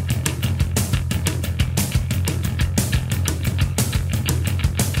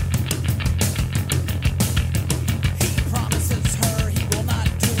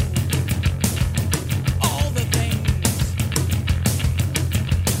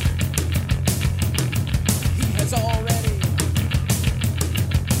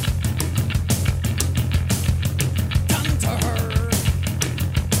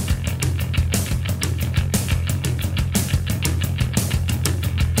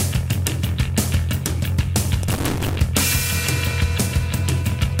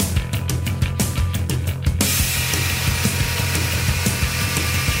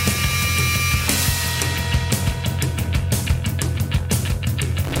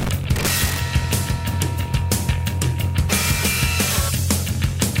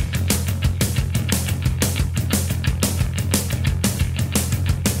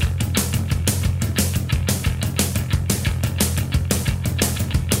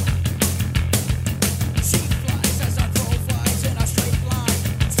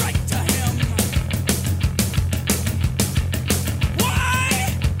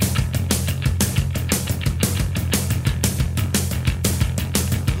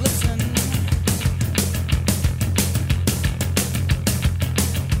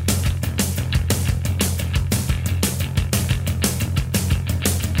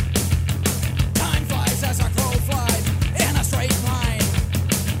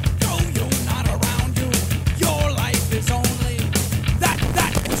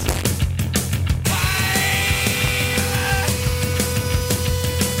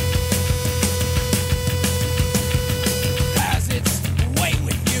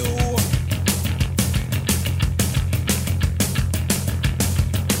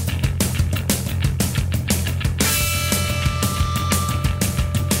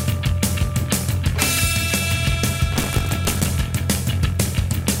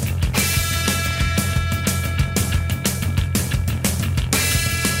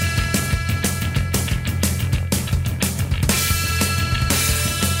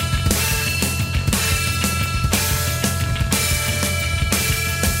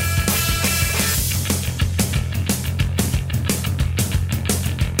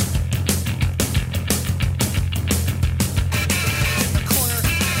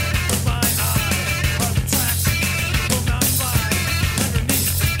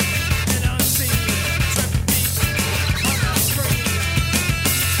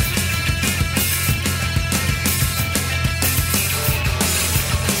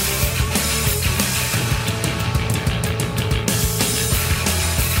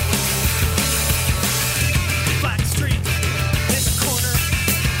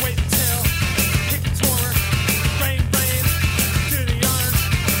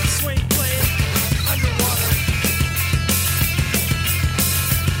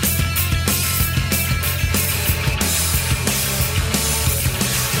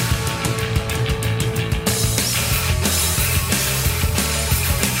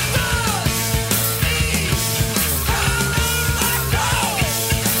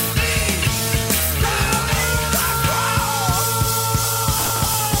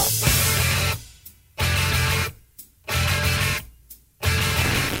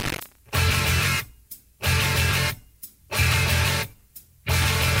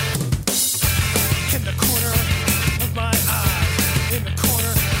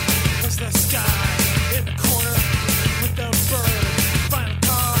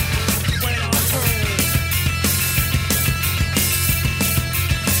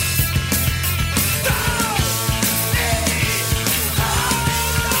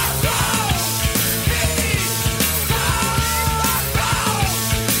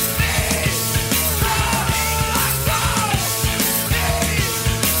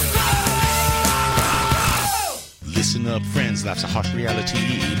 up friends, life's a harsh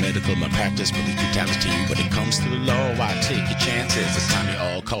reality. Medical malpractice, police brutality. When it comes to the law, I take your chances. It's time you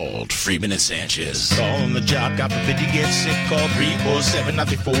all called Freeman and Sanchez. All on the job, God forbid you get sick. Call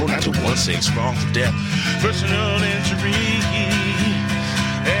 347-934-9216. Wrong for death, personal injury.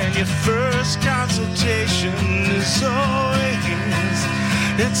 And your first consultation is always,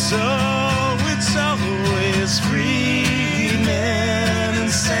 it's always Freeman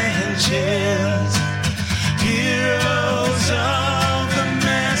and Sanchez, heroes of the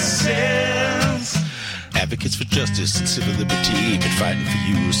masses, advocates for justice and civil liberty, been fighting for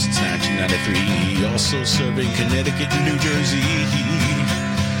you since 1993, also serving Connecticut and New Jersey.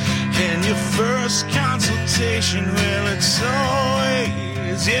 And your first consultation, well, it's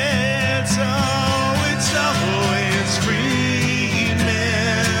always, yeah, it's always Freeman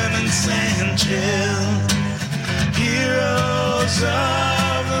and Sanchez, heroes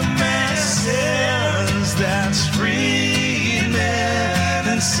of the masses. That's Freeman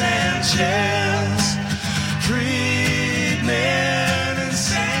and Sanchez, Freeman and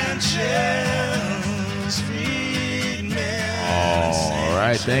Sanchez, Freeman and Sanchez. All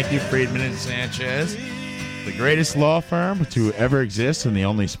right, thank you, Friedman and Sanchez, the greatest law firm to ever exist and the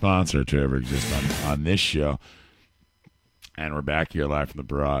only sponsor to ever exist on this show. And we're back here live from the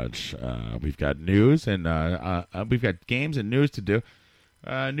barrage. We've got news and we've got games and news to do.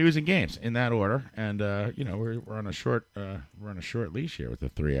 News and games in that order. And we're on a short leash here with the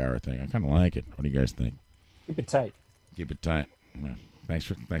 3-hour thing. I kind of like it. What do you guys think? Keep it tight. Keep it tight. Yeah. Thanks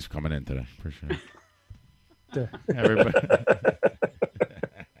for coming in today. Appreciate it. Everybody.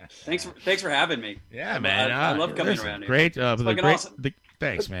 Thanks for having me. Yeah, man. I love coming around here. Great. Awesome.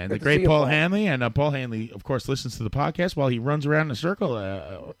 Thanks, man. The great Paul Hanley. And Paul Hanley, of course, listens to the podcast while he runs around in a circle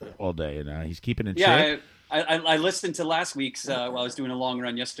all day. And he's keeping it shape. I listened to last week's while I was doing a long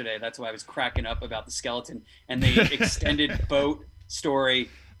run yesterday. That's why I was cracking up about the skeleton and the extended boat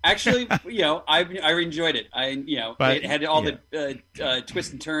story. Actually, I enjoyed it. It had all the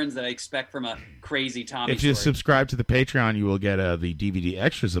twists and turns that I expect from a crazy Tommy. If you story. subscribe to the Patreon, you will get the DVD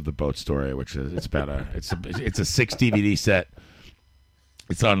extras of the boat story, which is it's a 6 DVD set.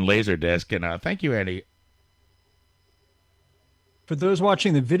 It's on Laserdisc, and thank you, Andy. For those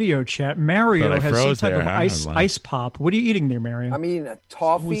watching the video chat, Mario has some type of ice pop. What are you eating there, Mario? I'm eating a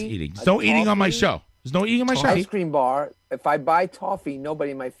toffee. Who's eating? There's no eating on my show. There's no eating on my show. Ice cream bar. If I buy toffee,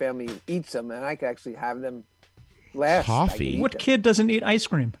 nobody in my family eats them, and I can actually have them last. Toffee? What kid doesn't eat ice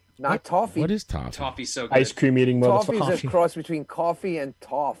cream? Not toffee. What is toffee? Toffee's so good. Ice cream eating motherfucker. Toffee is a cross between coffee and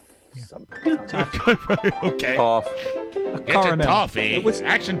toff. Okay. Toff. Get your toffee. It was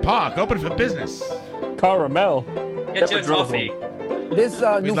Action Park. Open for business. Caramel. Get your toffee. This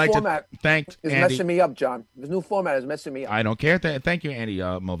new format is messing me up, John. This new format is messing me up. I don't care. Thank you, Andy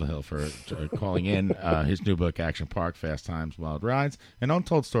Mulvihill, for calling in his new book, Action Park, Fast Times, Wild Rides, and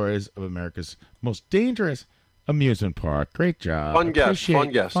Untold Stories of America's Most Dangerous Amusement Park. Great job. Fun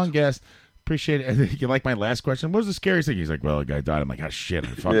guest. Appreciate it. You like my last question? What was the scariest thing? He's like, well, a guy died. I'm like, oh, shit. I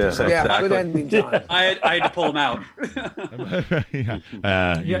fucked this up. Yeah, good ending, John. I had to pull him out.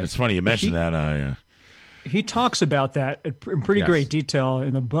 It's funny you mentioned that. He talks about that in pretty great detail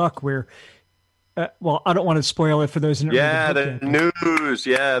in the book where, I don't want to spoil it for those. The news.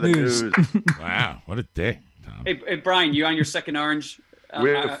 Yeah, the news. Wow, what a day, Tom. Hey, Brian, you on your second orange?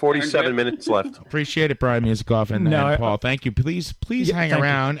 We have 47 minutes left. Appreciate it, Brian Musikoff and Paul. Thank you. Please hang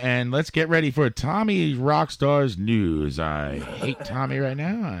around and let's get ready for Tommy Rockstar's news. I hate Tommy right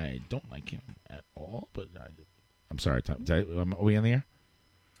now. I don't like him at all. But I'm sorry, Tom. Are we on the air?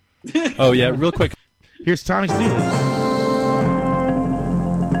 Oh yeah, real quick. Here's Tommy's news.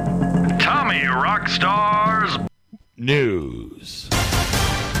 Tommy Rockstar's news.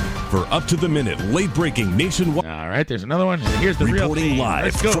 For up-to-the-minute, late-breaking nationwide... All right, there's another one. Here's the real Reporting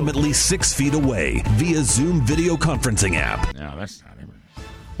live from at least 6 feet away via Zoom video conferencing app. No, that's not it.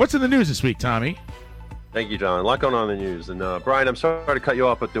 What's in the news this week, Tommy? Thank you, John. A lot going on in the news. And Brian, I'm sorry to cut you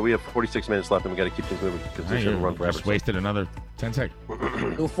off, but we have 46 minutes left, and we got to keep things moving because this should run forever. Just wasted another 10 seconds.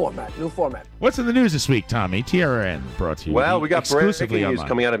 New format. What's in the news this week, Tommy? TRN brought to you. Well, we got exclusively breaking news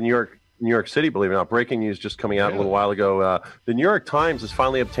coming out of New York City, believe it or not. Breaking news just coming out a little while ago. The New York Times has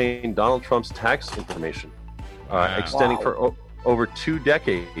finally obtained Donald Trump's tax information, extending for over 2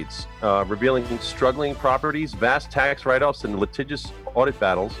 decades, revealing struggling properties, vast tax write-offs, and litigious audit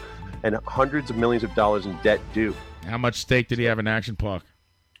battles, and hundreds of millions of dollars in debt due. How much stake did he have in Action Park?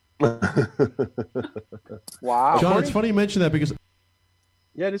 Wow. John, it's funny you mention that because...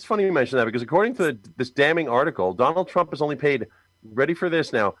 Yeah, it is funny you mention that because according to this damning article, Donald Trump has only paid, ready for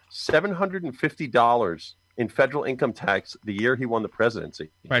this now, $750 in federal income tax the year he won the presidency.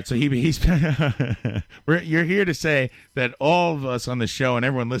 Right, so he's you're here to say that all of us on the show and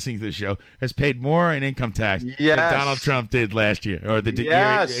everyone listening to the show has paid more in income tax than Donald Trump did last year, or the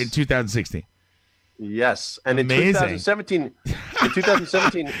year in 2016. Yes, and Amazing. in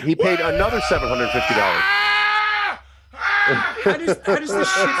 2017, he paid another $750. How does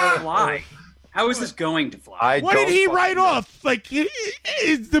this shit fly? How is this going to fly? What did he write off? Like,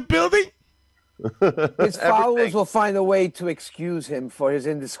 is the building? His followers will find a way to excuse him for his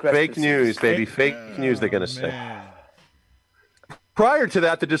indiscretion. Fake news, baby. Fake news, they're going to say. Prior to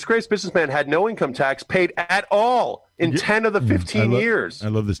that, the disgraced businessman had no income tax paid at all in 10 of the 15 years. I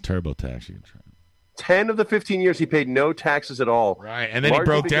love this TurboTax. 10 of the 15 years, he paid no taxes at all. Right, and then he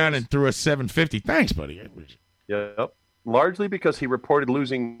broke down and threw us $750. Thanks, buddy. Yep. Largely because he reported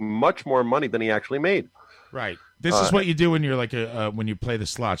losing much more money than he actually made. Right. This is what you do when you're like when you play the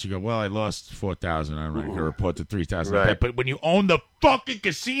slots. You go, well, I lost 4,000. I'm going to report to 3,000. Right. But when you own the fucking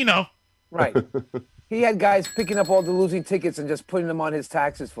casino, right? He had guys picking up all the losing tickets and just putting them on his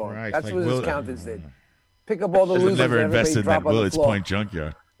taxes for him. Right, That's like what his Will- accountants did. Pick up all the I've losers. never and everybody invested in drop that on the Willits floor. Point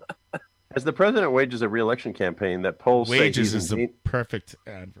junkyard. As the president wages a re-election campaign that polls Wages say is the perfect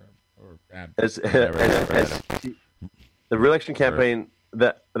adverb. Or as the re-election campaign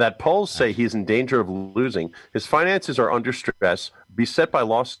that polls say he's in danger of losing. His finances are under stress, beset by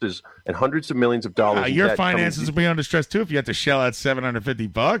losses and hundreds of millions of dollars. in Your debt finances will be under stress too if you have to shell out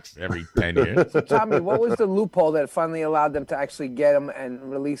 $750 every 10 years. So, Tommy, what was the loophole that finally allowed them to actually get him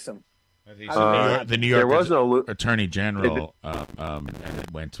and release him? The New York there was no Attorney General and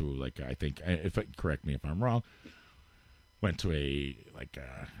it went to I think correct me if I'm wrong. Went to I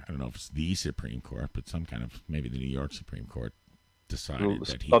don't know if it's the Supreme Court, but some kind of maybe the New York Supreme Court decided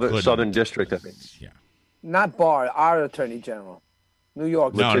that he couldn't. Southern District, I think. Yeah. Not Barr, our Attorney General. New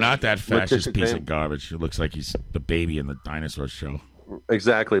York. No, not that fascist piece of garbage. It looks like he's the baby in the dinosaur show.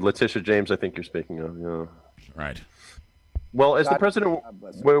 Exactly. Letitia James, I think you're speaking of. Yeah. Right. Well, as the president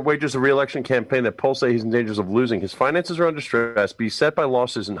wages a re-election campaign that polls say he's in danger of losing, his finances are under stress, beset by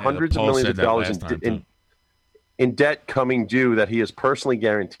losses and hundreds of millions of dollars in debt coming due that he has personally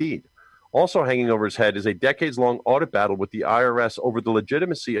guaranteed. Also hanging over his head is a decades-long audit battle with the IRS over the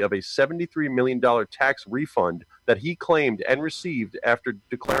legitimacy of a $73 million tax refund that he claimed and received after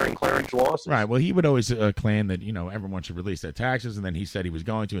declaring losses. Right. Well, he would always claim that, everyone should release their taxes, and then he said he was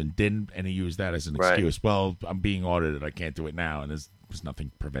going to and didn't, and he used that as an excuse. Well, I'm being audited. I can't do it now, and there's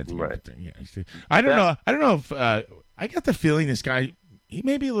nothing preventing me. I don't know. I don't know if I got the feeling this guy, he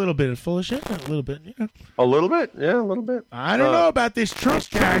may be a little bit full of shit, a little bit, A little bit? Yeah, a little bit. I don't know about this Trump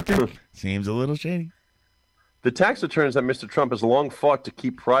character. Seems a little shady. The tax returns that Mr. Trump has long fought to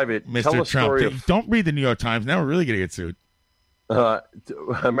keep private tell a story of... Don't read the New York Times. Now we're really going to get sued.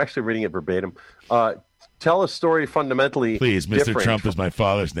 I'm actually reading it verbatim. Tell a story fundamentally Please, Mr. different. Trump is my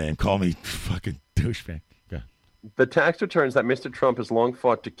father's name. Call me fucking douchebag. Go. The tax returns that Mr. Trump has long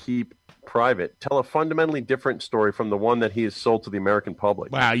fought to keep private tell a fundamentally different story from the one that he has sold to the American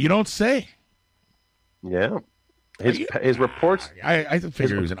public. Wow, you don't say. Yeah. His reports... I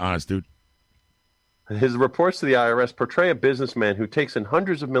figured he was an honest dude. His reports to the IRS portray a businessman who takes in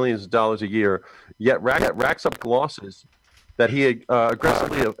hundreds of millions of dollars a year, yet racks up losses that he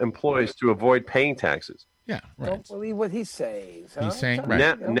aggressively employs to avoid paying taxes. Yeah, right. Don't believe what he says. Huh? He's saying,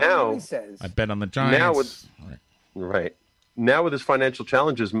 right. Now, he says. I bet on the Giants. Now with his financial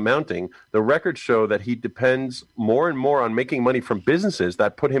challenges mounting, the records show that he depends more and more on making money from businesses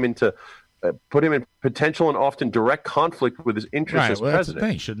that put him in potential and often direct conflict with his interests as That's the president.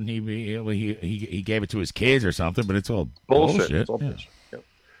 thing. Shouldn't he be? He gave it to his kids or something, but it's all Bullshit. bullshit. It's all bullshit. Yeah.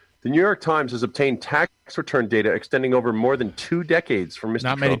 The New York Times has obtained tax return data extending over more than 2 decades from Mr.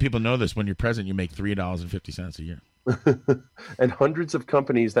 Not Trump. many people know this. When you're president, you make $3.50 a year. And hundreds of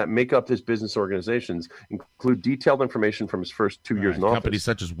companies that make up his business organizations include detailed information from his first 2 years in office. Companies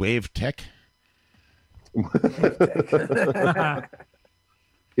such as Wave Tech.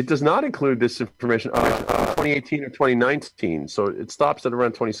 It does not include this information 2018 or 2019, so it stops at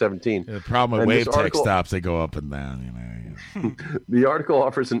around 2017. The problem with Wave Tech stops, they go up and down. The article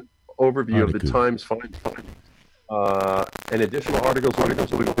offers an overview of the Times findings. And additional articles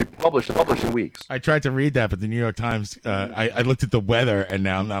will be published in weeks. I tried to read that, but the New York Times, I looked at the weather, and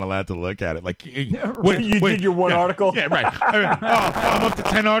now I'm not allowed to look at it. Like, You did your one article? Yeah, right. I'm up to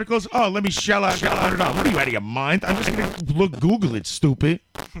 10 articles. Oh, let me shell out $100. What are you, out of your mind? I'm just going to Google it, stupid.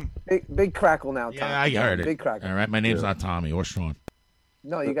 Big crackle now, Tom. Yeah, I heard it. Big crackle. All right, my name's not Tommy or Sean.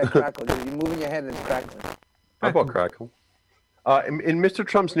 No, you got crackle. You're moving your head and it's crackling. How about crackle? In Mr.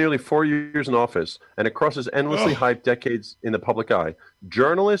 Trump's nearly 4 years in office and across his endlessly hyped decades in the public eye,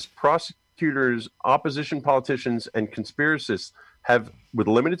 journalists, prosecutors, prosecutors, opposition politicians, and conspiracists have, with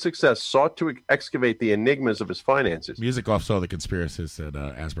limited success, sought to excavate the enigmas of his finances. Music off saw the conspiracists at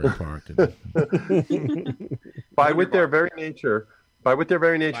Asbury Park. With their very nature, By the the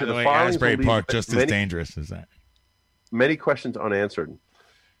way, filings Asbury will Park leave just as many, dangerous as that. many questions unanswered.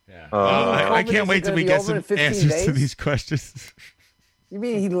 Yeah. I can't wait till we get some answers to these questions. You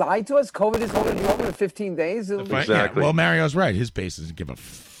mean he lied to us? COVID is going to be over in 15 days? Exactly. Yeah, well, Mario's right. His base doesn't give a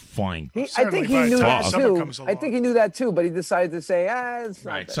flying. I think he knew that too. I think he knew that too, but he decided to say, it's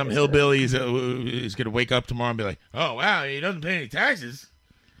not Right. that Some bad." hillbilly is going to wake up tomorrow and be like, oh, wow, he doesn't pay any taxes.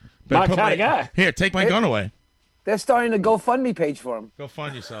 My put kind of guy. Here, take my gun away. They're starting a GoFundMe page for him. Go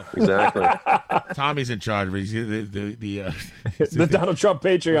fund yourself. Exactly. Tommy's in charge of it. He's The Donald Trump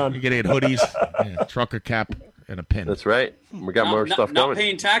Patreon. You're going to get hoodies, trucker cap, and a pin. That's right. We got more stuff not coming.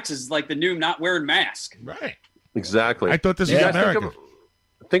 paying taxes is like the new not wearing mask. Right. Exactly. I thought this was America.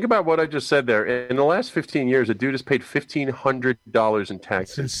 Think about what I just said there. In the last 15 years, a dude has paid $1,500 in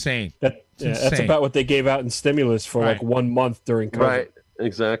taxes. It's insane. That's about what they gave out in stimulus for like 1 month during COVID. Right.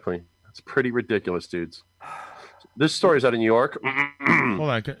 Exactly. It's pretty ridiculous, dudes. This story's out of New York. Hold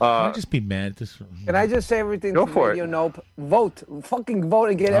on. Can I just be mad at this? Can I just say everything Go to for Radio Nope? Vote. Fucking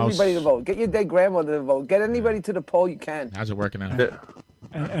vote and get everybody to vote. Get your dead grandmother to vote. Get anybody to the poll you can. How's it working out?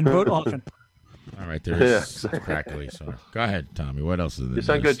 And vote often. All right, there is crackly. So go ahead, Tommy. What else is there? You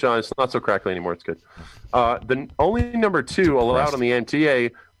sound good, John. It's not so crackly anymore. It's good. The only number 2 allowed on the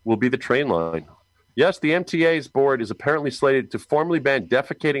MTA will be the train line. Yes, the MTA's board is apparently slated to formally ban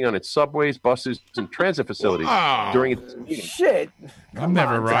defecating on its subways, buses, and transit facilities during its meeting. Shit. I'm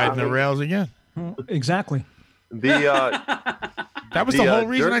never riding the rails again. Exactly. That was the whole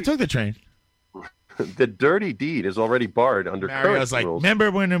reason I took the train. The dirty deed is already barred under Mario's current rules.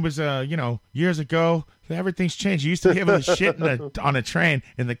 Remember when it was, years ago? Everything's changed. You used to be able to shit on a train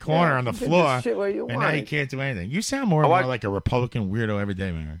in the corner on the floor, shit where you and want now you it. can't do anything. You sound more and more like a Republican weirdo every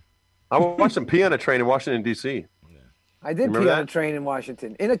day, man. I watched him pee on a train in Washington, D.C. I did pee on a train in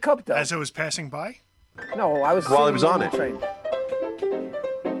Washington. In a cup, though. As it was passing by? No, I was While he was sitting on the it. Train.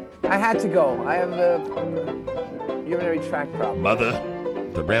 I had to go. I have a urinary tract problem. Mother,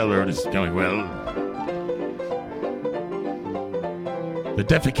 the railroad is going well. The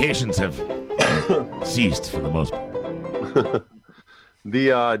defecations have ceased for the most part.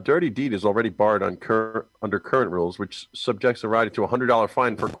 The dirty deed is already barred under current rules, which subjects a rider to a $100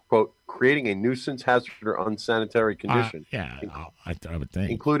 fine for, quote, creating a nuisance, hazard, or unsanitary condition. I would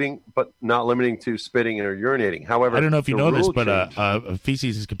think. Including, but not limiting to spitting or urinating. However, I don't know if you the know this, rule but change-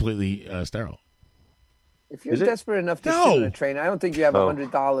 feces is completely sterile. If you're Is it? desperate enough to sit on a train, I don't think you have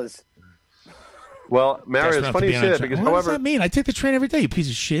 $100. Well, Mario, it's funny you say that because, what does however, that mean? I take the train every day, you piece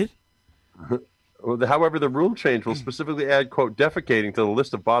of shit. however, the rule change will specifically add, quote, defecating to the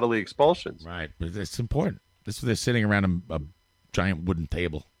list of bodily expulsions. Right, but it's important. This is they're sitting around a giant wooden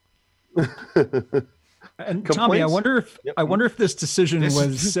table. And Tommy, I wonder if this decision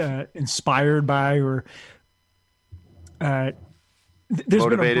was inspired by or there's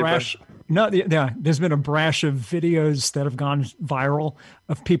Motivated been a brash. There's been a brash of videos that have gone viral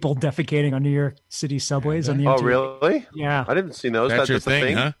of people defecating on New York City subways on the MTA. Oh, really? Yeah, I didn't see those. That's your a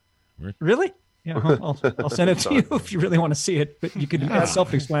thing, huh? Really? Yeah, I'll send it to you if you really want to see it. But you can. It's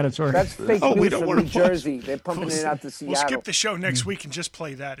self-explanatory. That's fake news from New Jersey. They're pumping it out to Seattle. We'll skip the show next week and just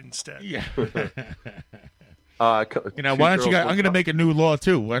play that instead. Yeah. Why don't you guys? I'm going to make a new law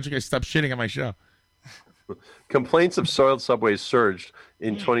too. Why don't you guys stop shitting on my show? Complaints of soiled subways surged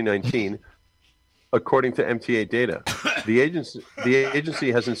in 2019, according to MTA data. The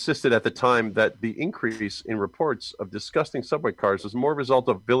agency has insisted at the time that the increase in reports of disgusting subway cars was more a result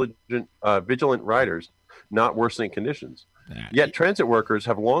of vigilant riders, not worsening conditions. Yet transit workers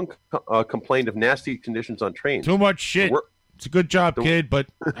have long complained of nasty conditions on trains. Too much shit. It's a good job, kid, but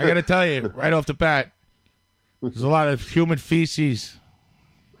I got to tell you, right off the bat, there's a lot of human feces.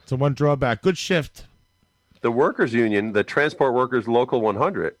 It's the one drawback. Good shift. The workers' union, the Transport Workers Local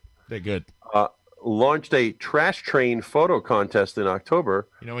 100, they're good. Launched a trash train photo contest in October.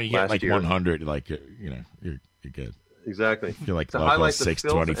 You know, when you get like 100, like you're good. Exactly. If you're like To local highlight the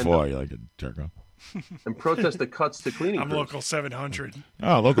 624, you're like a jerko. And protest the cuts to cleaning I'm crews. local 700.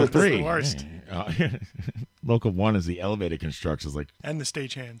 Oh, local 3. That's the worst. Local 1 is the elevator constructions, like And the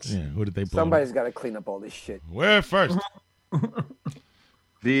stagehands. Yeah, who did they blow? Somebody's got to clean up all this shit. We're first.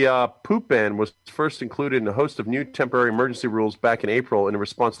 The poop ban was first included in a host of new temporary emergency rules back in April in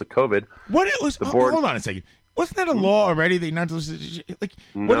response to COVID. What it was? The board, hold on a second. Wasn't that a law already? They not like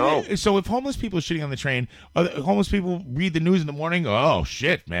No. So if homeless people are shitting on the train, homeless people read the news in the morning. Oh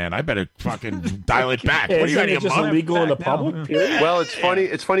shit, man! I better fucking dial it back. What are you out of your just mind? illegal in the public? Well, it's funny.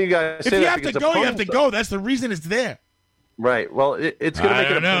 It's funny you guys say If you that have to because go, you have opponents- to go. That's the reason it's there. Right. Well, it's going to make I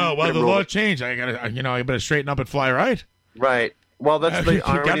it don't know. Well, the rule. law changed. I gotta, I better straighten up and fly right. Right. Well, that's the You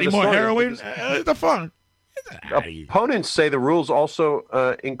irony got of any the more story, heroin? because The fun. Opponents say the rules also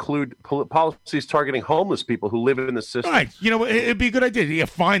include policies targeting homeless people who live in the system. Right. You know, it'd be a good idea. You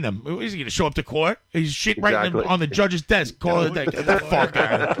find them. Is he going to show up to court? He's shit right Exactly. on the judge's desk. Call it. Get the fuck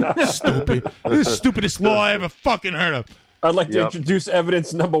out. Stupid. This is the stupidest law I ever fucking heard of. I'd like to introduce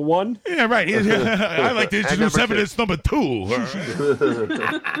evidence number 1. Yeah, right. I'd like to introduce evidence number 2.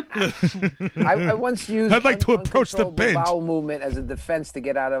 I once used I'd like to approach the uncontrollable bench. bowel movement as a defense to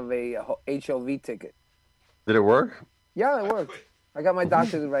get out of a HOV ticket. Did it work? Yeah, it worked. I got my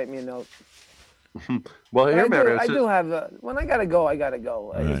doctor to write me a note. Well, here, Mario. I do have when I gotta go, I gotta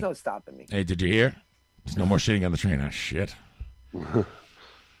go. Right. There's no stopping me. Hey, did you hear? There's no more shitting on the train. Oh, shit.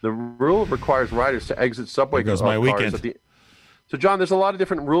 The rule requires riders to exit subway There goes cars my weekend. at the- So, John, there's a lot of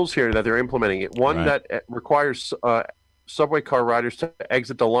different rules here that they're implementing. One Right. that requires subway car riders to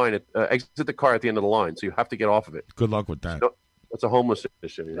exit the line, exit the car at the end of the line. So you have to get off of it. Good luck with that. So, that's a homeless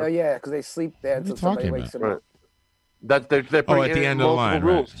issue. You know? Oh yeah, because they sleep there until somebody talking wakes about? them Right. up. That they're Oh, putting at the in end of the multiple line.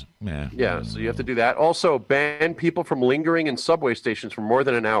 rules. Right. Yeah. Yeah, so you have to do that. Also, ban people from lingering in subway stations for more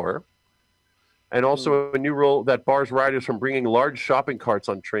than an hour. And also a new rule that bars riders from bringing large shopping carts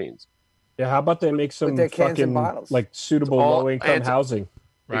on trains. Yeah, how about they make some their cans and fucking bottles. like suitable It's all low-income anti- housing?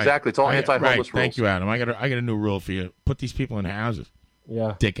 Right. Exactly, it's all anti-homeless Right. rules. Thank you, Adam. I got a new rule for you. Put these people in houses.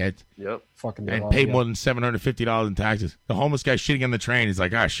 Yeah. Dickheads. Yep. Fucking And love, pay yeah. more than $750 in taxes. The homeless guy shitting on the train. He's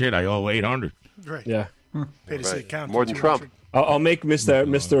like, shit, I owe $800. Right. Yeah. Pay to city council. More than Trump. I'll make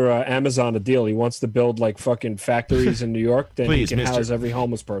Mr. Amazon a deal. He wants to build like fucking factories in New York. Then Please, he can Mr. house every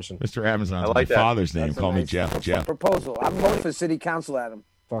homeless person. Mr. Amazon's I like my that. father's name. That's a Call me nice Jeff. proposal. I'm voting for city council, Adam.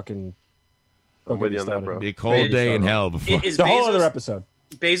 Fucking. I'm with you on that, bro. Be a cold day in hell before. Is It's a whole Bezos- other episode.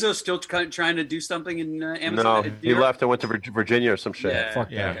 Bezos still trying to do something in Amazon? No, in New he York? left and went to Virginia or some shit. Yeah. Fuck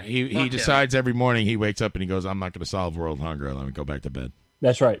Yeah, that. he Fuck decides every morning he wakes up and he goes, I'm not going to solve world hunger. Let me go back to bed.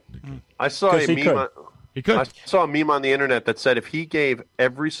 That's right. I saw Because a he meme. could. He could. I saw a meme on the internet that said if he gave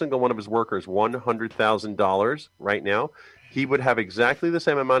every single one of his workers $100,000 right now, he would have exactly the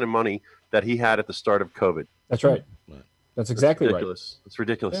same amount of money that he had at the start of COVID. That's right. That's exactly right. ridiculous. It's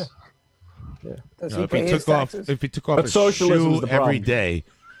ridiculous. Does No, he if pay he his took off, taxes? if he took off But a socialism is shoe the every problem. day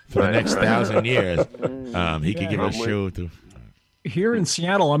for the Right, next right. 1,000 years, he could give a Probably. shoe to. Here in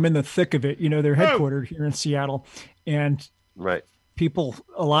Seattle, I'm in the thick of it. You know, they're headquartered here in Seattle, and Right.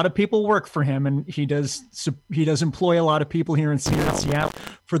 a lot of people work for him, and he does employ a lot of people here in Seattle.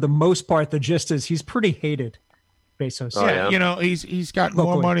 For the most part, the gist is he's pretty hated, Bezos. Oh, yeah. You know, he's got more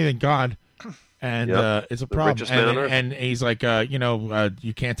Locally. money than God, and Yep. it's a The problem. richest man on earth. And he's like,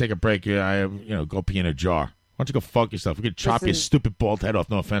 you can't take a break. Go pee in a jar. Why don't you go fuck yourself? We're gonna chop your Listen- stupid bald head off.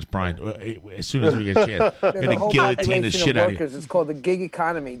 No offense, Brian. As soon as we get a chance, we're There's a gonna whole guillotine the population shit of out of you. workers. It's called the gig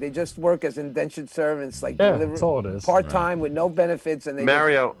economy. They just work as indentured servants, like Yeah, that's all it is. part-time with no benefits. And they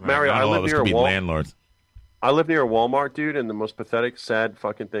Mario, Not I all live of us near could a be wall. landlords. I live near a Walmart, dude, and the most pathetic, sad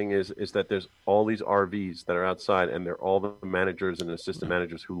fucking thing is that there's all these RVs that are outside, and they're all the managers and assistant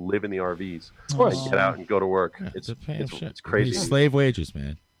managers who live in the RVs and get out and go to work. It's crazy. Slave wages,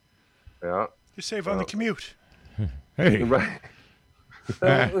 man. Yeah. You save on the commute. Hey, Right.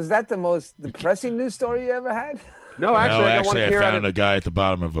 So, was that the most depressing news story you ever had? No, actually, I don't want to I hear out found a guy at the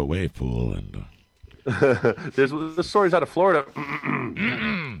bottom of a wave pool, and There's the stories out of Florida.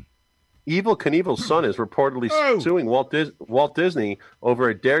 Evil Knievel's son is reportedly suing Walt Disney over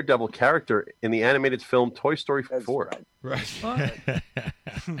a daredevil character in the animated film Toy Story 4. right.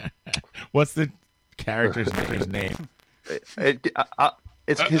 What's the character's name?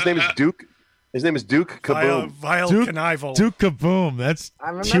 His name is Duke. His name is Duke Kaboom. Vile Knievel. Duke Kaboom. That's I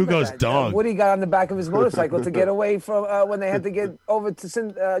remember Hugo's that. dog. Woody got on the back of his motorcycle to get away from when they had to get over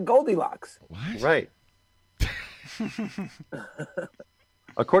to Goldilocks. Right.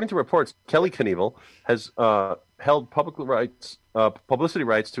 According to reports, Kelly Knievel has held publicity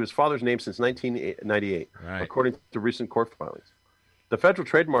rights to his father's name since 1998, Right. according to recent court filings. The federal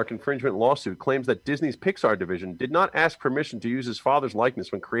trademark infringement lawsuit claims that Disney's Pixar division did not ask permission to use his father's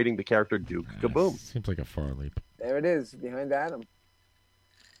likeness when creating the character Duke Kaboom. Seems like a far leap. There it is, behind Adam.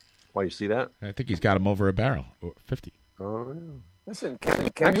 Why, you see that? I think he's got him over a barrel. Or 50. Oh, yeah. Listen, can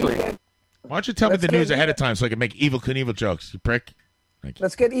Actually- we get... Why don't you tell me Let's the news get- ahead of time so I can make Evil Knievel jokes, you prick?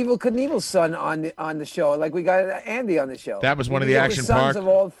 Let's get Evil Knievel's son on the show. Like we got Andy on the show. That was one of We the get Action sons Park of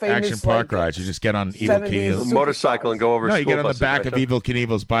all famous, Action Park like, rides. You just get on Evil 70s Knievel's motorcycle and go over. No, you school get on the buses, back right, of John? Evil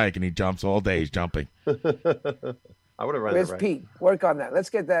Knievel's bike, and he jumps all day. He's jumping. I would have run Where's that right. Pete? Work on that. Let's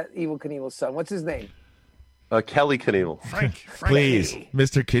get that Evil Knievel's son. What's his name? Kelly Knievel. Frank. Please,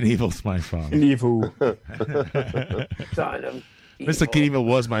 Mr. Knievel's my father. Knievel. Son of Mr. Knievel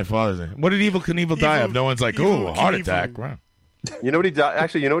was my father's name. What did Evil Knievel die of? No one's like, Evil oh, heart Knievel. attack. Wow. You know what he died?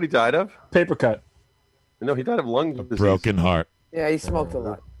 Actually, you know what he died of? Paper cut. No, he died of lung disease. Broken heart. Yeah, he smoked a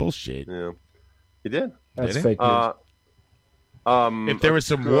lot. Bullshit. Yeah, he did. That's Did he? fake news. If there was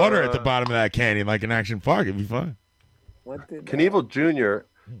some water at the bottom of that canyon, like an Action Park, it'd be fine. What did Knievel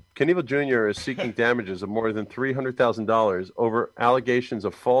Jr. is seeking damages of more than $300,000 over allegations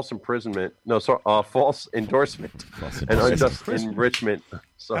of false imprisonment. No, sorry, false endorsement and unjust enrichment.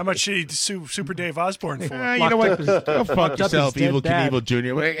 So, How much did he sue Super Dave Osborne for? You know what? Go fuck Locked up yourself, his dead Evil dad. Knievel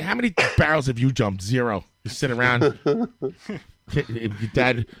Jr. Wait, how many barrels have you jumped? Zero. You sit around. If your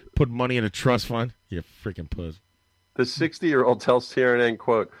dad put money in a trust fund, you freaking puss. the 60-year-old tells CNN,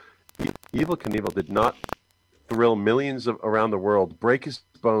 quote, Evil Knievel did not thrill millions around the world, break his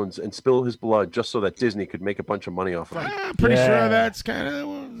bones, and spill his blood just so that Disney could make a bunch of money off of it. I'm pretty sure that's kind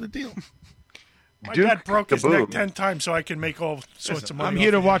of the deal. My Duke dad broke his neck Kaboom. 10 times so I can make all sorts of money. I'm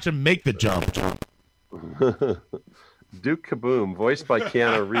here to watch him make the jump. Duke Kaboom, voiced by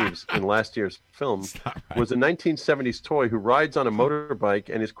Keanu Reeves in last year's film, was a 1970s toy who rides on a motorbike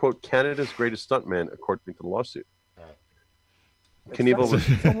and is, quote, Canada's greatest stuntman, according to the lawsuit. Knievel was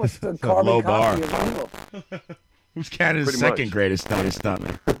It's almost a a carbon low copy bar. of Evil. Who's Canada's Pretty second much. greatest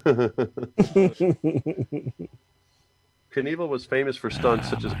stuntman? Knievel was famous for stunts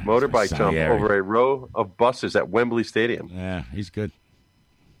such as motorbike jump Salieri. over a row of buses at Wembley Stadium. Yeah, he's good.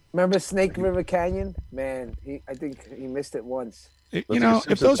 Remember Snake River Canyon? Man, I think he missed it once. You Let's know, do if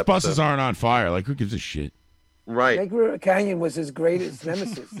Simpsons those buses episode. aren't on fire, like, who gives a shit? Right. Snake River Canyon was his greatest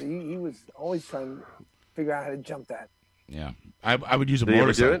nemesis. He was always trying to figure out how to jump that. Yeah. I would use a Did you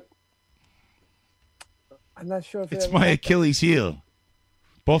ever do motorcycle. it? I'm not sure if It's it my Achilles heel.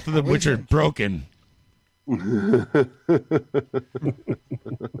 Both of them which are broken.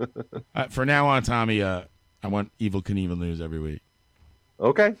 For now on, Tommy, I want Evil Knievel news every week.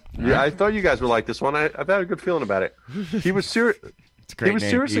 Okay. Yeah, I thought you guys would like this one. I've had a good feeling about it. He was serious. It's a great He was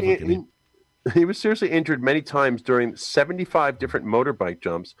name, seriously Evil Knievel. he was seriously injured many times during 75 different motorbike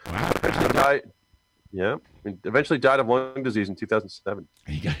jumps. Wow. Eventually died of lung disease in 2007.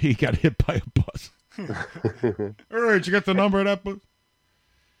 He got hit by a bus. All right, you got the number of that bus?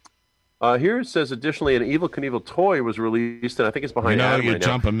 Here it says, additionally, an Evil Knievel toy was released, and I think it's You behind know, Adam you right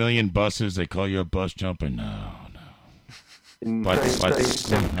jump a million buses, they call you a bus jumper. No. now. But, all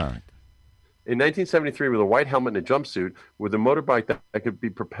right. In 1973, with a white helmet and a jumpsuit, with a motorbike that could be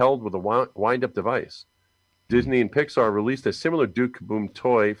propelled with a wind-up device. Disney and Pixar released a similar Duke Kaboom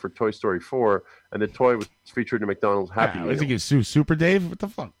toy for Toy Story 4, and the toy was featured in McDonald's Happy Wow, Meal. is he gonna sue Super Dave? What the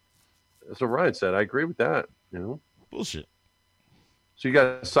fuck? That's what Ryan said. I agree with that. You know, Bullshit. so you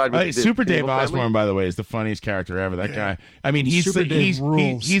got to side with Hey, the Super Knievel Dave family? Osborne, by the way, is the funniest character ever. That guy. I mean, he's Super Dave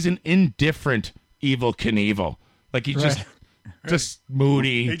rules. he's an indifferent Evil Knievel. Like he's just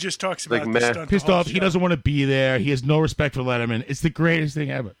moody. He just talks Like about the meh. stunt. Pissed the whole off. He show. doesn't want to be there. He has no respect for Letterman. It's the greatest thing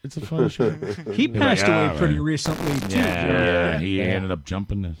ever. It's a fun show. He You're passed like, away "Ah, pretty right." recently too. Yeah, he ended up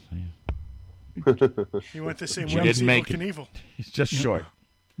jumping this. He went the same He way as didn't make Evil it. Knievel. He's just short.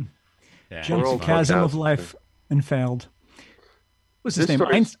 Yeah, Jumped We're the all chasm fucked of out. life and failed. What's his This name?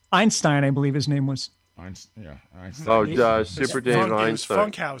 story's- Einstein, I believe his name was. Einstein. Oh, It's Super Dave Einstein.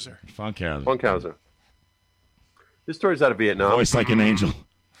 Funkhauser. Funkhauser. This story's out of Vietnam. Voice like an angel.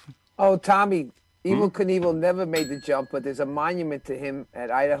 Oh, Tommy, Evil Knievel never made the jump, but there's a monument to him at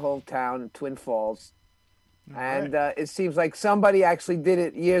Idaho Town, Twin Falls. And it seems like somebody actually did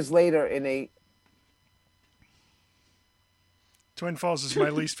it years later in a... Twin Falls is my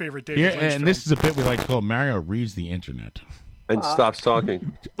least favorite David Here, Lynch and film. this is a bit we like to call Mario reads the internet. And stops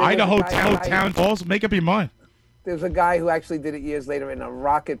talking. Idaho There's a guy- Town Falls. Make up your mind. There's a guy who actually did it years later in a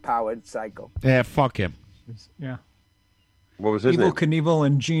rocket-powered cycle. Yeah, fuck him. Yeah. What was his Evil name? Knievel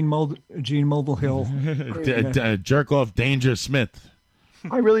and Gene Mulvihill. Jerk off Danger Smith.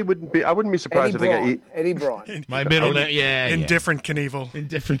 I wouldn't be surprised if they got Eddie Braun. My middle name. Yeah. Indifferent Knievel.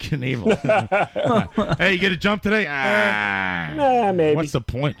 Indifferent Knievel. Hey, you get a jump today? Nah, maybe. What's the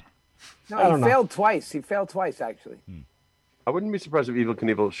point? No, he failed twice. He failed twice, actually. I wouldn't be surprised if Evil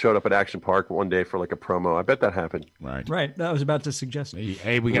Knievel showed up at Action Park one day for like a promo. I bet that happened. Right. Right. That was about to suggest.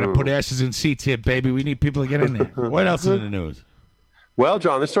 Hey, we got to put asses in seats here, baby. We need people to get in there. What else is in the news? Well,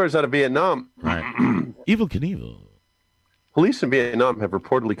 John, this story's out of Vietnam. Right. Evil Knievel. Police in Vietnam have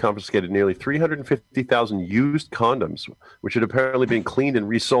reportedly confiscated nearly 350,000 used condoms, which had apparently been cleaned and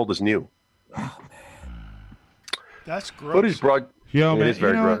resold as new. That's gross. Footage broad. Yo, it man, is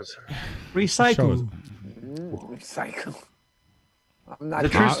very gross. Recycle. Recycle. I'm not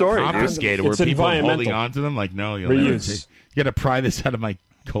It's a true story, dude. Confiscated. Were It's people holding environmental. on to them? Like, no, you'll never Reuse. you got to pry this out of my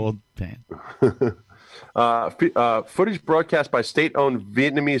cold pan. Footage broadcast by state-owned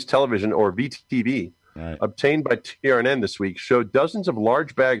Vietnamese television, or VTV, obtained by TRNN this week, showed dozens of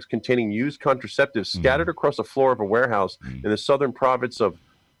large bags containing used contraceptives scattered across the floor of a warehouse in the southern province of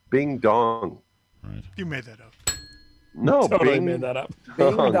Binh Dong. You made that up. No, Totally Bing made that up.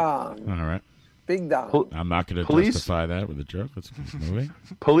 Bing dong. All right. Big dong. I'm not going to Police- justify that with a joke. Let's keep moving.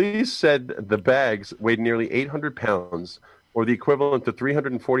 Police said the bags weighed nearly 800 pounds, or the equivalent to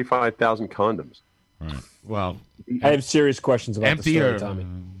 345,000 condoms. Right. Well, I have serious questions about empty the story, or Tommy.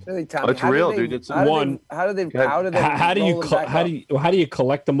 Really, Tommy, It's real, dude. It's how do one. How do they? Go ahead. How do they? How do you roll them back up? how do you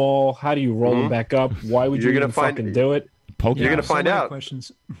collect them all? How do you roll them back up? Why would you You're gonna even find- fucking do it? poke You're it. going to find so many out.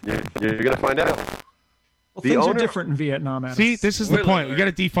 Questions. You're going to find out. Well, The things owner- are different in Vietnam. Adam. See, this is the point. We got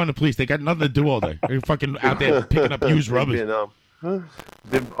to defund the police. They got nothing to do all day. They're fucking out there picking up used rubbish. Vietnam.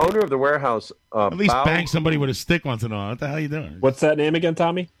 The owner of the warehouse, At least Bao, bang somebody with a stick once in a while. What the hell are you doing? What's that name again,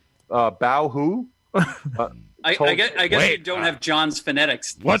 Tommy? Bao Hu. I guess you don't have John's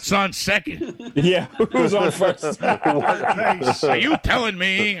phonetics. What's on second? Yeah, who's on first? Are you telling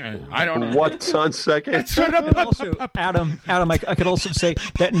me? I don't know. What's on second? Also, Adam, I could also say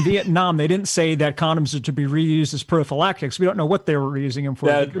that in Vietnam they didn't say that condoms are to be reused as prophylactics. We don't know what they were reusing them for.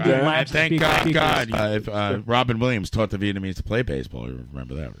 That- They could be that- labs Thank and God. speakers. If Robin Williams taught the Vietnamese to play baseball, you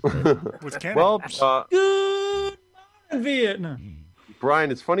remember that? Right? With Canada. Well, Good morning, Vietnam.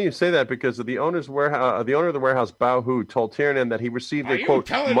 Brian, it's funny you say that because the owner's warehouse, the owner of the warehouse, Bao Hu, told TRNN that he received Are a you quote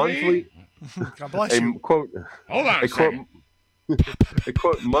telling monthly, God bless a you. quote, Hold on a a second.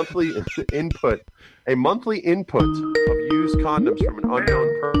 quote monthly input, a monthly input of used condoms from an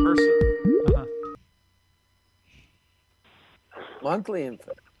unknown person. Monthly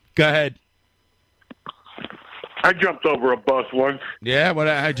info. Go ahead. I jumped over a bus once. Yeah,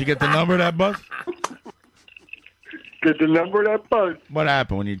 how'd you get the number of that bus? Get the number of that bus. What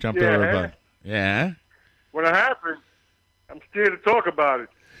happened when you jumped over a bus? Yeah. When it happened, I'm scared to talk about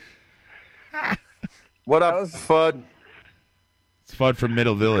it. What up, Fudd? It's Fudd from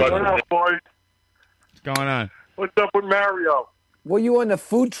Middle Village. What up, boys? What's going on? What's up with Mario? Were you on the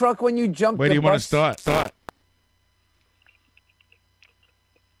food truck when you jumped? Where do the you want to bus? start?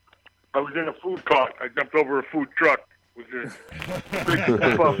 I was in a food cart. I jumped over a food truck. It was a big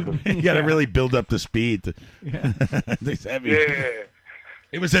step up. You got to really build up the speed. It's heavy. Yeah.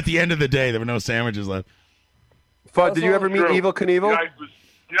 It was at the end of the day. There were no sandwiches left. Fudd, did you ever meet True. Evel Knievel?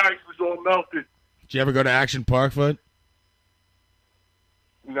 The ice was all melted. Did you ever go to Action Park, Fudd?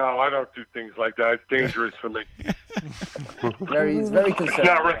 No, I don't do things like that. It's dangerous for me. He's very concerned.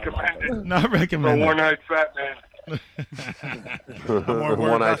 Not recommended. Not For a recommended. one-eyed fat man. more worried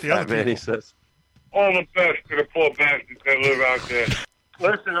One-eyed about the other fat man, he people. says. All the best to the poor bastards that live out there.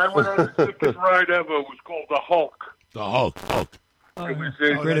 Listen, I went on the sickest ride ever. It was called the Hulk. The Hulk. It was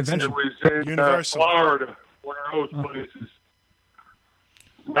in, Great adventure. It was in Universal. Florida, one of those places.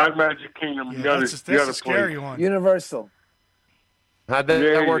 Not Magic Kingdom. Yeah, the other, that's the a other scary place. one. Universal. How'd that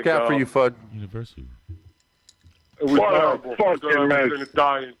There work you out for go. you, Fudd? University. It was horrible. I fucking thought I was mess. going to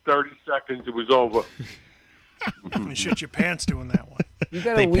die in 30 seconds. It was over. You shit your pants doing that one. You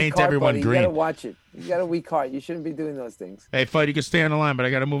got They a weak paint heart, everyone buddy. green. You got to watch it. You got a weak heart. You shouldn't be doing those things. Hey, Fudd, you can stay on the line, but I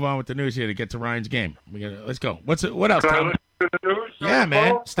got to move on with the news here to get to Ryan's game. Let's go. What else, Can I Tom? listen to the news? Yeah,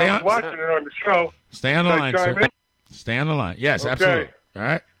 man. Stay I on. was watching it on the show. Stay on the Can I line, chime sir. in? Stay on the line. Yes, Okay. absolutely. All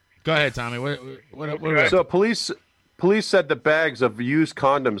right. Go ahead, Tommy. What So police said the bags of used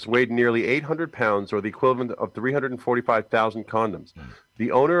condoms weighed nearly 800 pounds, or the equivalent of 345,000 condoms.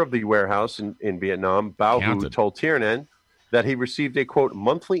 The owner of the warehouse in Vietnam, Bao Hu, Counted. told TRNN that he received a, quote,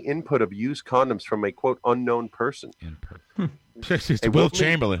 monthly input of used condoms from a, quote, unknown person. It's A Will woman-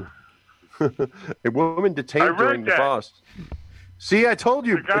 Chamberlain. A woman I detained read during the that. bust. See, I told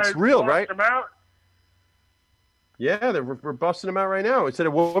you, The guy it's real, who right? locked him out? Yeah, we're busting them out right now. It said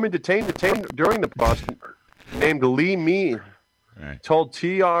a woman detained during the bust named Lee Me told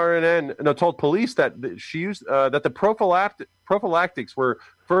told police that she used that the prophylactics were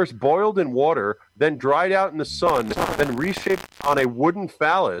first boiled in water, then dried out in the sun, then reshaped on a wooden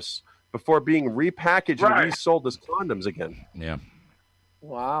phallus before being repackaged and resold as condoms again. Yeah.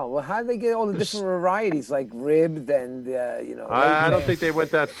 Wow. Well, how did they get all the different varieties, like ribbed and, I don't think they went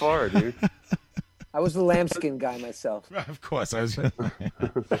that far, dude. I was the lambskin guy myself. Of course, I was.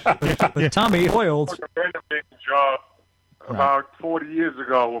 But Tommy oiled. Fucking renovating job. about 40 years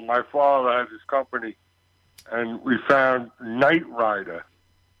ago when my father had his company, and we found Knight Rider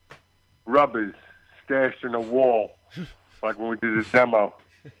rubbers stashed in a wall, like when we did a demo.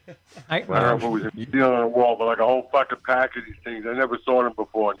 I don't know if it was a deal on a wall, but like a whole fucking pack of these things. I never saw them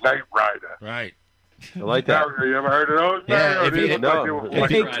before. Knight Rider. Right. I like that. You ever heard of those? Yeah,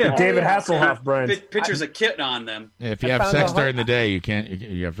 David Hasselhoff brand. Pictures of Kit on them. Yeah, if you have sex during the day, you can't do it.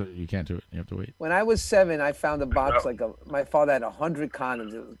 You have to wait. When I was 7, I found a box my father had 100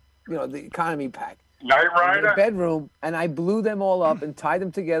 condoms. You know, the economy pack. Knight Rider? In the bedroom, and I blew them all up and tied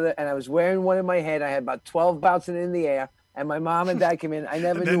them together, and I was wearing one in my head. I had about 12 bouncing in the air, and my mom and dad came in. I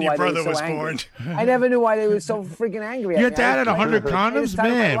never knew why they were so angry. I never knew why they were so freaking angry. Your dad had 100 condoms?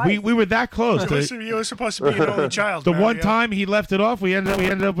 Man, we were that close. You were supposed to be an only child. The one time he left it off, we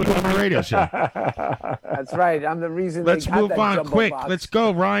ended up with him on a radio show. That's right. I'm the reason. Let's they got move that on jumbo quick. box. Let's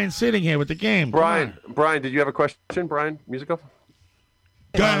go. Ryan's sitting here with the game. Brian, did you have a question? Brian, musical?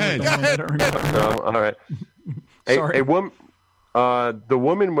 Go ahead. No, all right. A woman. The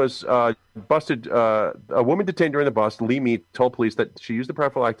woman was busted. A woman detained during the bust, Lee Mead, told police that she used the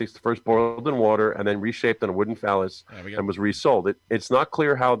prophylactics first boiled in water and then reshaped on a wooden phallus and was resold. It's not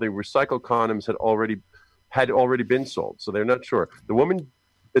clear how the recycled condoms had already been sold, so they're not sure.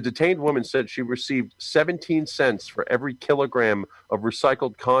 The detained woman said she received 17 cents for every kilogram of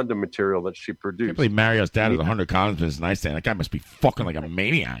recycled condom material that she I produced. can't believe Mario's dad has 100 condoms in his nightstand. That guy must be fucking like a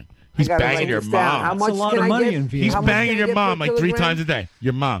maniac. He's gotta banging write your this down. mom. How much That's a lot can of I money get? in Vietnam. He's How much banging can I your get mom per like 3 kilogram? times a day.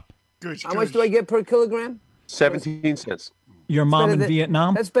 Your mom. How much do I get per kilogram? 17 cents. Your mom in than-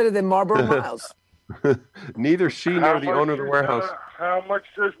 Vietnam? That's better than Marlboro Miles. Neither she nor the owner of the warehouse. How much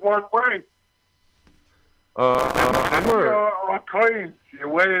does one weigh? I'm not- Clean. You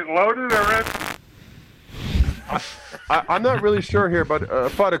weigh it loaded or empty? I'm not really sure here, but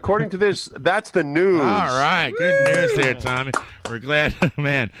according to this, that's the news. All right. Good news there, Tommy. We're glad,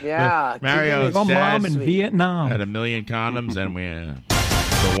 man. Yeah, Mario's Your dad mom in Vietnam. had 1 million condoms, and we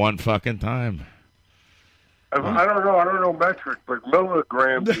for one fucking time. I don't know. I don't know metric, but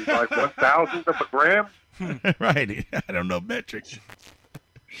milligrams is like 1,000th of a gram. Right. I don't know metrics.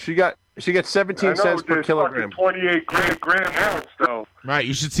 She got 17 cents per kilogram. 28 gram ounce, though. Right.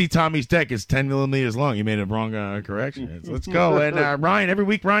 You should see Tommy's deck. It's 10 millimeters long. You made a wrong correction. Let's go. And Ryan, every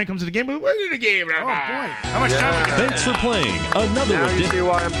week Ryan comes to the game. We're in the game. Oh, boy. How much time? Thanks for playing another Now you edition. see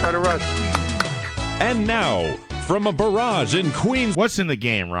why I'm trying to rush. And now, from a barrage in Queens. What's in the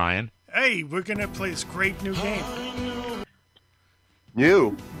game, Ryan? Hey, we're going to play this great new game.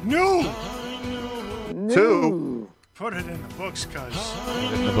 New. Two. Put it in the books, cuz.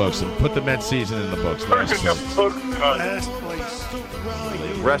 In the books. And put the Mets season in the books. Last place.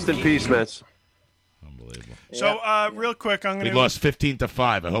 Rest in peace, Mets. Unbelievable. So, real quick, I'm going We to... lost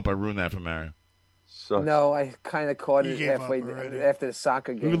 15-5. I hope I ruined that for Mario. No, I kind of caught it gave up halfway already. after the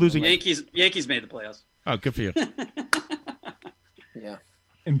soccer game. We were losing. Yankees made the playoffs. Oh, good for you. Yeah.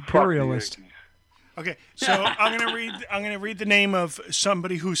 Imperialist. Okay, so I'm gonna read the name of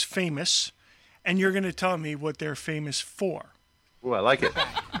somebody who's famous, and you're gonna tell me what they're famous for. Ooh, I like it.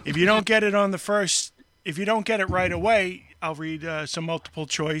 If you don't get it if you don't get it right away, I'll read some multiple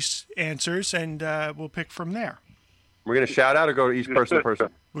choice answers, and we'll pick from there. We're gonna shout out or go to each person to person.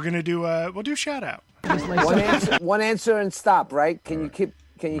 We're gonna do we'll do shout out. One answer and stop. Right? Can you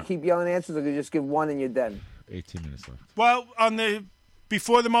keep yelling answers, or can you just give one and you're done? 18 minutes left. Well,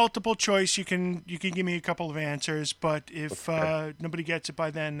 before the multiple choice, you can give me a couple of answers, but if nobody gets it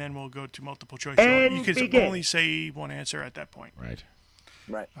by then we'll go to multiple choice. You can only say one answer at that point. Right.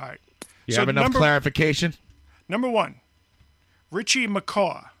 All right. You have enough clarification? Number 1, Richie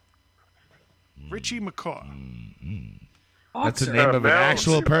McCaw. Richie McCaw. That's the name of an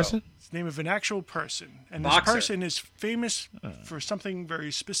actual person? It's the name of an actual person. And this Boxer. person is famous for something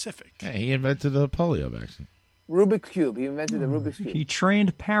very specific. Yeah, he invented the polio vaccine. Rubik's Cube. He invented the Rubik's Cube. He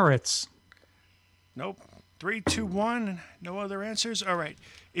trained parrots. Nope. 3, 2, 1. No other answers? All right.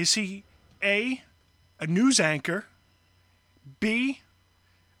 Is he A, a news anchor, B,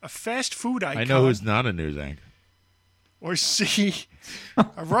 a fast food icon, I know who's not a news anchor. or C,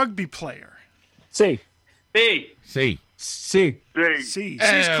 a rugby player? C. B. C. C. C. C's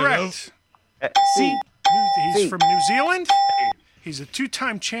correct. C. He's from New Zealand. He's a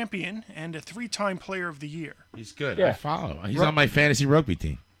 2-time champion and a 3-time player of the year. He's good. Yeah. I follow. He's on my fantasy rugby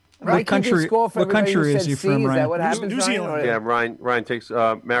team. Ryan, keeping score for what everybody country who is said he C? from, Is Ryan? that what happens? New Ryan, Zealand. or- Yeah, Ryan takes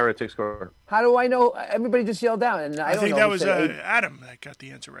Mara takes score. How do I know? Everybody just yelled out, and I don't think know that who was said A. Adam that got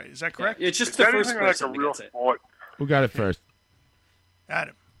the answer right. Is that correct? It's just Is the that first anything like a person that real gets it. sport? Who got it first?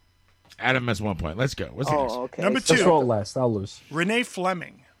 Adam. Adam has 1 point. Let's go. What's the next? Oh, okay. Number Let's 2, roll last. I'll lose. Renee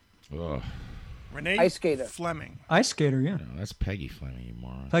Fleming. Oh. Renee Ice skater. Fleming. Ice skater, yeah. No, that's Peggy Fleming, you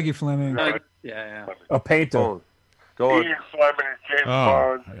moron. Peggy Fleming. Yeah. A painter. Go on. Ian Fleming and James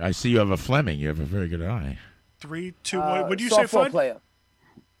Oh, Bond. I see you have a Fleming. You have a very good eye. 3, 2, 1. What do you say, softball Fudd? player.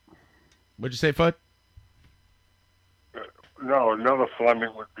 What'd you say, Fudd? No, another Fleming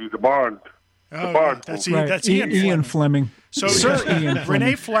would be the Bond. The Oh, Bond. that's movie. Ian, that's Ian Fleming. So Sir is Ian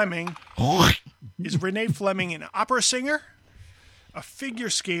Renee Fleming. Fleming. Is Renee Fleming an opera singer, a figure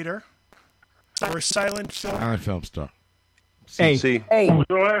skater, or a silent film? Silent film star. A. C. Hey,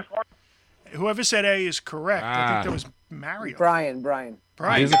 Whoever said A is correct. I Ah. think that was Mario. Brian. Brian.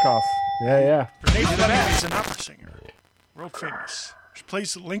 Musikoff. Yeah. Renee Fleming is an opera singer. World famous. She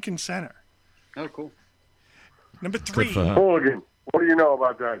plays Lincoln Center. Oh, cool. Number 3. Good for her. Hooligan. What do you know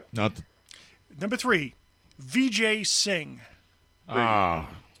about that? Not. Number 3. Vijay Singh. Ah.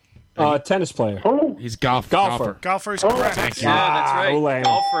 Tennis player. Who? He's golfer. Golfer is correct. Thank you. Yeah, that's right. Houlihan.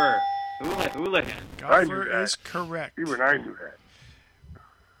 Golfer. Houlihan. I knew Golfer that. is correct. Even I knew that.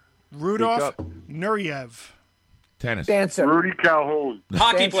 Rudolph Speak Nureyev. Tennis. Dancer. Rudy Calhoun.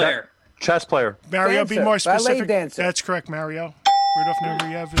 Hockey Dancer. player. Chess player. Mario, be Dancer. more Ballet specific. dancer. That's correct, Mario. Rudolph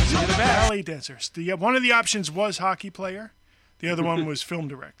Nureyev is a ballet dancer. One of the options was hockey player. The other one was film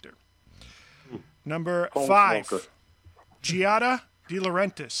director. Number 5. Giada De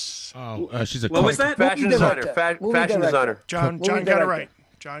Laurentiis. Oh, she's a What was that? Fashion Movie designer. director. Movie Fashion director. designer. John Movie got it director. right.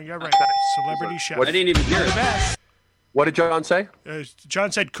 John got it right. Celebrity chef. I didn't even hear it. What did John say?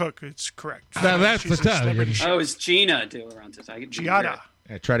 John said cook. It's correct. Now that's She's the a celebrity chef. Oh, it's Gina De Laurentiis. I didn't hear Giada.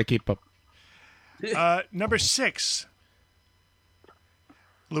 Yeah, try to keep up. Number 6.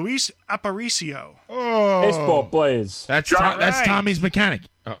 Luis Aparicio. Oh, Baseball players. that's Right. that's Tommy's mechanic.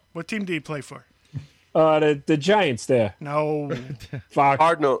 Oh, What team did he play for? The Giants there. No. Fox.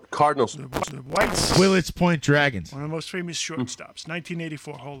 Cardinals. The Whites. Willits Point Dragons. One of the most famous shortstops.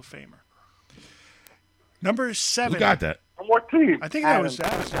 1984 Hall of Famer. Number 7. Who got that? On what team? I think that was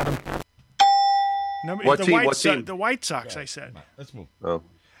Adam. Number, What the team? White What team? The White Sox, I said. Let's move. Oh.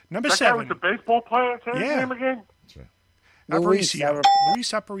 Number That guy was 7. the baseball player. Say his Yeah. name again. Aparicio.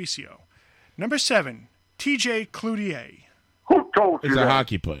 Luis Aparicio. Number 7. TJ Cloutier. Who told He's you a that?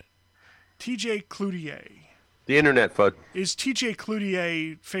 hockey player. TJ Cloutier. The internet, Fudd. Is TJ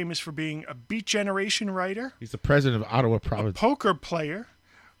Cloutier famous for being a Beat Generation writer, He's the president of Ottawa Province. poker player,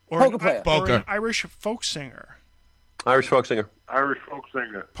 or, Poker an, player. or an Poker. Irish folk singer? Irish folk singer. Irish folk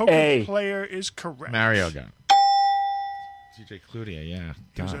singer. Poker A. player is correct. Mario got it. TJ Cloutier, yeah.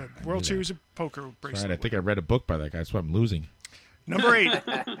 He was God, a I World knew Series that. of Poker bracelet. Right, I think I read a book by that guy. That's why I'm losing. Number 8.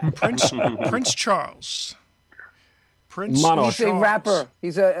 Prince Charles. Prince Monarch. He's a Charles. rapper.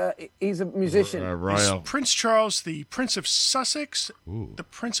 He's a musician. Is Royal. Prince Charles the Prince of Sussex, the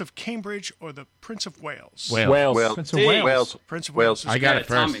Prince of Cambridge, or the Prince of Wales? Wales. Prince of Wales. Wales. Prince of Wales. Wales. I got Yeah, it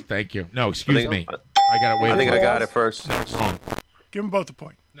first. Tommy. Thank you. No, excuse me. I I got it way think I before. got it first. Give them both a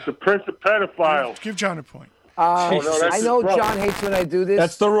point. The Prince of Pedophiles. Give John a point. no, that's I know his brother. John hates when I do this.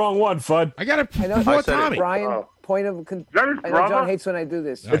 That's the wrong one, Fudd. I got it I know before said it. Tommy. Brian. Oh. Point of. That his I know John brother? hates when I do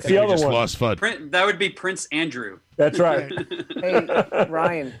this. I It's think the we other just one. lost Fudd. That would be Prince Andrew. That's right. Hey,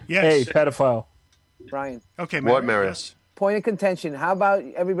 Ryan. Yes. Hey, pedophile. Ryan. Okay, What, Mario? Mario? Yes. Point of contention. How about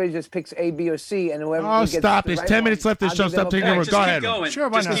everybody just picks A, B, or C, and whoever Oh, gets stop. the There's right 10 one, minutes left of the I'll show. give them Stop a taking point. over. Just Go keep ahead. going. Sure,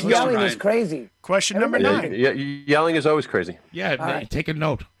 why Just not? keep Let's going, Yelling is Ryan. crazy. Question number Everybody 9. Yeah, yelling is always crazy. Yeah, right. take a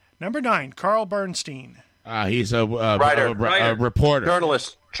note. Number 9. Carl Bernstein, He's a Writer. Writer. reporter.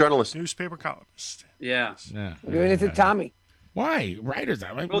 Journalist. newspaper columnist. Yeah. Yeah. Giving it to Tommy. Why? Writers.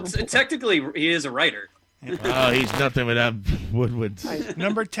 Well, technically, he is a writer. Oh, he's nothing without Woodward.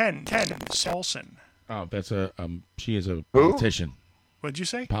 Number 10. Salson. Oh, that's a she is a politician. What'd you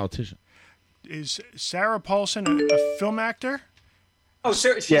say? Politician. Is Sarah Paulson a film actor? Oh,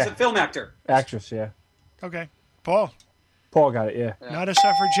 she's Yeah. a film actor. Actress, yeah. Okay. Paul. Paul got it, yeah. Not a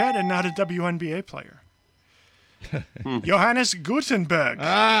suffragette and not a WNBA player. Johannes Gutenberg.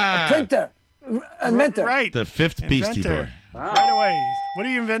 Printer. Inventor. Right. The fifth Beastie Boy. Right away. What do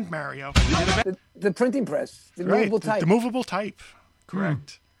you invent, Mario? The printing press. The Right. movable type. The movable type.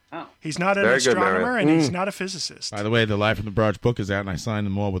 Correct. Oh. He's not an Very good, astronomer Mario. and he's not a physicist. By the way, the Life from the Barrage book is out, and I signed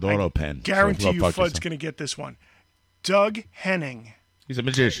them all with auto pen. Guarantee So you go fuck Fudd's yourself. going to get this one. Doug Henning. He's a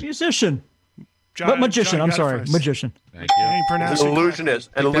magician. Musician. John, Magician. John I'm got it sorry. first. Magician. Thank you. And he pronounced An it illusionist.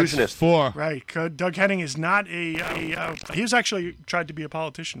 An That's illusionist. 4. Right. Doug Henning is not he was actually tried to be a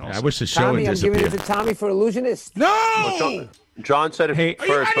politician also. I wish the show Tommy, would I'm giving disappear. it to Tommy for illusionist. No! John said it Hey, Are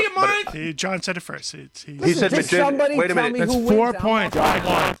you first. out of your mind? John said it first. He Listen, said did magician. somebody Wait a tell minute. me That's who 4 wins? points.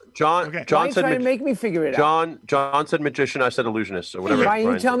 John. Okay. Why John are you said. trying to make me figure it out? John said magician. I said illusionist or whatever. Ryan, you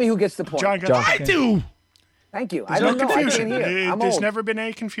Brian tell said. me who gets the point. John got I do. Thank you. There's I don't know. I confusion. can't hear. I'm There's old. never been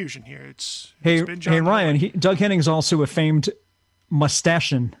any confusion here. It's Hey, been John hey, Ryan. Doug Henning's also a famed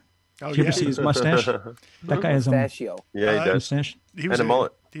mustachian. Oh, Did you yeah. ever see his mustache? That guy has a Mustachio. Yeah, he does. mustache. He was And a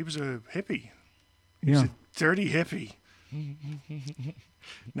mullet. He was a hippie. Yeah. Dirty hippie.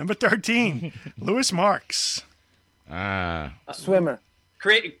 Number 13, Louis Marks. Swimmer.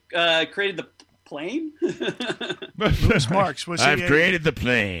 Created the plane. Louis Marks was I've he created the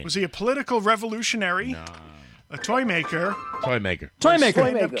plane. Was he a political revolutionary? A toy maker? Toy maker. Toy maker.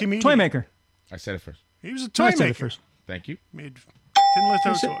 Stand-up comedian. Toy maker. I said it first. He was a I toy said it maker. first. Thank you. Made Tin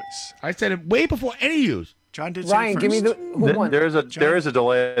Litho toys. I said it way before any of you. John did Ryan, say it give me first. the who won. There is a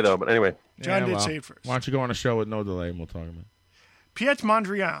delay though, but anyway. John did say it first. Why don't you go on a show with no delay and we'll talk about it. Piet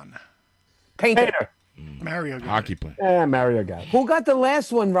Mondrian. Painter. Mario. got Hockey it. player. Mario got it. Who got the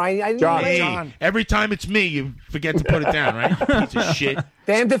last one, Ryan? I didn't John. know. John. Every time it's me, you forget to put it down, right? Piece of shit.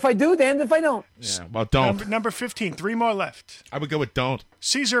 Damned if I do, damned if I don't. Yeah, well, don't. Number 15, 3 more left. I would go with don't.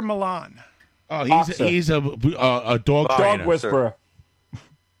 Caesar Milan. Oh, Boxer. he's a dog Dog trainer. whisperer.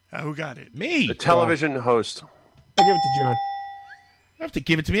 Who got it? Me. The television host. I give it to John. You have to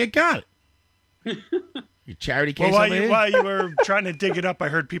give it to me. I got it. Your charity case Well, over here? while you were trying to dig it up, I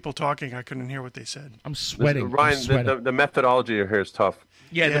heard people talking. I couldn't hear what they said. I'm sweating. Ryan, I'm sweating. the methodology here is tough.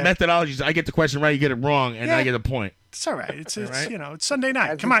 Yeah, Yeah. the methodologies. I get the question right, you get it wrong, and I get a point. It's all right. It's right? it's Sunday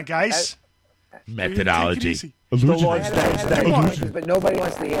night. Come on, guys. Methodology. easy. Lord's I had a few questions, but nobody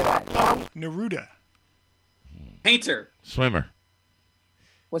wants to hear that. Neruda. Painter. Swimmer.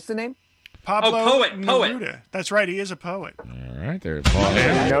 What's the name? Pablo poet. Neruda. That's right. He is a poet. All right, there. Paul He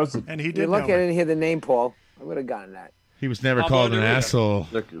Hanley. knows it. And he You did look know at it it. and hear the name, Paul. I would have gotten that. He was never Pablo called an Neruda. asshole.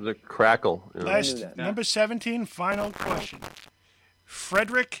 The crackle. You know. Last, that. number 17, final question.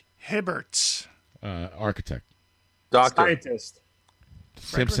 Frederick Hibberts. Architect. Doctor. Scientist.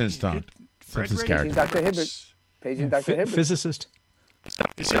 Simpsons Don. Simpsons Frederick character. Dr. Hibbert. Paging Dr. Hibbert. Physicist.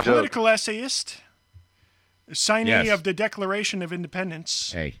 Is he a political essayist? A signee Yes. of the Declaration of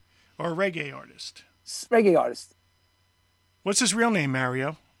Independence? Hey. Or a reggae artist? Reggae artist. What's his real name,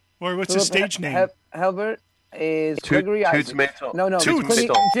 Mario? Or what's his stage name? Helbert is Toot- Gregory Toots Isaac. Maytel. No, Toots. Jimmy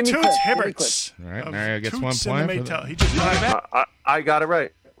Toots Cliff. Hibberts. All right, of Mario gets Toots one and the point for Maytel. the- He just got it. I got it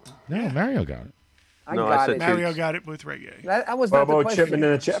right. No, Mario got it. I No, I got said it. Mario got it with reggae. That was not the Bobo question. Chipman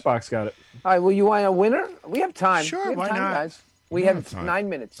in the chat box got it. All right, well, you want a winner? We have time. Sure, we have why time, not? guys. We have have time. 9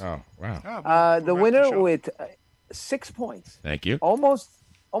 minutes. Oh, wow. Oh, The we'll wrap winner show. with 6 points, Thank you. almost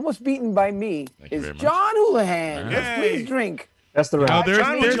beaten by me, Thank you is very much. John Houlihan. Yes, Yay. please drink. That's the round. Oh, there's-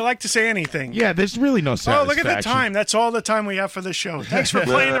 John, would you like to say anything? Yeah, there's really no Oh, satisfaction. look at the time. That's all the time we have for the show. Thanks for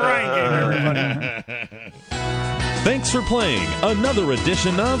playing the Ryan game, everybody. Thanks for playing another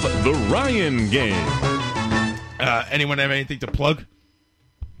edition of The Ryan Game. Anyone have anything to plug?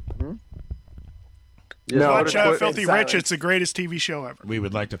 No. Watch Filthy Silence. Rich. It's the greatest TV show ever. We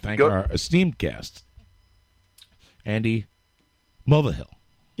would like to thank Go- our esteemed guest, Andy Mulvihill.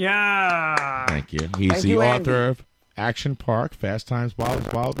 Yeah. Thank you. He's Thank the you, author of Action Park, Fast Times,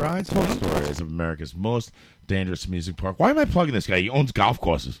 Wild Rides, Home Stories of America's Most Dangerous Amusement Park. Why am I plugging this guy? He owns golf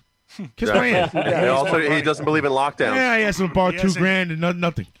courses. Kiss my hand. And also, he doesn't believe in lockdowns. Yeah, I asked him to borrow He $2 hasn't- grand and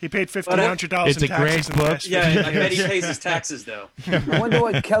nothing. He paid $1,500 It's in a great taxes in the book. last Yeah, 50 I bet he years. pays his taxes though. I wonder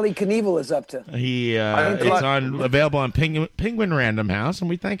what Kelly Knievel is up to. He it's available on Penguin Random House, and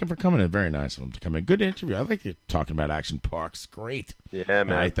we thank him for coming in. Very nice of him to come in. Good interview. I like you talking about Action Parks. Great. Yeah, And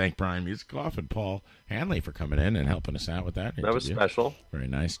man. I thank Brian Musikoff and Paul Hanley for coming in and helping us out with that. That was interview. special. Very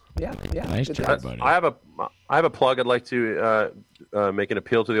nice. Yeah, yeah. Nice good job, job. buddy. I have a plug. I'd like to make an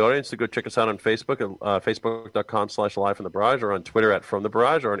appeal to the audience to go check us out on Facebook at facebook.com/Live from the Barrage, or on Twitter at From the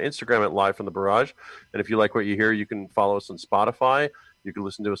Barrage, or on Instagram at Live from the Barrage. And if you like what you hear, you can follow us on Spotify. You can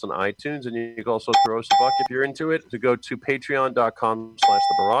listen to us on iTunes, and you can also throw us a buck if you're into it to go to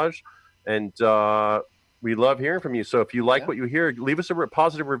patreon.com/The Barrage. And we love hearing from you. So if you like what you hear, leave us a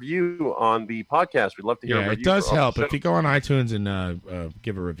positive review on the podcast. We'd love to hear a Yeah, review. it does for all help. the If you go on iTunes and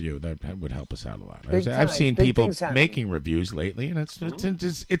give a review, that would help us out a lot. Big I've time. seen Big people things happening. making reviews lately, and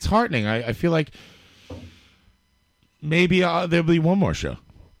it's heartening. I feel like maybe there'll be one more show.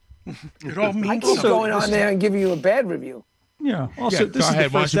 It all I means keep something. going on there and giving you a bad review. Yeah. Also, Yeah, this go is ahead.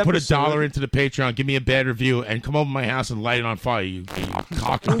 the Why first don't you put episode. $1 into the Patreon, give me a bad review, and come over to my house and light it on fire? You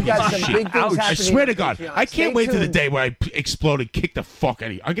cock We got piece of some shit. big things I happening swear on to God, Patreon. I Stay can't wait to the tuned. day where I explode and kick the fuck out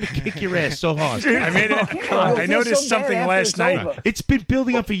of you. I'm gonna kick your ass so hard. I made it. You'll I feel noticed so bad something after last it's night. over. It's been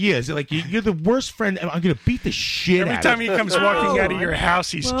building up for years. Like you're the worst friend. I'm gonna beat the shit Every out time of he you. comes walking out of your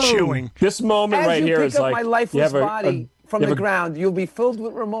house, he's chewing. This moment As right you here pick is up like my you lifeless have body from you the have a- ground, you'll be filled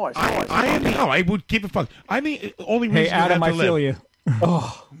with remorse. I am. No, I would give a fuck. I'm the only reason Hey, you Adam, have I to feel live.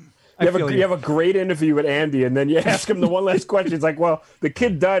 you. You have a great interview with Andy, and then you ask him the one last question. It's like, well, the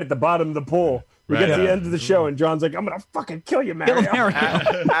kid died at the bottom of the pool. We get to the end of the show, and John's like, I'm going to fucking kill you, Mario.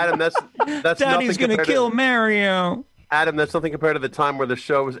 Adam, that's Daddy's going to kill Mario. Adam, that's nothing compared to the time where the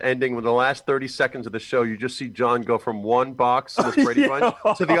show was ending. With the last 30 seconds of the show, you just see John go from one box of the Brady Bunch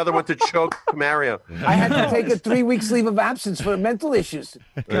to the other one to choke Mario. I had to take a 3-week leave of absence for mental issues.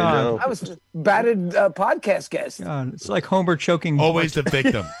 God. I was a battered podcast guest. God, it's like Homer choking. Always the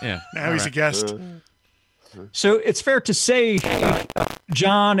victim. Yeah. Now he's a guest. So it's fair to say,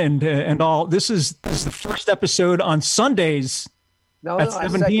 John and all, this is the first episode on Sundays at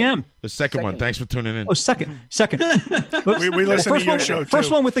 7 p.m. The second one. Thanks for tuning in. Oh, second. We listen to your show, too.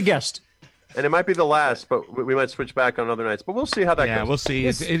 First one with the guest. And it might be the last, but we might switch back on other nights. But we'll see how that goes. Yeah, we'll see.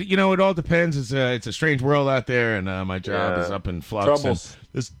 It all depends. It's a strange world out there, and my job is up in flux. And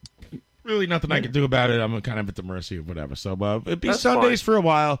there's really nothing I can do about it. I'm kind of at the mercy of whatever. So it'll be Sundays for a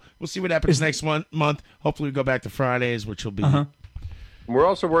while. We'll see what happens next month. Hopefully we go back to Fridays, which will be... We're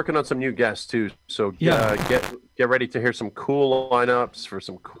also working on some new guests, too. So get ready to hear some cool lineups for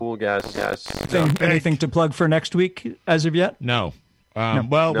some cool guests. Anything to plug for next week as of yet? No.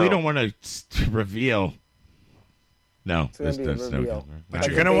 Well, we don't want to reveal... No, But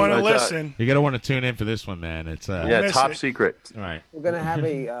you're going to want to listen. You're going to want to tune in for this one, man. It's top secret. All right. We're going to have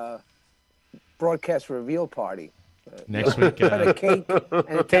a broadcast reveal party. Next week. Cut a cake,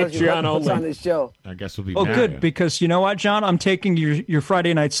 and it tells you what's on this show. I guess we'll be good, because you know what, John? I'm taking your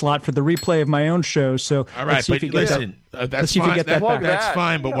Friday night slot for the replay of my own show. So all right, but listen, that's fine. That's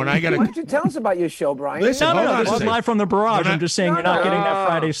fine, but when I got to... Why don't you tell us about your show, Brian? No, this is live from the barrage. I'm just saying you're not getting that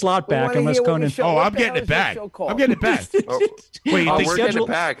Friday slot back unless Conan... Oh, I'm getting it back. I'm getting it back. Wait, we're getting it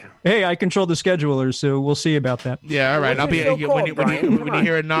back. Hey, I control the schedulers, so we'll see about that. Yeah, all right. I'll be when you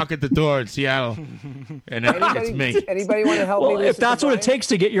hear a knock at the door in Seattle, and it's me. Anybody want to help me? If that's what it takes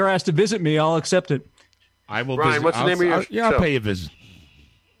to get your ass to visit me, I'll accept it. I will. Brian, what's the name of your show? I'll pay you a visit.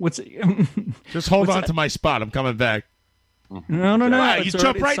 Just hold on to my spot. I'm coming back. No. You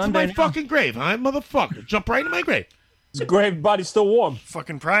jump right into my fucking grave, huh, motherfucker? Jump right into my grave. The grave body's still warm.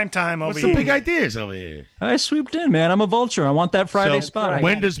 Fucking prime time over What's here. the big ideas over here? I swooped in, man. I'm a vulture. I want that Friday spot.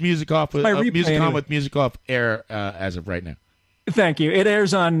 When does Music Off with Music On with Music Off air as of right now? Thank you. It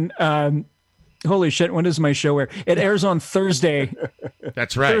airs on. Holy shit! When does my show air? It airs on Thursday.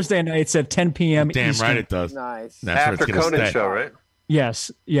 That's right. Thursday nights at 10 p.m. Damn Eastern. right it does. Nice. That's after Conan's show, right?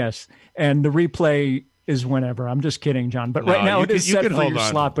 Yes. And the replay is whenever. I'm just kidding, John. But right now it is set for your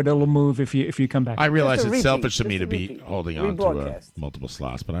slot, but it'll move if you come back. I realize it's selfish of me to be holding on to multiple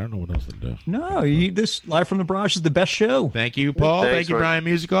slots, but I don't know what else to do. No, this Live from the Barrage is the best show. Thank you, Paul. Thank you, Brian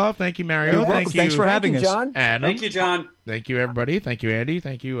Music Off. Thank you, Mario. Thanks for having us, John. Adam. Thank you, John. Thank you, everybody. Thank you, Andy.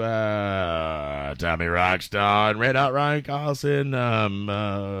 Thank you, Tommy Rockstar and Red Hot Ryan Carlson.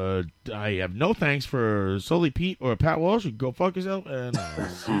 I have no thanks for Sully Pete or Pat Walsh. You go fuck yourself. And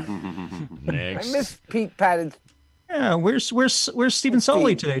next. I miss Pete Patted. Yeah, where's Stephen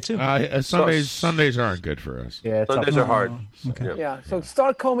Sully today too? Sundays aren't good for us. Yeah, Sundays are hard. Okay. Yeah, so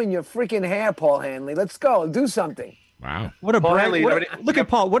start combing your freaking hair, Paul Hanley. Let's go. Do something. Wow. What a Paul Hanley, look at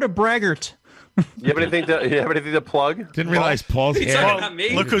Paul. What a braggart. You have anything to plug? Didn't realize Paul's hair.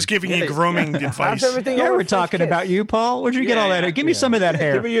 Look who's giving you grooming advice. Yeah, we're talking about you, Paul. Where'd you get all that? Give me some of that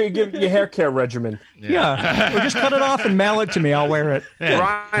hair. Give your hair care regimen. Yeah. Or just cut it off and mail it to me. I'll wear it. Yeah.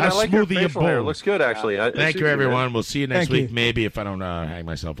 Ryan, I like your facial hair. It looks good, actually. Thank you, everyone. We'll see you next week, maybe, if I don't hang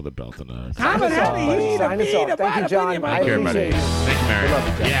myself with a belt. Thank you, John. Thank you, everybody. Thank you, Mary.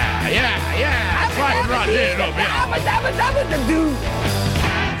 Yeah. That's why I'm running it over here.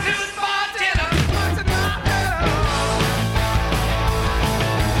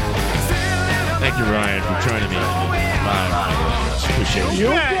 Thank you, Ryan, for joining me. Appreciate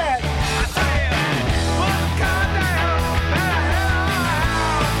it.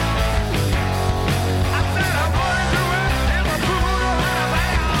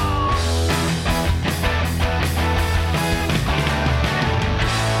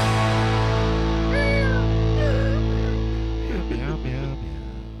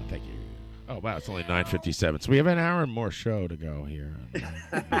 Thank you. Oh, wow, it's only 9:57, so we have an hour and more show to go here.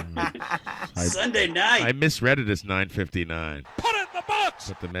 Sunday night. I misread it as 9:59. Put it in the box.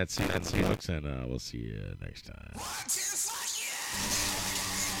 Put the Mets in the books, and we'll see you next time.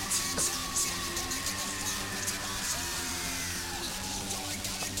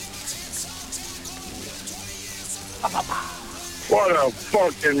 What a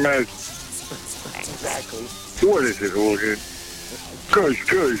fucking mess. Exactly. What is it, Hogan?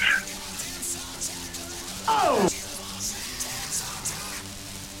 Gosh. Oh!